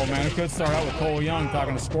don't know, man. It could start out with Cole Young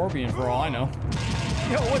talking to Scorpion for all I know.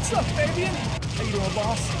 Yo, what's up, Fabian? How you doing,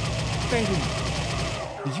 boss? Fabian,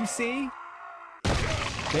 did you see?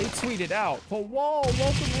 They tweeted out, Pawal,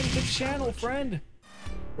 welcome into the channel, friend.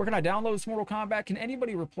 Where can I download this Mortal Kombat? Can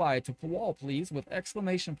anybody reply to Pawal, please, with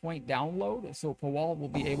exclamation point download, so Pawal will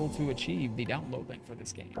be able to achieve the download link for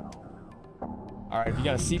this game. All right, if you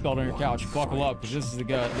got a seatbelt on your couch, buckle up, because this is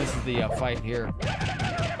the fight here.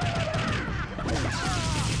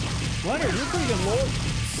 Leonard, you're pretty good, Lord.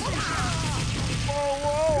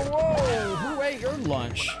 Whoa! Who ate your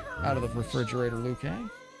lunch out of the refrigerator, Liu Kang?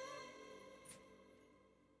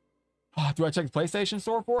 Do I check the PlayStation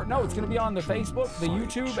Store for it? No, it's going to be on the Facebook, the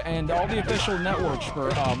YouTube, and all the official networks for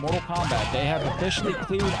Mortal Kombat. They have officially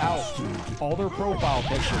cleared out all their profile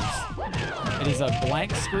pictures. It is a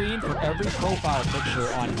blank screen for every profile picture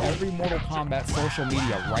on every Mortal Kombat social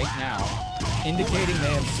media right now, indicating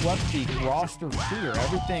they have swept the roster clear.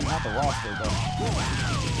 Everything, not the roster, but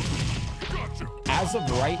as of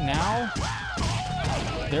right now,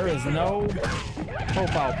 there is no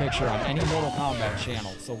profile picture on any Mortal Kombat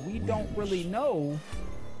channel, so we don't really know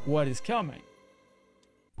what is coming.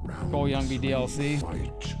 Cole Young be DLC.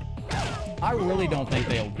 I really don't think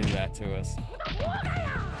they'll do that to us.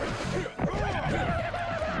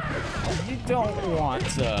 You don't want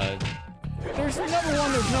to... There's number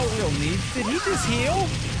one, there's no real need. Did he just heal?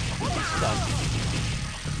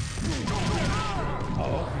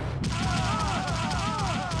 Oh.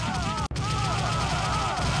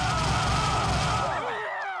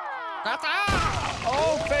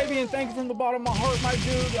 Oh, Fabian, thank you from the bottom of my heart, my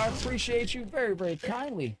dude. I appreciate you very, very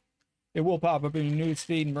kindly. It will pop up in your news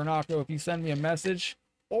feed in Bernaco if you send me a message,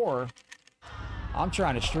 or I'm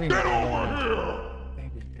trying to stream it more.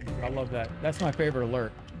 I love that. That's my favorite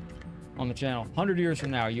alert on the channel. 100 years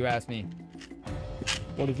from now, you ask me,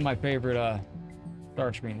 what is my favorite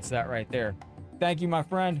start screen? It's that right there. Thank you, my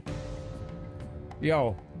friend.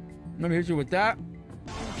 Yo, let me hit you with that.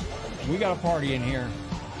 We got a party in here.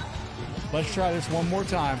 Let's try this one more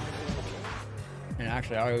time. And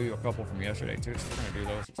actually, I owe you a couple from yesterday, too, so we're gonna do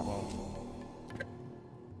those as well.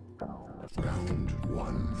 Round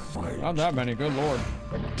one, fight. Not that many, good lord.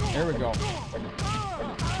 Here we go.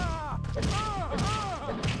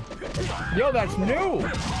 Yo, that's new!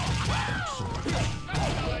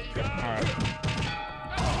 Alright.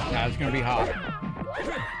 Now it's gonna be hot.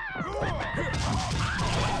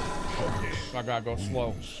 I gotta go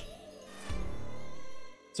slow.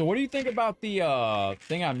 So what do you think about the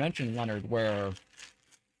thing I mentioned, Leonard, where...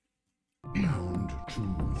 Round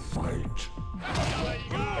two, fight.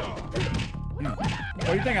 What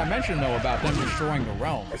do you think I mentioned, though, about them destroying the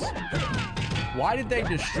realms? Why did they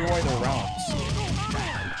destroy the realms?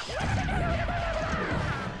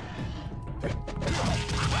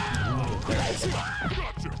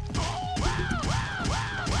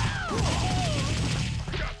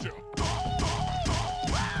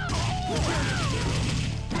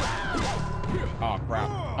 Oh, crap.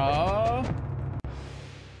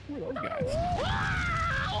 Who are those guys?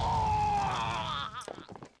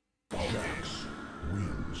 Jax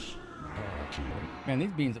wins. Man,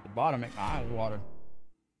 these beans at the bottom make my eyes water.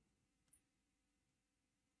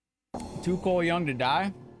 Too Cole Young to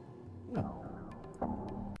die?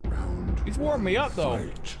 He's warming me up, though.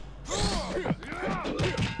 Fight. Okay,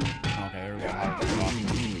 there we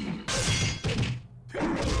go.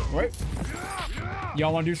 Wait.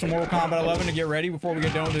 Y'all want to do some Mortal Kombat 11 to get ready before we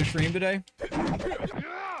get done with the stream today?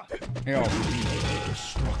 Yo.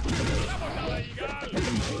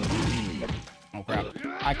 Oh, crap.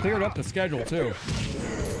 I cleared up the schedule, too.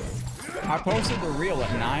 I posted the reel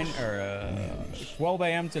at 12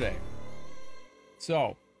 a.m. today.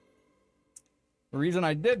 So, the reason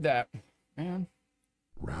I did that, man.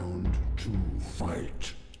 Round two,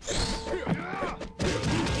 fight.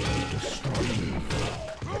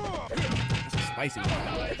 Spicy.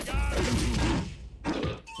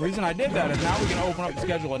 The reason I did that is now we can open up the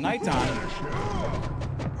schedule at nighttime.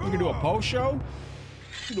 We can do a post show.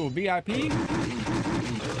 We can do a VIP. We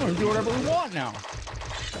can do whatever we want now.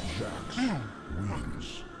 Jax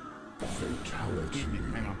wins. Fatality.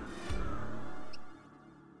 Hang on.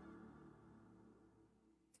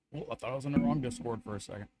 Oh, I thought I was in the wrong Discord for a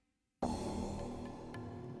second.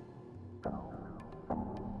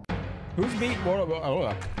 Who's beat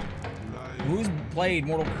Mortal? Who's played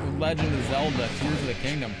Mortal Legend of Zelda: Tears of the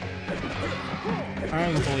Kingdom? I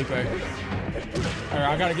am Felipe. Right,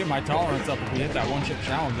 I gotta get my tolerance up if we hit that one-chip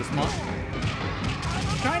challenge this month.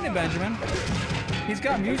 Kinda, Benjamin. He's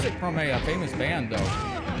got music from a famous band, though.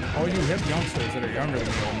 All you hip youngsters that are younger than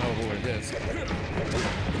me will know who it is.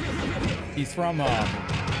 He's from,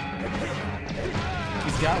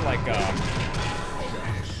 he's got like,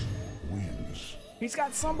 Wins. he's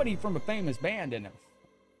got somebody from a famous band in it.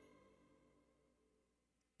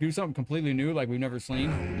 Do something completely new like we've never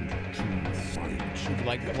seen. Would you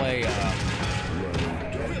like to play,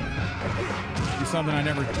 do something I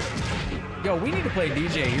never... Yo, we need to play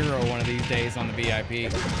DJ Hero one of these days on the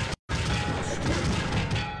VIP.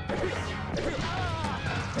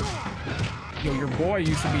 Yo, your boy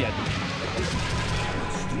used to be a...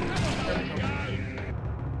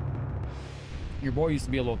 Your boy used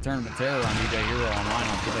to be a little tournament terror on DJ Hero online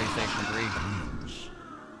on PlayStation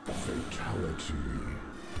 3. Fatality.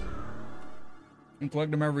 And collect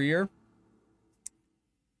them every year.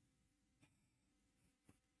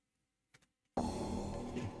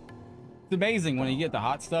 It's amazing when you get the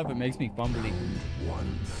hot stuff, it makes me fumbly.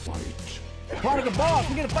 One fight. Part of the boss,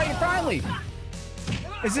 we get to fight it finally!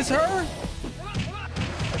 Is this her?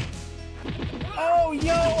 Oh,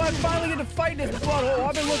 yo, I finally get to fight this butthole.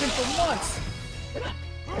 I've been looking for months.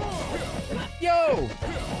 Yo!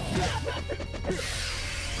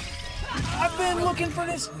 I've been looking for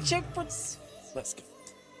this chick for... Let's go.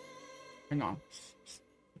 Hang on.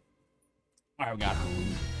 Alright, we got it.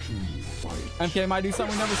 MK might do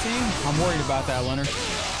something we've never seen? I'm worried about that, Leonard.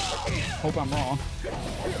 Hope I'm wrong.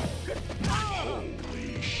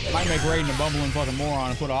 Might make Raiden a bumbling fucking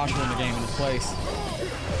moron and put Oscar in the game in his place.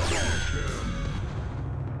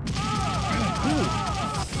 Ooh.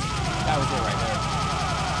 That was it right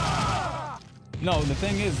there. No, the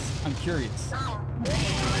thing is, I'm curious.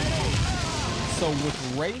 So with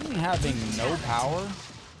Raiden having no power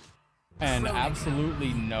and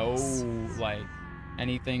absolutely no, like,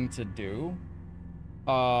 anything to do.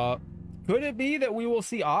 Could it be that we will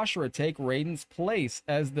see Ashura take Raiden's place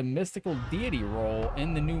as the mystical deity role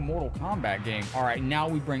in the new Mortal Kombat game? All right, now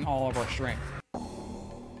we bring all of our strength.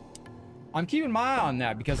 I'm keeping my eye on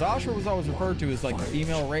that because Ashura was always referred to as like the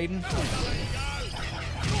female Raiden.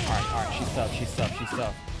 All right, she's tough, she's tough, she's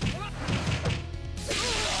tough.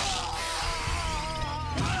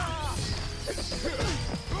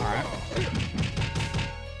 All right.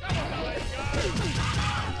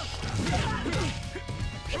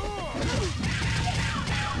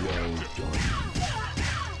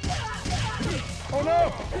 Oh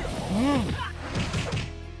no!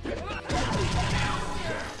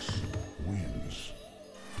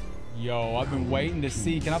 Yo, I've been waiting to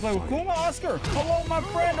see. Can I play with Kuma Oscar? Hello, my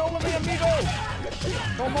friend. Hola, mi amigo.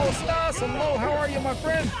 ¿Cómo estás? Hello, how are you, my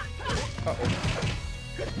friend? Uh-oh.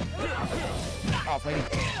 Oh, fighting.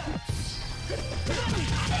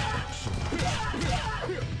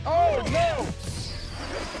 Oh, no!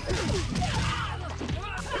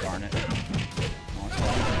 Darn it.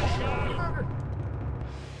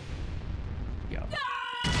 Yeah.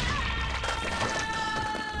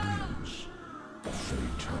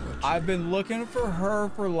 I've been looking for her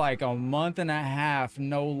for like a month and a half,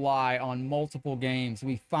 no lie, on multiple games.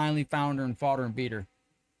 We finally found her and fought her and beat her.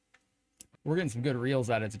 We're getting some good reels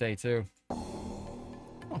at it today, too.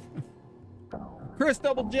 Chris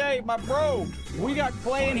Double J, my bro. We got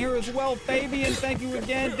Clay in here as well. Fabian, thank you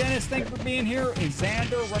again. Dennis, thank you for being here. And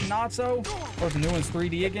Xander, Renazzo. Or the new one's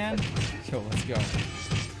 3D again. Yo, let's go.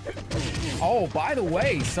 Oh, by the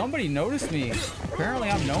way, somebody noticed me.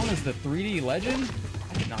 Apparently, I'm known as the 3D legend.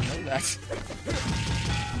 I did not know that.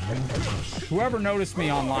 Whoever noticed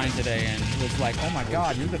me online today and was like, oh my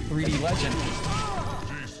god, you're the 3D legend.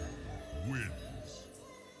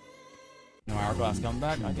 No hourglass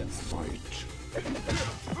comeback, I guess.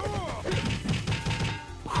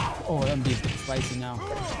 Oh, them beats getting spicy now.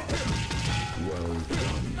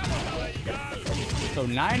 So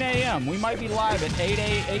 9 a.m. We might be live at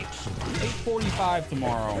 8:45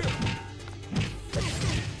 tomorrow.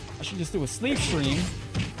 I should just do a sleep stream,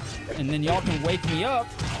 and then y'all can wake me up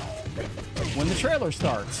when the trailer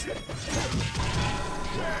starts.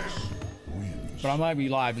 But I might be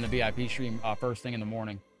live in the VIP stream first thing in the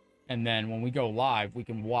morning. And then when we go live, we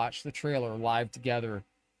can watch the trailer live together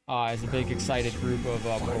as a big excited group of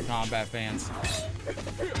Mortal Kombat fans.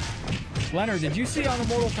 Leonard, did you see on the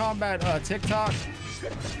Mortal Kombat TikTok?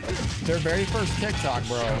 Their very first TikTok,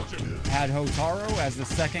 bro, had Hotaru as the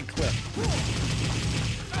second clip.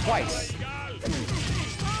 Twice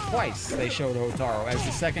they showed Hotaru as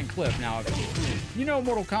the second clip. Now, if you know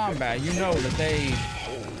Mortal Kombat, you know that they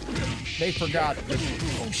forgot.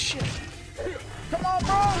 Oh shit! Come on,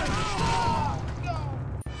 bro!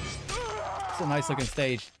 It's a nice looking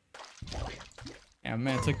stage. And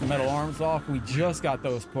man, took the metal arms off. We just got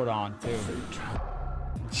those put on too.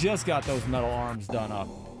 Just got those metal arms done up.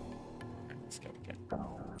 Let's go again.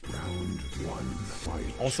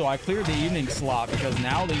 Also, I cleared the evening slot because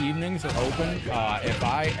now the evenings are open. If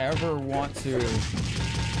I ever want to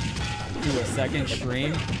do a second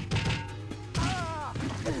stream,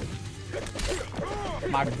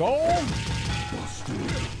 my goal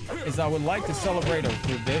is I would like to celebrate a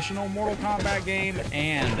traditional Mortal Kombat game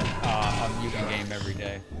and a mutant game every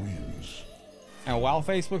day. And while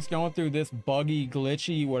Facebook's going through this buggy,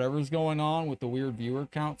 glitchy, whatever's going on with the weird viewer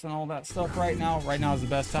counts and all that stuff right now is the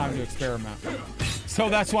best time to experiment. So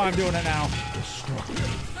that's why I'm doing it now.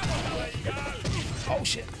 Oh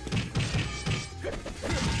shit.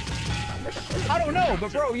 I don't know,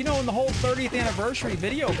 but bro, you know, in the whole 30th anniversary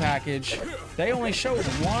video package, they only showed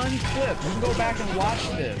one clip. You can go back and watch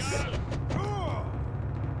this.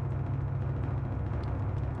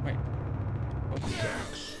 Wait.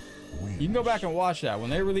 You can go back and watch that. When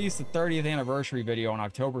they released the 30th anniversary video on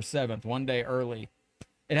October 7th, one day early,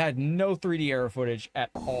 it had no 3D era footage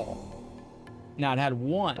at all. Now, it had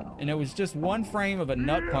one, and it was just one frame of a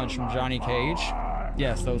nut punch from Johnny Cage.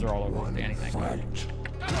 Yes, those are all over with Danny, thank God.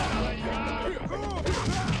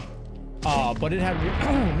 But it had,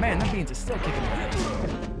 oh man, that beans is still kicking my ass.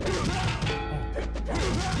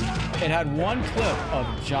 It had one clip of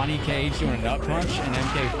Johnny Cage doing a nut punch in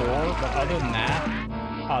MK4, but other than that,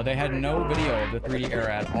 they had no video of the 3D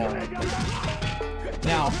era at all.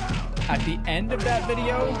 Now, at the end of that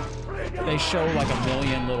video, they show like a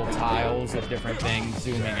million little tiles of different things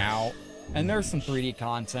zooming out. And there's some 3D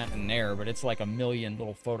content in there, but it's like a million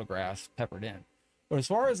little photographs peppered in. But as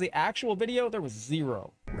far as the actual video, there was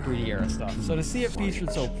zero 3D era stuff. So to see it featured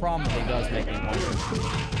so prominently does make me wonder.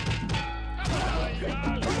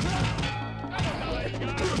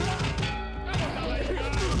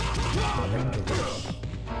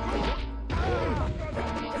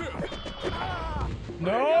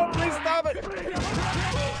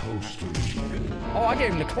 Oh, I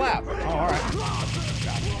gave him the clap. Oh, all right.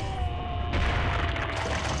 Got it.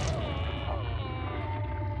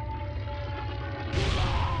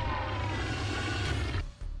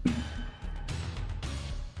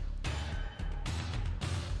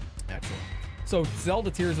 Excellent. So,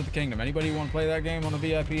 Zelda Tears of the Kingdom. Anybody want to play that game on the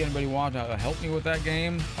VIP? Anybody want to help me with that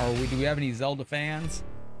game? Or do we have any Zelda fans?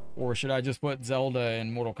 Or should I just put Zelda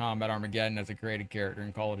in Mortal Kombat Armageddon as a created character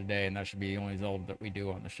and call it a day, and that should be the only Zelda that we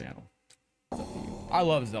do on the channel? It's up to you. I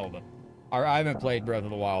love Zelda. I haven't played Breath of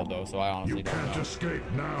the Wild, though, so I honestly don't know. You can't escape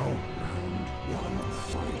now.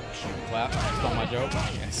 Clap. Stole my joke.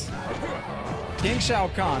 Yes. King Shao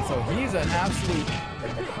Kahn. So he's an absolute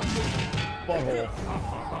butthole.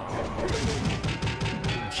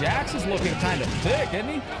 Jax is looking kind of thick, isn't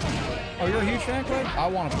he? Oh, you're a huge fan, Clay? I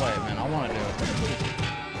want to play it, man. I want to do it.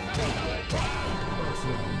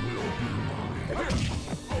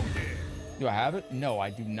 Do I have it? No, I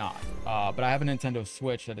do not. But I have a Nintendo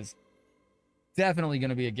Switch that is definitely going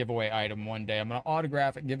to be a giveaway item one day. I'm going to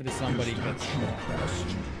autograph it, give it to somebody that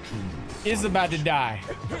is about to die.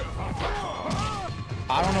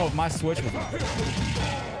 I don't know if my Switch was...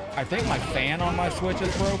 I think my fan on my Switch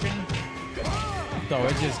is broken. So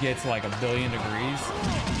it just gets like 1 billion degrees.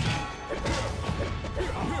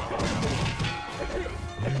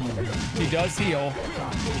 He does heal.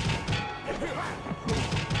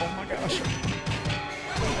 Oh my gosh.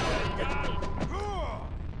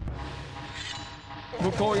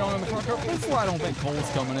 Put Cole Young in the front cover. This is why I don't think Cole's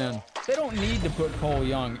coming in. They don't need to put Cole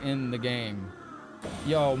Young in the game.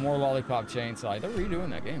 Yo, more Lollipop Chainsaw. They're redoing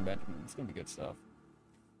that game, Benjamin. It's gonna be good stuff.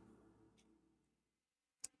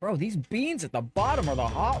 Bro, these beans at the bottom are the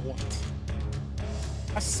hot ones.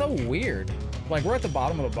 That's so weird. Like, we're at the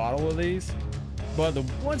bottom of the bottle of these, but the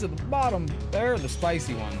ones at the bottom, they're the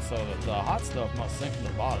spicy ones, so the hot stuff must sink to the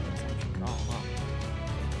bottom.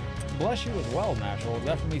 Bless you as well, Natural. Was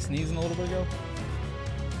that for me sneezing a little bit ago?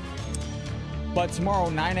 But tomorrow,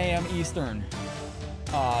 9 a.m. Eastern,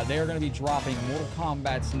 they are going to be dropping Mortal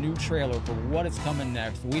Kombat's new trailer for what is coming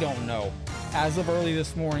next. We don't know. As of early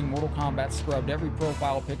this morning, Mortal Kombat scrubbed every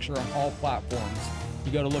profile picture on all platforms.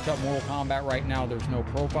 You go to look up Mortal Kombat right now, there's no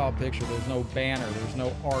profile picture, there's no banner, there's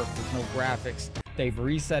no art, there's no graphics. They've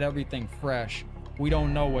reset everything fresh. We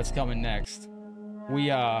don't know what's coming next.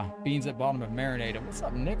 Beans at bottom have marinated. What's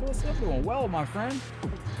up, Nicholas? I'm doing well, my friend.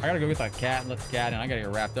 I gotta go get that cat and let the cat in. I gotta get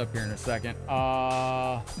wrapped up here in a second.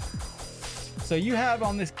 So you have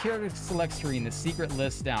on this character select screen the secret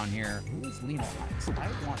list down here. Who is Lena Heights? I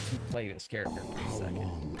want to play this character for a second.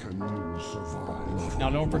 Now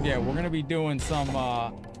don't forget, we're gonna be doing some,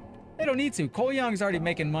 they don't need to. Cole Young's already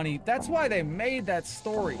making money. That's why they made that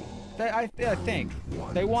story. I think.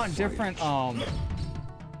 They want different,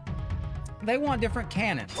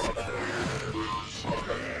 canons.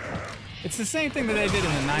 It's the same thing that they did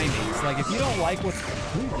in the 90s. Like, if you don't like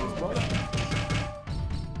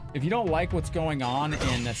if you don't like what's going on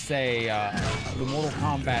in, say, the Mortal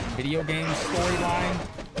Kombat video game storyline,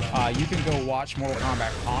 you can go watch Mortal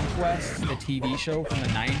Kombat Conquest, the TV show from the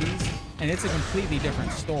 90s, and it's a completely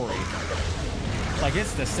different story. Like,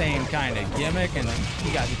 it's the same kind of gimmick, and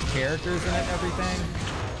you got the characters in it and everything,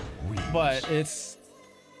 but it's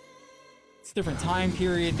different time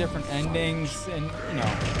period, different endings, and, you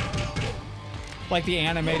know, like the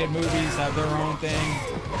animated movies have their own thing.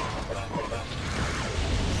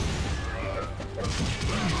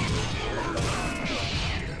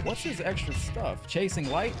 What's his extra stuff? Chasing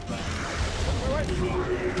light?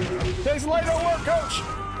 Chasing light don't work, coach!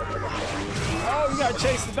 Oh, you gotta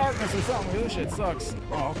chase the darkness or something. This shit sucks.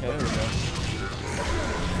 Oh, okay, there we go.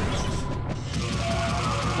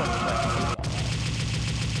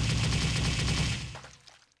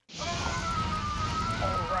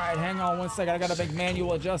 Alright, hang on one second. I gotta make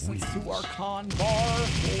manual adjustments to our con bar.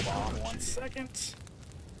 Hold on one second.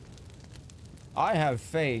 I have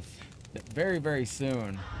faith that very, very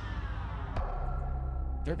soon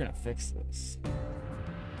they're gonna fix this.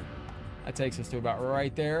 That takes us to about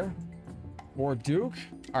right there. Or Duke.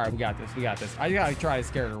 All right, we got this. We got this. I gotta try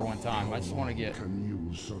this character one time. I just want to get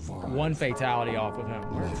one fatality off of him.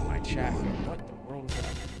 Where's my chat? What the world is that?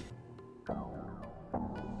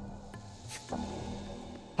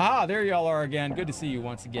 Ah, there y'all are again. Good to see you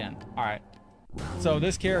once again. All right. So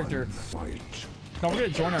this character. Don't forget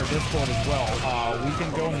to join our Discord as well. We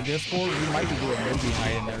can go in the Discord. We might be doing a movie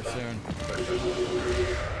night in there soon.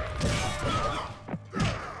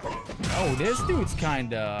 Oh, this dude's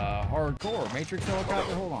kind of hardcore. Matrix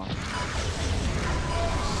helicopter, hold on.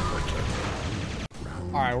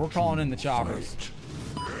 All right, we're calling in the choppers.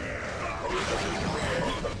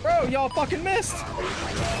 Bro, y'all fucking missed.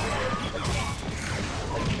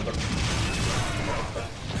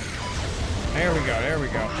 There we go, there we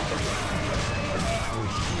go.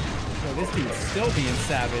 Yo, this dude's still being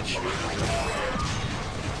savage.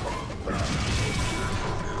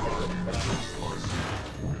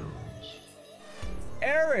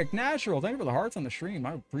 Eric, Natural, thank you for the hearts on the stream.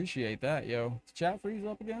 I appreciate that, yo. Did the chat freeze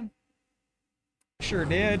up again? Sure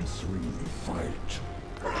did.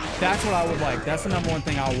 That's what I would like. That's the #1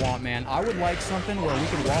 thing I want, man. I would like something where we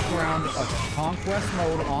could walk around a conquest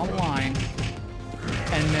mode online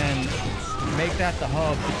and then make that the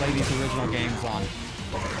hub to play these original games on.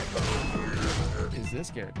 Is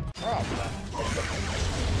this good? Probably.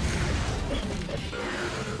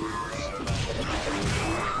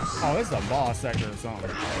 Oh, this is a boss sector or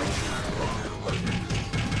something.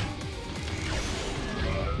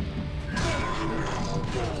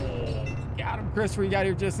 Got him, Christopher. You got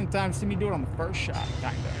here just in time to see me do it on the first shot,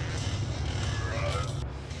 kinda.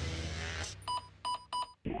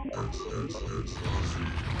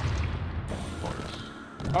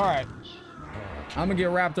 All right. I'm gonna get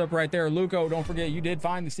wrapped up right there. Luco, don't forget, you did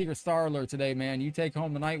find the secret star alert today, man. You take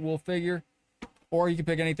home the Night Wolf figure. Or you can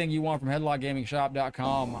pick anything you want from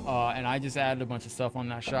headlockgamingshop.com. And I just added a bunch of stuff on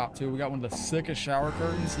that shop too. We got one of the sickest shower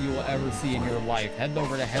curtains you will ever see in your life. Head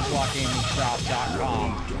over to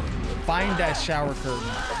headlockgamingshop.com. Find that shower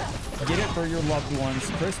curtain. Get it for your loved ones.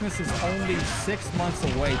 Christmas is only 6 months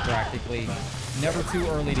away practically. Never too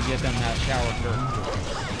early to get them that shower curtain.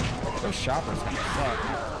 Those shoppers kind of suck.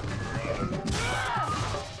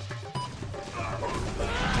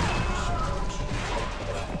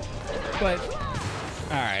 But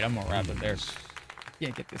all right, I'm gonna wrap it there.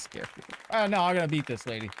 Can't get this scared. Oh no, I'm gonna beat this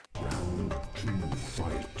lady.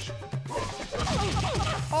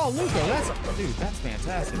 Oh, Luco, dude, that's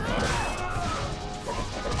fantastic, bro.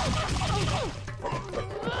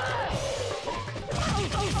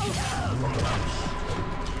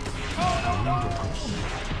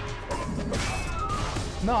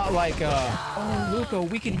 Not like, oh, Luco,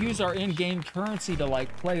 we could use our in-game currency to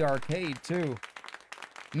like play arcade too.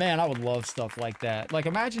 Man, I would love stuff like that. Like,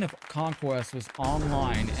 imagine if Conquest was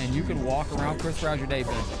online and you could walk around. Chris, how's your day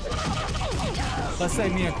been? Let's say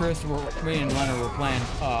me and Leonard were playing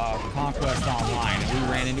Conquest online and we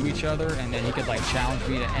ran into each other, and then he could like challenge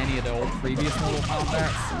me to any of the old previous Mortal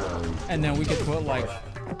Kombats, and then we could put like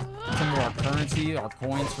some of our currency, our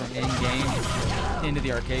coins from in-game into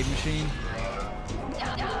the arcade machine.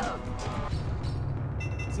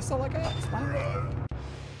 Is this all I got? It's fine.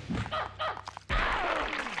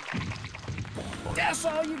 That's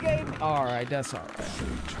all you gave me? All right, that's all right.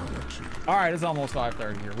 All right, it's almost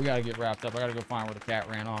 5:30 here. We got to get wrapped up. I got to go find where the cat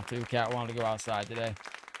ran off to. Cat wanted to go outside today.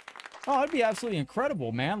 Oh, it'd be absolutely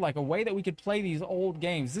incredible, man. Like a way that we could play these old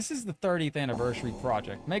games. This is the 30th anniversary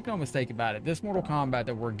project. Make no mistake about it. This Mortal Kombat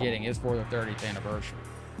that we're getting is for the 30th anniversary.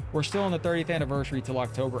 We're still in the 30th anniversary till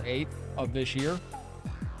October 8th of this year.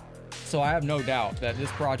 So I have no doubt that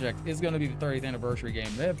this project is going to be the 30th anniversary game.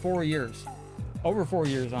 They have 4 years. Over 4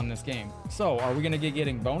 years on this game. So are we going to be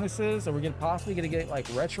getting bonuses? Are we possibly going to get like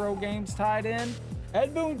retro games tied in?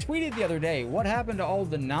 Ed Boon tweeted the other day, what happened to all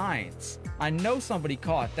the 9s? I know somebody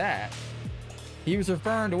caught that. He was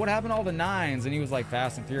referring to what happened to all the 9s, and he was like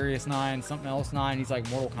Fast and Furious 9, something else 9. He's like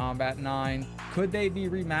Mortal Kombat 9. Could they be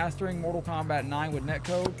remastering Mortal Kombat 9 with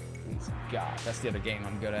netcode? Please God, that's the other game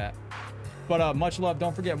I'm good at. But much love.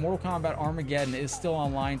 Don't forget, Mortal Kombat Armageddon is still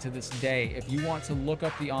online to this day. If you want to look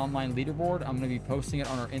up the online leaderboard, I'm going to be posting it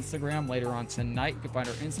on our Instagram later on tonight. You can find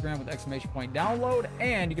our Instagram with !download,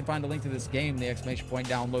 and you can find a link to this game in the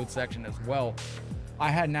 !download section as well. I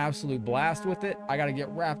had an absolute blast with it. I got to get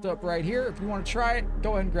wrapped up right here. If you want to try it,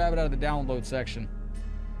 go ahead and grab it out of the download section.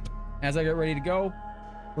 As I get ready to go,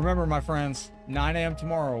 remember, my friends, 9 a.m.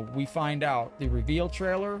 tomorrow, we find out the reveal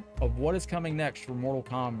trailer of what is coming next for Mortal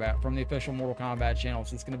Kombat from the official Mortal Kombat channel.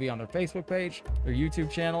 So it's going to be on their Facebook page, their YouTube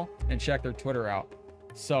channel, and check their Twitter out.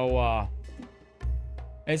 So,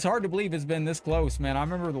 it's hard to believe it's been this close, man. I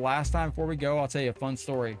remember the last time, before we go, I'll tell you a fun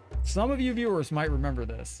story. Some of you viewers might remember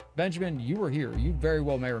this. Benjamin, you were here. You very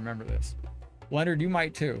well may remember this. Leonard, you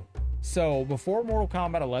might too. So, before Mortal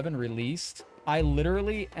Kombat 11 released, I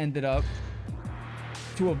literally ended up,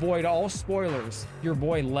 to avoid all spoilers, your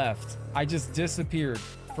boy left. I just disappeared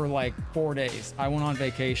for like 4 days. I went on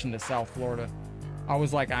vacation to South Florida. I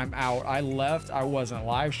was like, I'm out. I left. I wasn't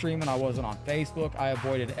live streaming. I wasn't on Facebook. I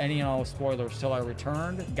avoided any and all spoilers till I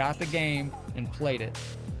returned, got the game, and played it.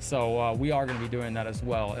 So we are going to be doing that as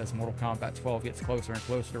well as Mortal Kombat 12 gets closer and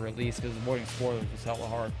closer to release, because avoiding spoilers was hella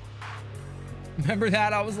hard. Remember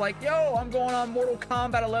that? I was like, yo, I'm going on Mortal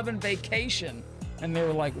Kombat 11 vacation. And they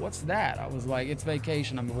were like, what's that? I was like, it's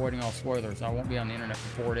vacation. I'm avoiding all spoilers. I won't be on the internet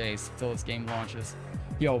for 4 days until this game launches.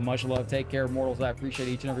 Yo, much love. Take care, mortals. I appreciate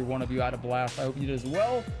each and every one of you. I had a blast. I hope you did as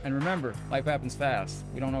well. And remember, life happens fast.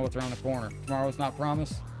 We don't know what's around the corner. Tomorrow's not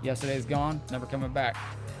promised. Yesterday's gone. Never coming back.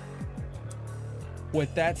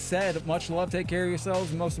 With that said, much love. Take care of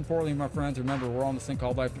yourselves. And most importantly, my friends, remember, we're all in this thing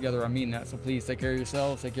called life together. I mean that. So please take care of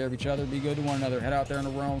yourselves. Take care of each other. Be good to one another. Head out there in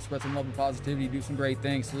the realm. Spread some love and positivity. Do some great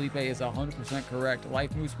things. Felipe is 100% correct.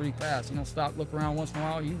 Life moves pretty fast. You know, stop, look around once in a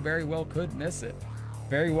while. You very well could miss it.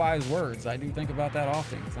 Very wise words. I do think about that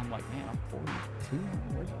often because I'm like, man, I'm 42.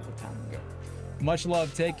 Where did all the time go? Much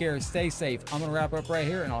love. Take care. Stay safe. I'm going to wrap up right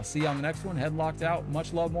here, and I'll see you on the next one. Headlocked out.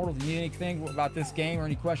 Much love, mortals. If you need anything about this game or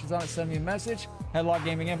any questions on it, send me a message. Headlock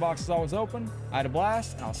Gaming inbox is always open. I had a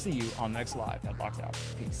blast, and I'll see you on the next live. Headlocked out.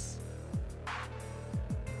 Peace.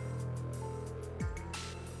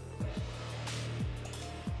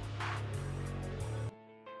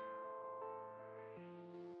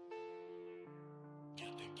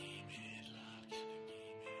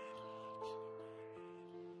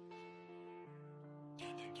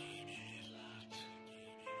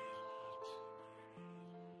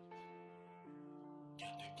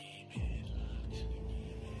 Get the game.